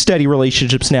a few steady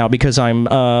relationships now because I'm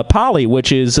poly,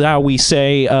 which is how we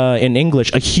say in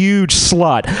English, a huge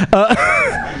slut.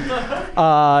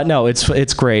 No,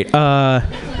 it's great.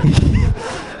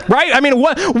 Right? I mean,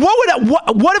 what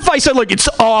if I said, like, it's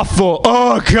awful?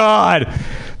 Oh God,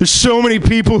 there's so many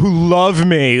people who love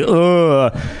me.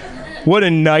 Ugh, what a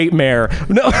nightmare.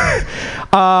 No.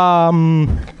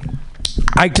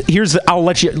 I'll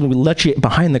let you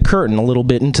behind the curtain a little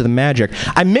bit into the magic.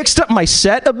 I mixed up my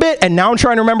set a bit, and now I'm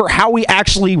trying to remember how we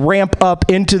actually ramp up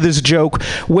into this joke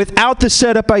without the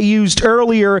setup I used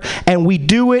earlier, and we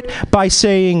do it by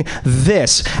saying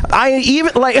this. I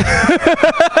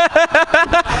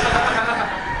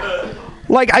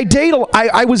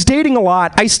was dating a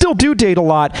lot. I still do date a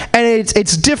lot, and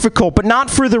it's difficult, but not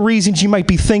for the reasons you might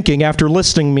be thinking after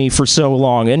listening to me for so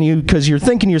long. And because you're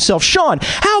thinking to yourself, Sean,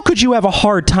 how could you have a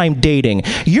hard time dating?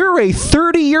 You're a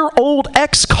 30-year-old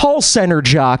ex-call center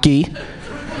jockey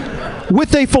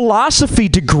with a philosophy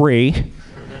degree,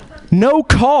 no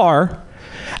car,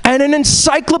 and an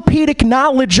encyclopedic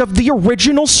knowledge of the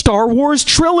original Star Wars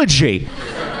trilogy.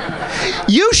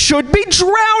 You should be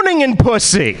drowning in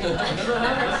pussy.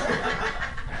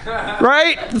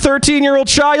 Right? 13-year-old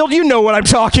child, you know what I'm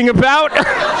talking about.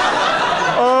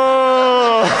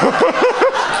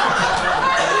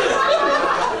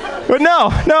 But no,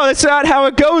 that's not how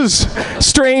it goes.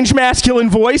 Strange masculine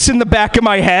voice in the back of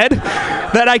my head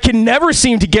that I can never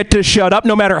seem to get to shut up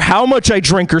no matter how much I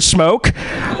drink or smoke.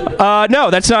 No,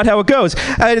 that's not how it goes.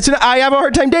 I have a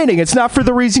hard time dating. It's not for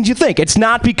the reasons you think. It's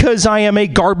not because I am a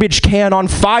garbage can on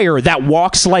fire that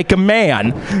walks like a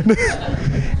man.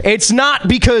 It's not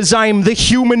because I'm the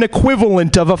human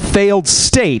equivalent of a failed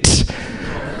state.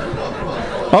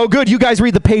 Oh, good. You guys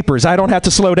read the papers. I don't have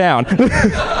to slow down.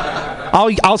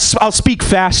 I'll speak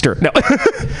faster. No,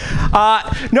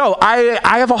 no. I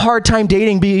have a hard time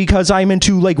dating because I'm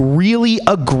into like really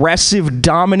aggressive,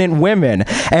 dominant women,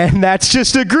 and that's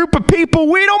just a group of people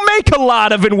we don't make a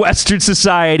lot of in Western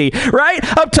society,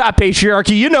 right? Up top,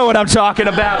 patriarchy. You know what I'm talking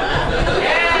about.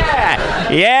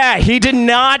 Yeah. He did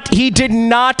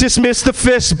not dismiss the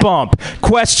fist bump.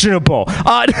 Questionable.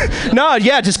 No,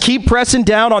 yeah. Just keep pressing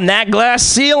down on that glass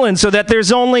ceiling so that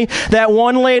there's only that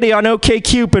one lady on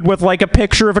OkCupid with like a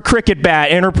picture of a cricket bat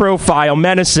in her profile,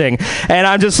 menacing, and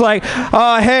I'm just like,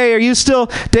 hey, are you still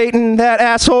dating that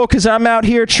asshole? Because I'm out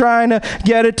here trying to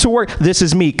get it to work. This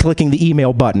is me clicking the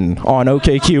email button on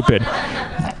OkCupid.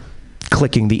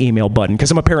 Clicking the email button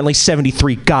because I'm apparently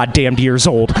 73 goddamn years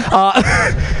old.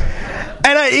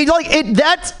 And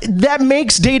that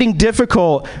makes dating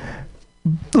difficult,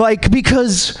 like,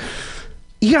 because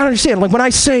you gotta understand, like, when I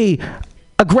say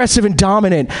aggressive and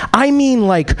dominant, I mean,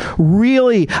 like,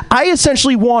 really, I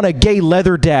essentially want a gay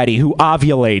leather daddy who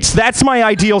ovulates. That's my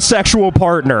ideal sexual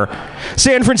partner.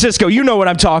 San Francisco, you know what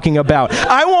I'm talking about.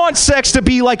 I want sex to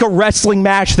be like a wrestling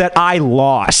match that I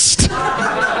lost.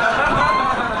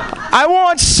 I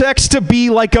want sex to be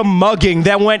like a mugging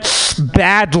that went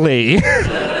badly.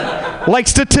 Like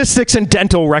statistics and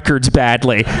dental records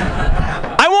badly.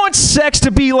 I want sex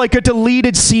to be like a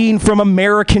deleted scene from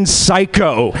American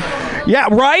Psycho. Yeah,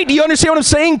 right? You understand what I'm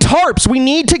saying? Tarps. We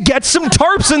need to get some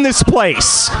tarps in this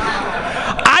place.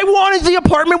 I wanted the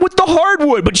apartment with the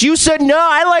hardwood, but you said, no,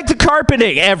 I like the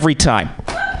carpeting. Every time.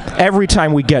 Every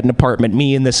time we get an apartment,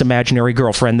 me and this imaginary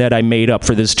girlfriend that I made up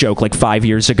for this joke like 5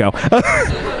 years ago.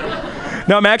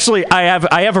 No, I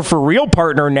have a for real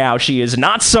partner now. She is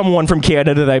not someone from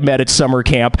Canada that I met at summer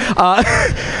camp,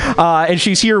 and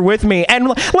she's here with me. And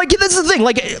like, this is the thing.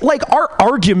 Like our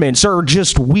arguments are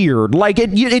just weird. Like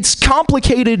it's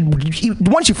complicated.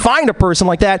 Once you find a person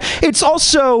like that, it's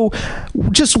also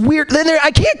just weird. Then I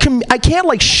can't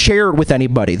like share it with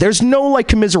anybody. There's no like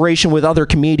commiseration with other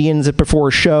comedians before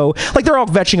a show. Like they're all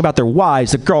vetching about their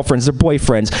wives, their girlfriends, their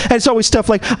boyfriends, and it's always stuff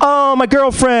like, oh, my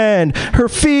girlfriend, her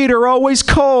feet are always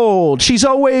cold. She's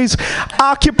always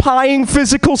occupying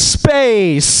physical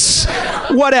space.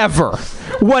 Whatever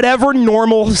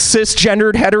normal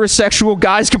cisgendered heterosexual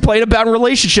guys complain about in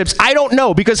relationships. I don't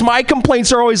know, because my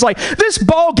complaints are always like, this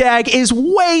ball gag is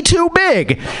way too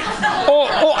big.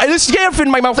 This gap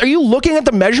in my mouth. Are you looking at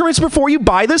the measurements before you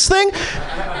buy this thing?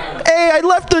 Hey, I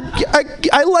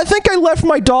think I left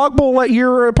my dog bowl at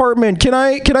your apartment. Can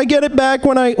I get it back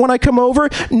when I come over?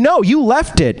 No, you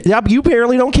left it. You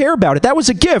apparently don't care about it. That was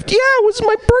a gift. Yeah, it was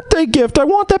my birthday gift. I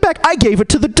want that back. I gave it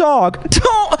to the dog.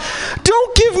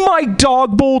 Don't give my dog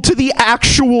bowl to the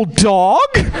actual dog.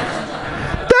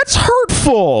 That's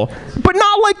hurtful, but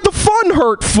not like the fun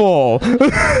hurtful.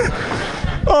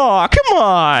 Oh, come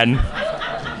on.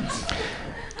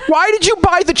 Why did you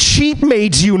buy the cheap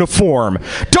maid's uniform?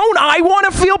 Don't I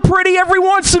want to feel pretty every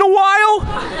once in a while?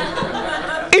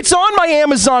 It's on my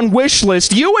Amazon wish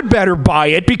list. You had better buy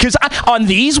it, because on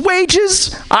these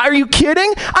wages? Are you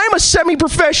kidding? I'm a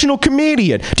semi-professional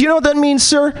comedian. Do you know what that means,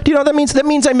 sir? Do you know what that means? That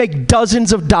means I make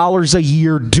dozens of dollars a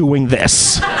year doing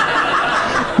this.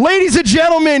 Ladies and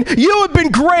gentlemen, you have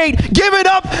been great. Give it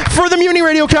up for the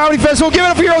MutinyRadio Comedy Festival. Give it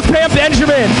up for your host, Pam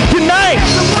Benjamin. Good night.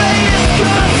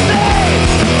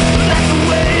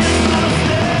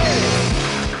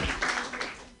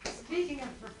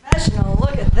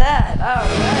 Look at that. All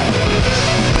right.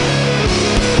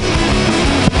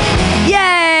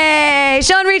 Yay!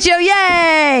 Sean Riccio,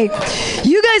 yay!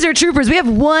 You guys are troopers. We have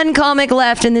one comic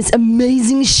left in this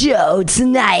amazing show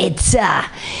tonight.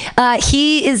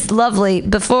 He is lovely.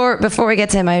 Before we get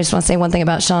to him, I just want to say one thing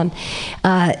about Sean.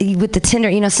 With the Tinder,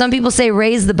 you know, some people say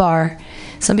raise the bar.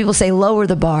 Some people say lower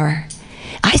the bar.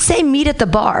 I say meet at the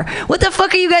bar. What the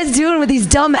fuck are you guys doing with these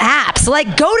dumb apps?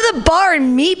 Like, go to the bar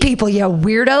and meet people, you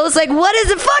weirdos. Like, what is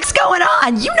the fuck's going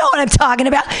on? You know what I'm talking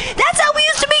about. That's how we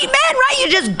used to meet men, right? You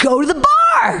just go to the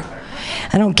bar.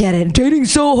 I don't get it.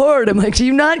 Dating's so hard. I'm like, do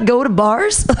you not go to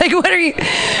bars? Like, why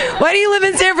do you live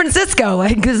in San Francisco?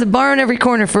 Like, there's a bar on every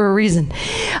corner for a reason.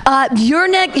 Your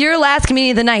last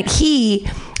comedian of the night,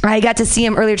 I got to see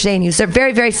him earlier today, and he was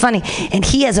very, very funny. And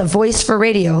he has a voice for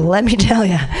radio, let me tell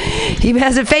you. He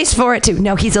has a face for it, too.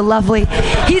 No, he's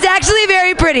he's actually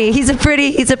very pretty. He's a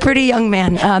pretty young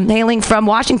man, hailing from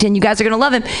Washington. You guys are going to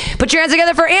love him. Put your hands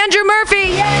together for Andrew Murphy.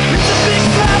 Yay!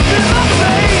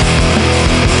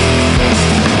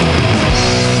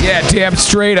 Yeah, damn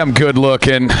straight I'm good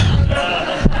looking.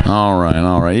 All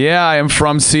right. Yeah, I am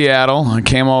from Seattle. I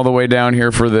came all the way down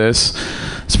here for this.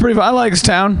 It's pretty fun. I like this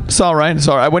town. It's all right. It's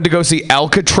all right. I went to go see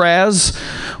Alcatraz,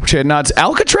 which I had not.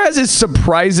 Alcatraz is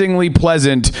surprisingly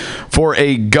pleasant for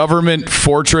a government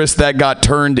fortress that got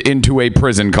turned into a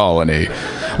prison colony.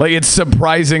 Like, it's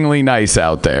surprisingly nice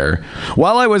out there.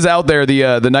 While I was out there,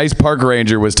 the nice park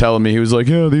ranger was telling me, he was like,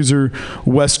 yeah, these are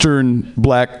Western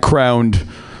black-crowned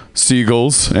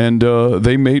seagulls, and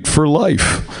they mate for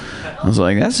life. I was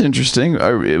like, that's interesting.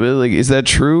 Like, is that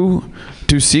true?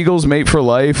 Do seagulls mate for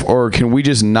life, or can we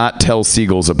just not tell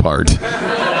seagulls apart?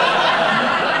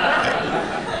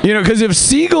 You know, because if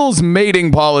seagulls'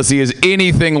 mating policy is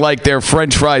anything like their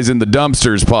French fries in the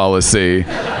dumpsters policy,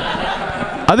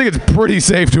 I think it's pretty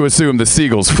safe to assume the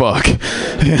seagulls fuck.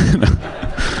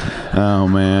 Oh,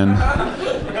 man.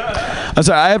 I'm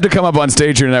sorry, I have to come up on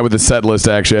stage here tonight with a set list,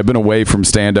 actually. I've been away from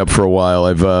stand-up for a while.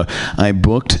 I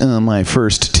booked my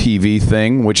first TV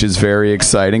thing, which is very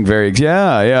exciting.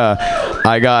 Yeah.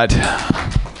 I got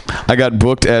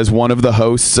booked as one of the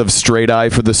hosts of Straight Eye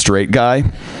for the Straight Guy.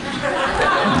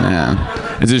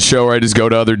 Yeah. It's a show where I just go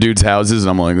to other dudes' houses, and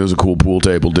I'm like, there's a cool pool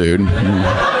table, dude.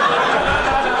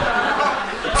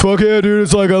 Fuck yeah, dude.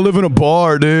 It's like I live in a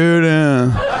bar, dude.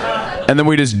 Yeah. And then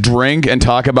we just drink and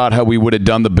talk about how we would have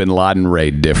done the Bin Laden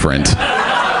raid different. You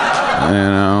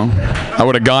know? I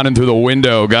would have gone in through the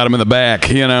window, got him in the back,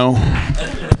 you know?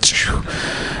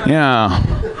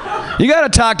 Yeah. You got to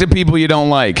talk to people you don't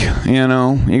like, you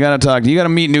know? You got to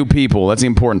meet new people. That's the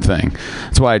important thing.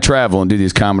 That's why I travel and do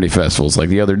these comedy festivals. Like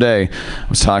the other day, I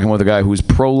was talking with a guy who's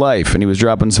pro-life, and he was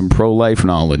dropping some pro-life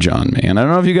knowledge on me. And I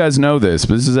don't know if you guys know this,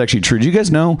 but this is actually true. Do you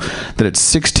guys know that at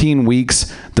 16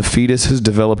 weeks, the fetus has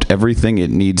developed everything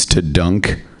it needs to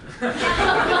dunk? I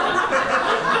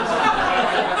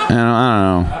don't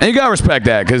know. And you got to respect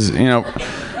that, because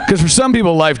for some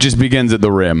people, life just begins at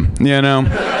the rim, you know?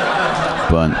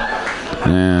 But...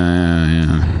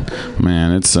 Yeah.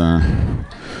 Man, it's, how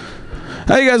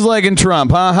you guys liking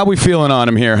Trump, huh? How we feeling on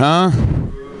him here, huh?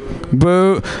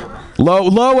 Boo.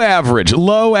 Low average.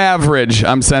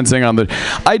 I'm sensing on the...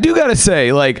 I do gotta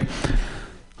say, like,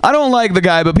 I don't like the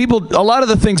guy, but a lot of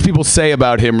the things people say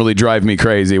about him really drive me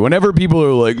crazy. Whenever people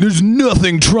are like, there's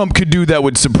nothing Trump could do that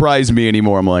would surprise me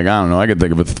anymore, I'm like, I don't know, I can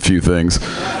think of a few things.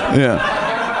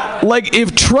 Yeah. Like,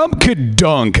 if Trump could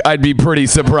dunk, I'd be pretty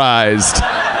surprised.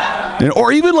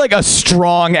 Or even like a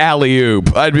strong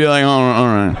alley-oop. I'd be like, oh, all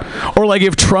right. Or like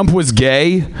if Trump was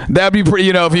gay, that'd be pretty,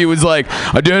 if he was like,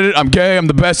 I did it, I'm gay, I'm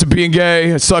the best at being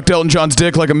gay, I sucked Elton John's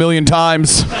dick like 1,000,000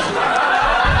 times.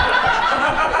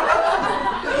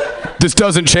 This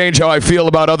doesn't change how I feel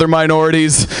about other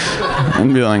minorities.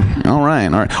 I'd be like, all right.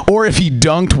 Or if he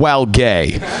dunked while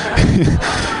gay.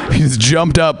 He's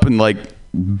jumped up and like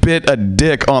bit a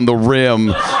dick on the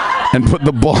rim and put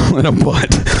the ball in a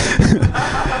butt.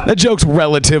 That joke's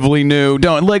relatively new.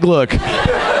 Look.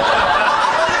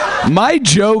 My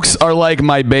jokes are like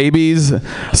my babies.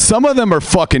 Some of them are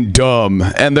fucking dumb,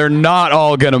 and they're not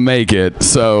all gonna make it,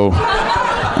 so... All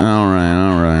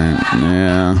right.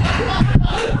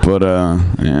 Yeah. But,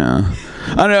 yeah.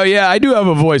 I don't know, yeah, I do have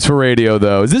a voice for radio,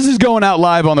 though. This is going out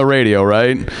live on the radio,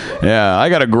 right? Yeah, I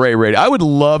got a great radio. I would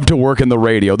love to work in the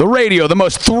radio. The radio, the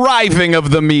most thriving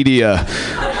of the media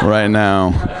right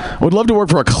now. I would love to work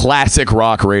for a classic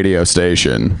rock radio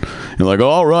station. You're like,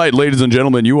 all right, ladies and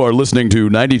gentlemen, you are listening to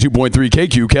 92.3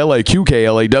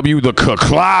 KQKLA the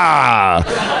Kakla.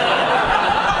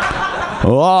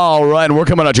 All right, and we're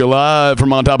coming at you live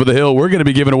from on top of the hill. We're going to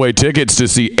be giving away tickets to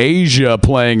see Asia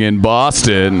playing in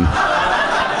Boston.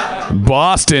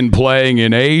 Boston playing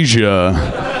in Asia.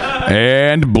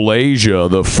 And Blasia,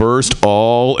 the first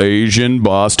all-Asian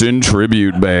Boston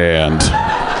tribute band.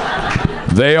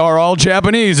 They are all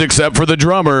Japanese except for the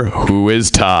drummer, who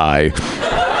is Thai.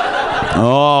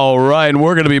 All right, and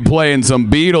we're going to be playing some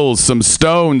Beatles, some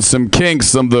Stones, some Kinks,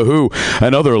 some The Who,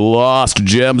 and other lost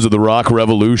gems of the rock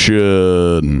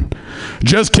revolution.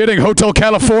 Just kidding, Hotel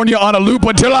California on a loop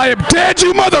until I am dead,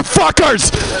 you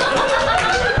motherfuckers!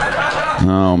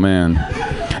 Oh, man.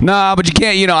 Nah, but you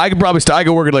can't, I could probably I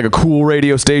could work at like a cool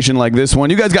radio station like this one.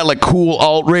 You guys got like cool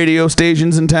alt radio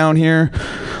stations in town here?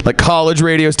 Like college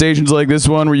radio stations like this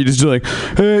one where you just do like,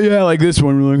 hey, yeah, like this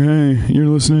one. We're like, hey, you're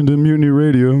listening to Mutiny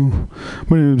Radio.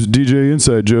 My name's DJ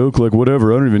Inside Joke. Like,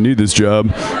 whatever. I don't even need this job.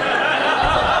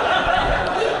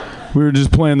 We were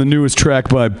just playing the newest track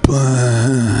by...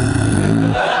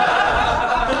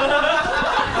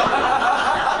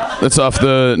 That's off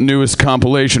the newest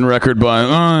compilation record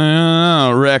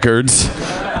by Records.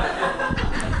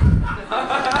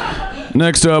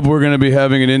 Next up, we're going to be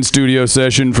having an in-studio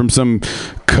session from some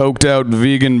coked-out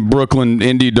vegan Brooklyn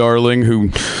indie darling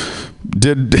who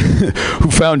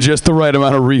who found just the right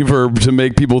amount of reverb to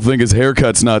make people think his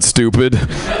haircut's not stupid.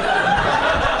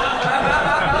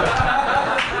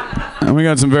 And we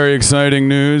got some very exciting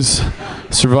news.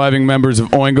 Surviving members of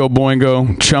Oingo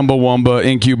Boingo, Chumbawamba,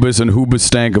 Incubus, and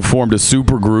Hoobastank have formed a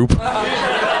supergroup.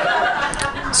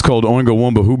 It's called Oingo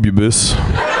Wumba Hoobubus.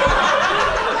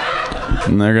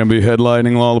 And they're going to be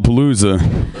headlining Lollapalooza.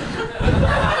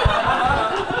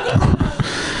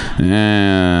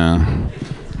 Yeah,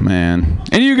 man.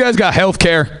 And you guys got health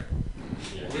care?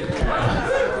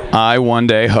 I one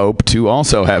day hope to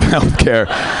also have health care.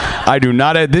 I do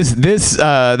not have this.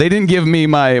 They didn't give me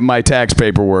my tax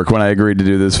paperwork when I agreed to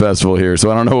do this festival here, so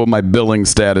I don't know what my billing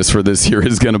status for this year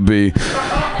is going to be.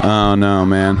 Oh, no,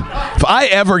 man. If I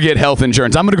ever get health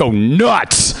insurance, I'm going to go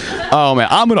nuts. Oh, man.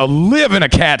 I'm going to live in a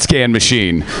CAT scan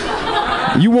machine.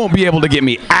 You won't be able to get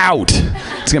me out.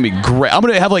 It's going to be great. I'm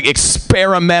going to have, like,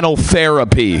 experimental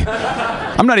therapy.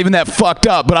 I'm not even that fucked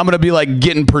up, but I'm going to be, like,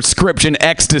 getting prescription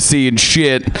ecstasy and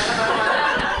shit.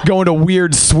 Going to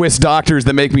weird Swiss doctors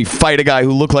that make me fight a guy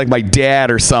who looked like my dad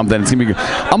or something. It's gonna be.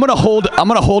 I'm gonna hold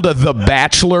a The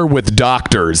Bachelor with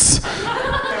doctors.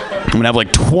 I'm gonna have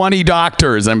like 20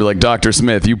 doctors. And I'm gonna be like, Dr.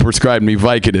 Smith, you prescribed me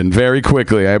Vicodin very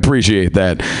quickly. I appreciate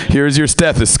that. Here's your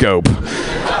stethoscope.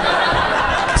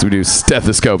 So we do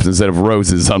stethoscopes instead of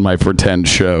roses on my pretend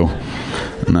show.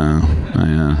 No,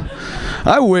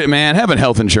 I would, man. Having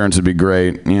health insurance would be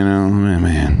great, you know,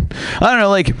 man. I don't know,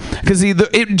 like, because it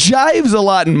jives a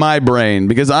lot in my brain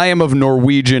because I am of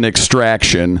Norwegian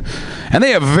extraction, and they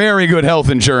have very good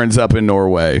health insurance up in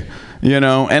Norway, you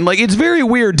know, and like it's very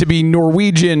weird to be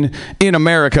Norwegian in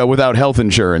America without health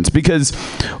insurance because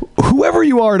whoever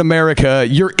you are in America,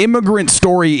 your immigrant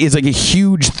story is like a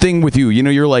huge thing with you. You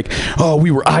know, you're like, oh, we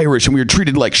were Irish and we were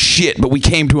treated like shit, but we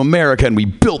came to America and we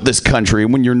built this country.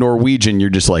 And when you're Norwegian,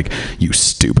 you're just like, you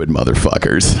stupid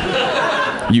motherfuckers.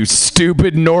 You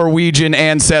stupid Norwegian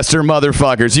ancestor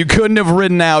motherfuckers. You couldn't have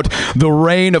ridden out the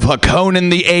reign of Hakonen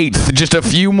VIII just a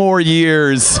few more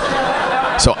years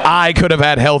so I could have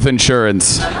had health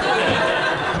insurance.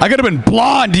 I could have been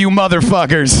blonde, you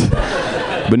motherfuckers.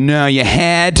 But no, you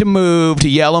had to move to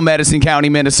Yellow Medicine County,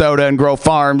 Minnesota, and grow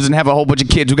farms and have a whole bunch of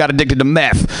kids who got addicted to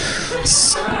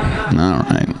meth. All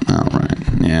right,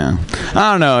 yeah.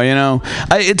 I don't know, you know.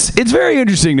 It's very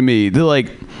interesting to me.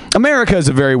 Like, America is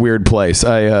a very weird place.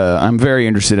 I'm very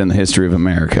interested in the history of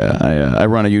America. I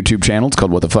run a YouTube channel. It's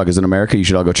called What the Fuck is in America? You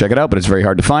should all go check it out, but it's very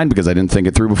hard to find because I didn't think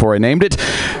it through before I named it.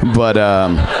 But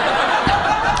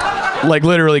like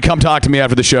literally come talk to me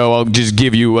after the show. I'll just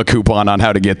give you a coupon on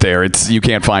how to get there. You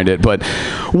can't find it. But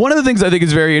one of the things I think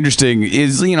is very interesting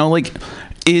is, you know, like,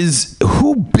 is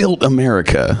who built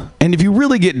America? And if you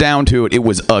really get down to it, it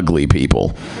was ugly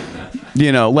people.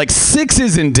 You know, like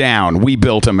sixes and down, we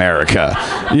built America.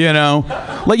 You know,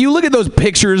 like you look at those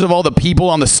pictures of all the people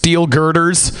on the steel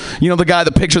girders. You know,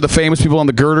 the picture of the famous people on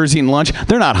the girders eating lunch.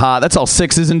 They're not hot. That's all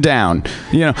sixes and down.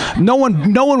 You know, no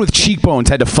one with cheekbones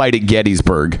had to fight at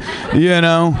Gettysburg. You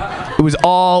know, it was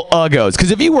all uggos.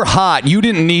 Because if you were hot, you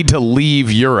didn't need to leave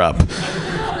Europe.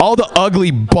 All the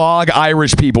ugly bog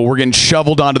Irish people were getting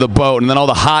shoveled onto the boat, and then all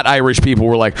the hot Irish people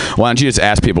were like, why don't you just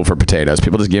ask people for potatoes?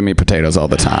 People just give me potatoes all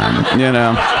the time, you know?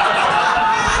 All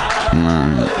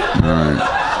right.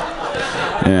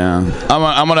 Yeah.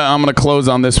 I'm gonna close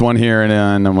on this one here, and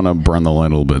I'm gonna burn the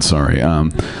light a little bit, sorry.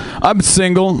 I'm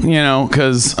single, you know,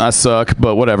 because I suck,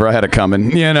 but whatever, I had it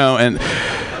coming, you know, and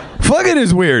fucking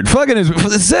is weird.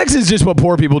 Sex is just what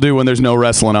poor people do when there's no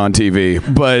wrestling on TV,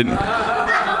 but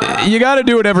you got to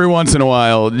do it every once in a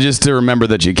while just to remember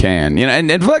that you can, you know.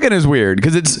 And fucking is weird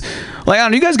because it's like, I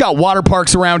don't know, you guys got water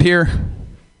parks around here?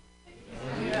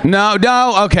 No,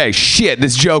 okay, shit,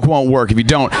 this joke won't work if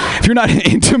you're not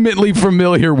intimately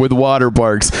familiar with water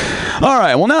parks. All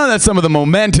right, well, now that some of the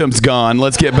momentum's gone,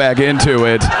 let's get back into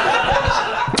it.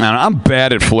 I'm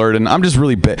bad at flirting. I'm just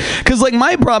really bad. Because, like,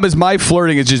 my problem is my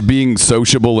flirting is just being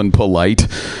sociable and polite,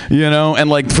 you know?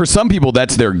 And, like, for some people,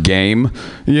 that's their game,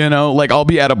 you know? Like, I'll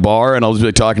be at a bar, and I'll just be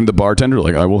like, talking to the bartender,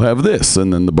 like, I will have this.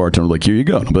 And then the bartender will be like, here you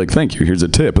go. And I'll be like, thank you. Here's a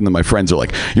tip. And then my friends are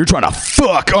like, you're trying to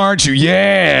fuck, aren't you?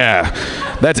 Yeah.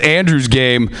 That's Andrew's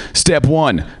game. Step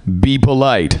 1, be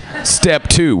polite. Step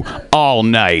 2, all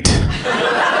night.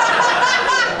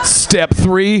 Step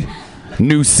 3,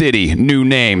 new city, new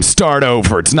name, start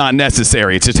over. It's not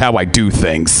necessary. It's just how I do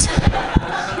things.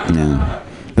 Yeah.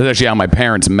 That's actually how my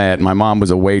parents met. My mom was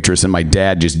a waitress, and my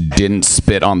dad just didn't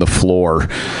spit on the floor.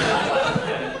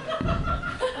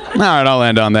 All right, I'll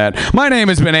end on that. My name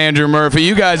has been Andrew Murphy.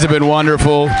 You guys have been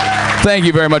wonderful. Thank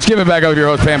you very much. Give it back over to your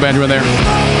host, Pam Benjamin, there.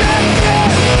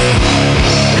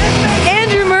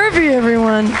 Andrew Murphy,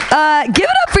 everyone. Give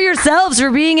it up for your yourselves for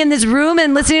being in this room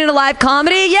and listening to live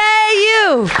comedy. Yay,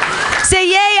 you! Say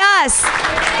yay us.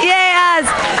 Yay us.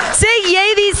 Say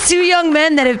yay these two young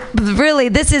men that have really,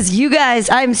 this is you guys.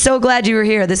 I'm so glad you were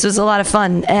here. This was a lot of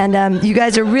fun. And you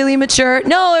guys are really mature.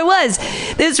 No, it was.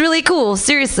 It was really cool.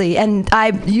 Seriously. And I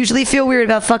usually feel weird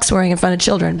about fuck swearing in front of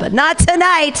children, but not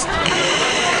tonight.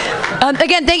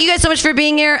 Again, thank you guys so much for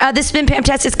being here. This has been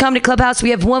Pamtastic's Comedy Clubhouse. We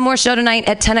have one more show tonight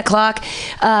at 10 o'clock.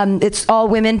 It's all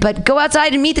women, but go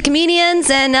outside and meet the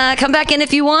comedians and come back in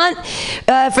if you want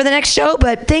for the next show.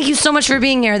 But thank you so much for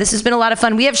being here. This has been a lot of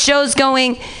fun. We have shows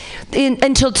going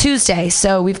until Tuesday.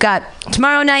 So we've got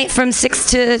tomorrow night from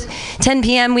 6 to 10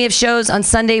 p.m. We have shows. On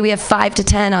Sunday, we have 5 to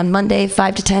 10. On Monday,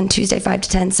 5 to 10. Tuesday, 5 to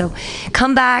 10. So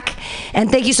come back. And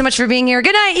thank you so much for being here.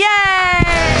 Good night. Yay!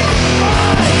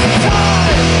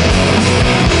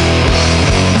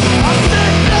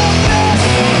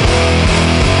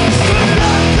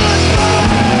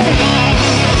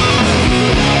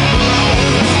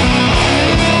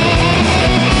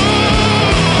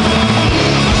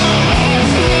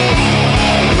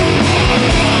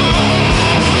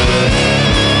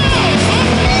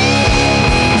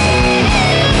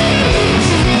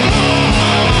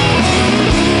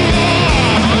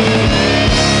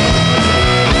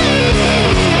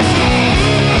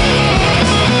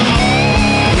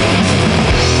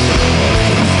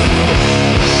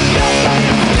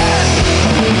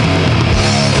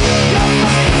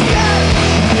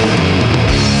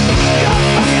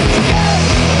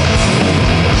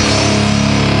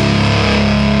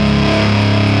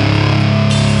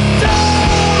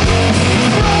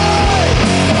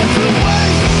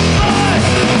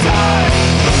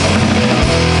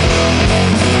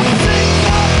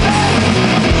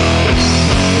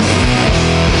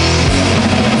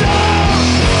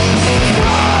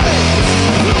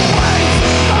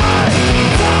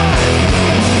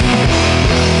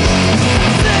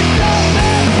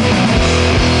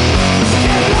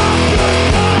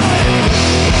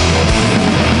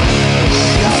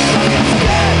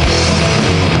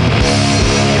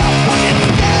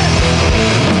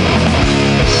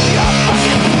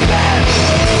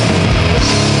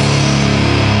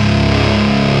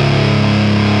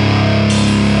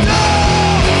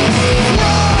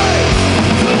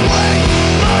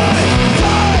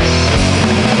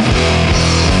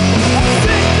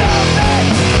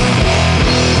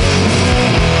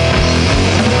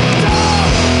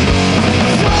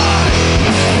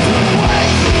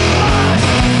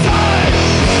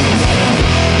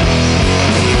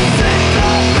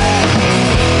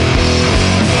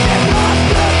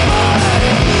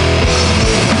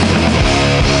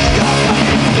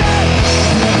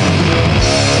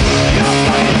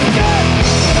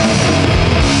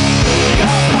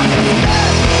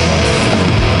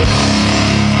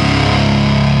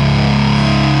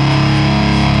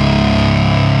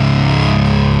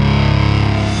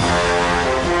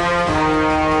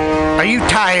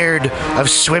 Of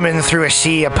swimming through a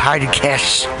sea of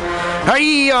podcasts? Are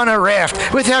ye on a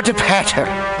raft without a paddle?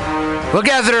 Well,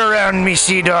 gather around me,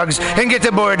 sea dogs, and get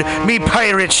aboard me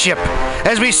pirate ship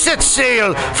as we set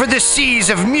sail for the seas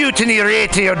of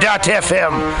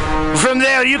MutinyRadio.fm. From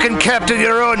there, you can captain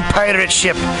your own pirate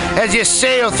ship as you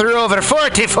sail through over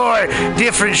 44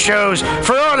 different shows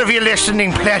for all of your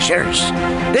listening pleasures.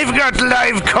 They've got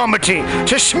live comedy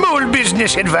to small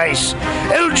business advice,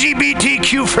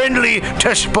 LGBTQ friendly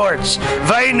to sports,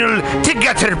 vinyl to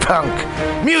gutter punk.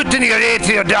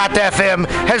 MutinyRadio.fm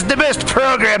has the best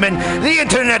programming the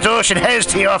internet ocean has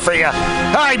to offer you.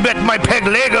 I bet my peg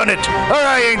leg on it, or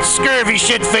I ain't scurvy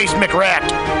shit-faced McRat.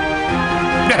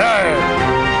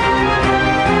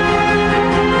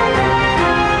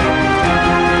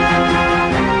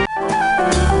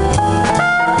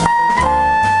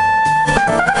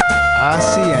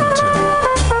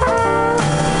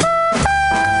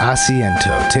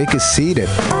 Asiento. Take a seat at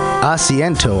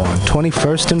Asiento on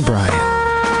 21st and Bryant.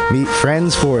 Meet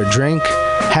friends for a drink,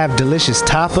 have delicious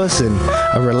tapas, and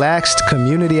a relaxed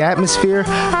community atmosphere.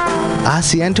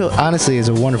 Asiento, honestly, is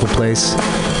a wonderful place.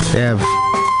 They have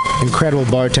incredible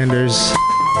bartenders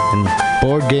and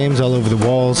board games all over the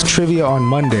walls, trivia on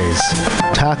Mondays,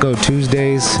 Taco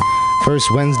Tuesdays, First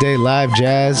Wednesday live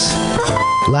jazz,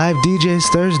 live DJs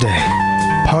Thursday,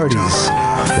 parties.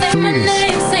 The food is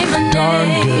darn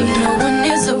good. No one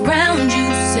is around you.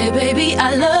 Say, baby,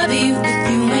 I love you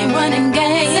if you ain't running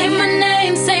game. Say my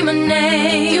name, say my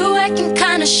name. You acting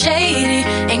kinda shady,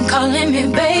 ain't calling me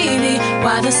baby.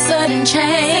 Why the sudden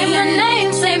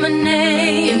change? Say my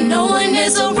name, if no one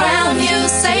is around you.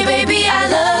 Say, baby, I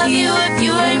love you if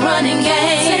you ain't running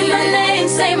game. Say my name,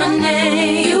 say my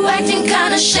name. You acting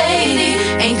kinda shady,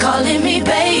 ain't calling me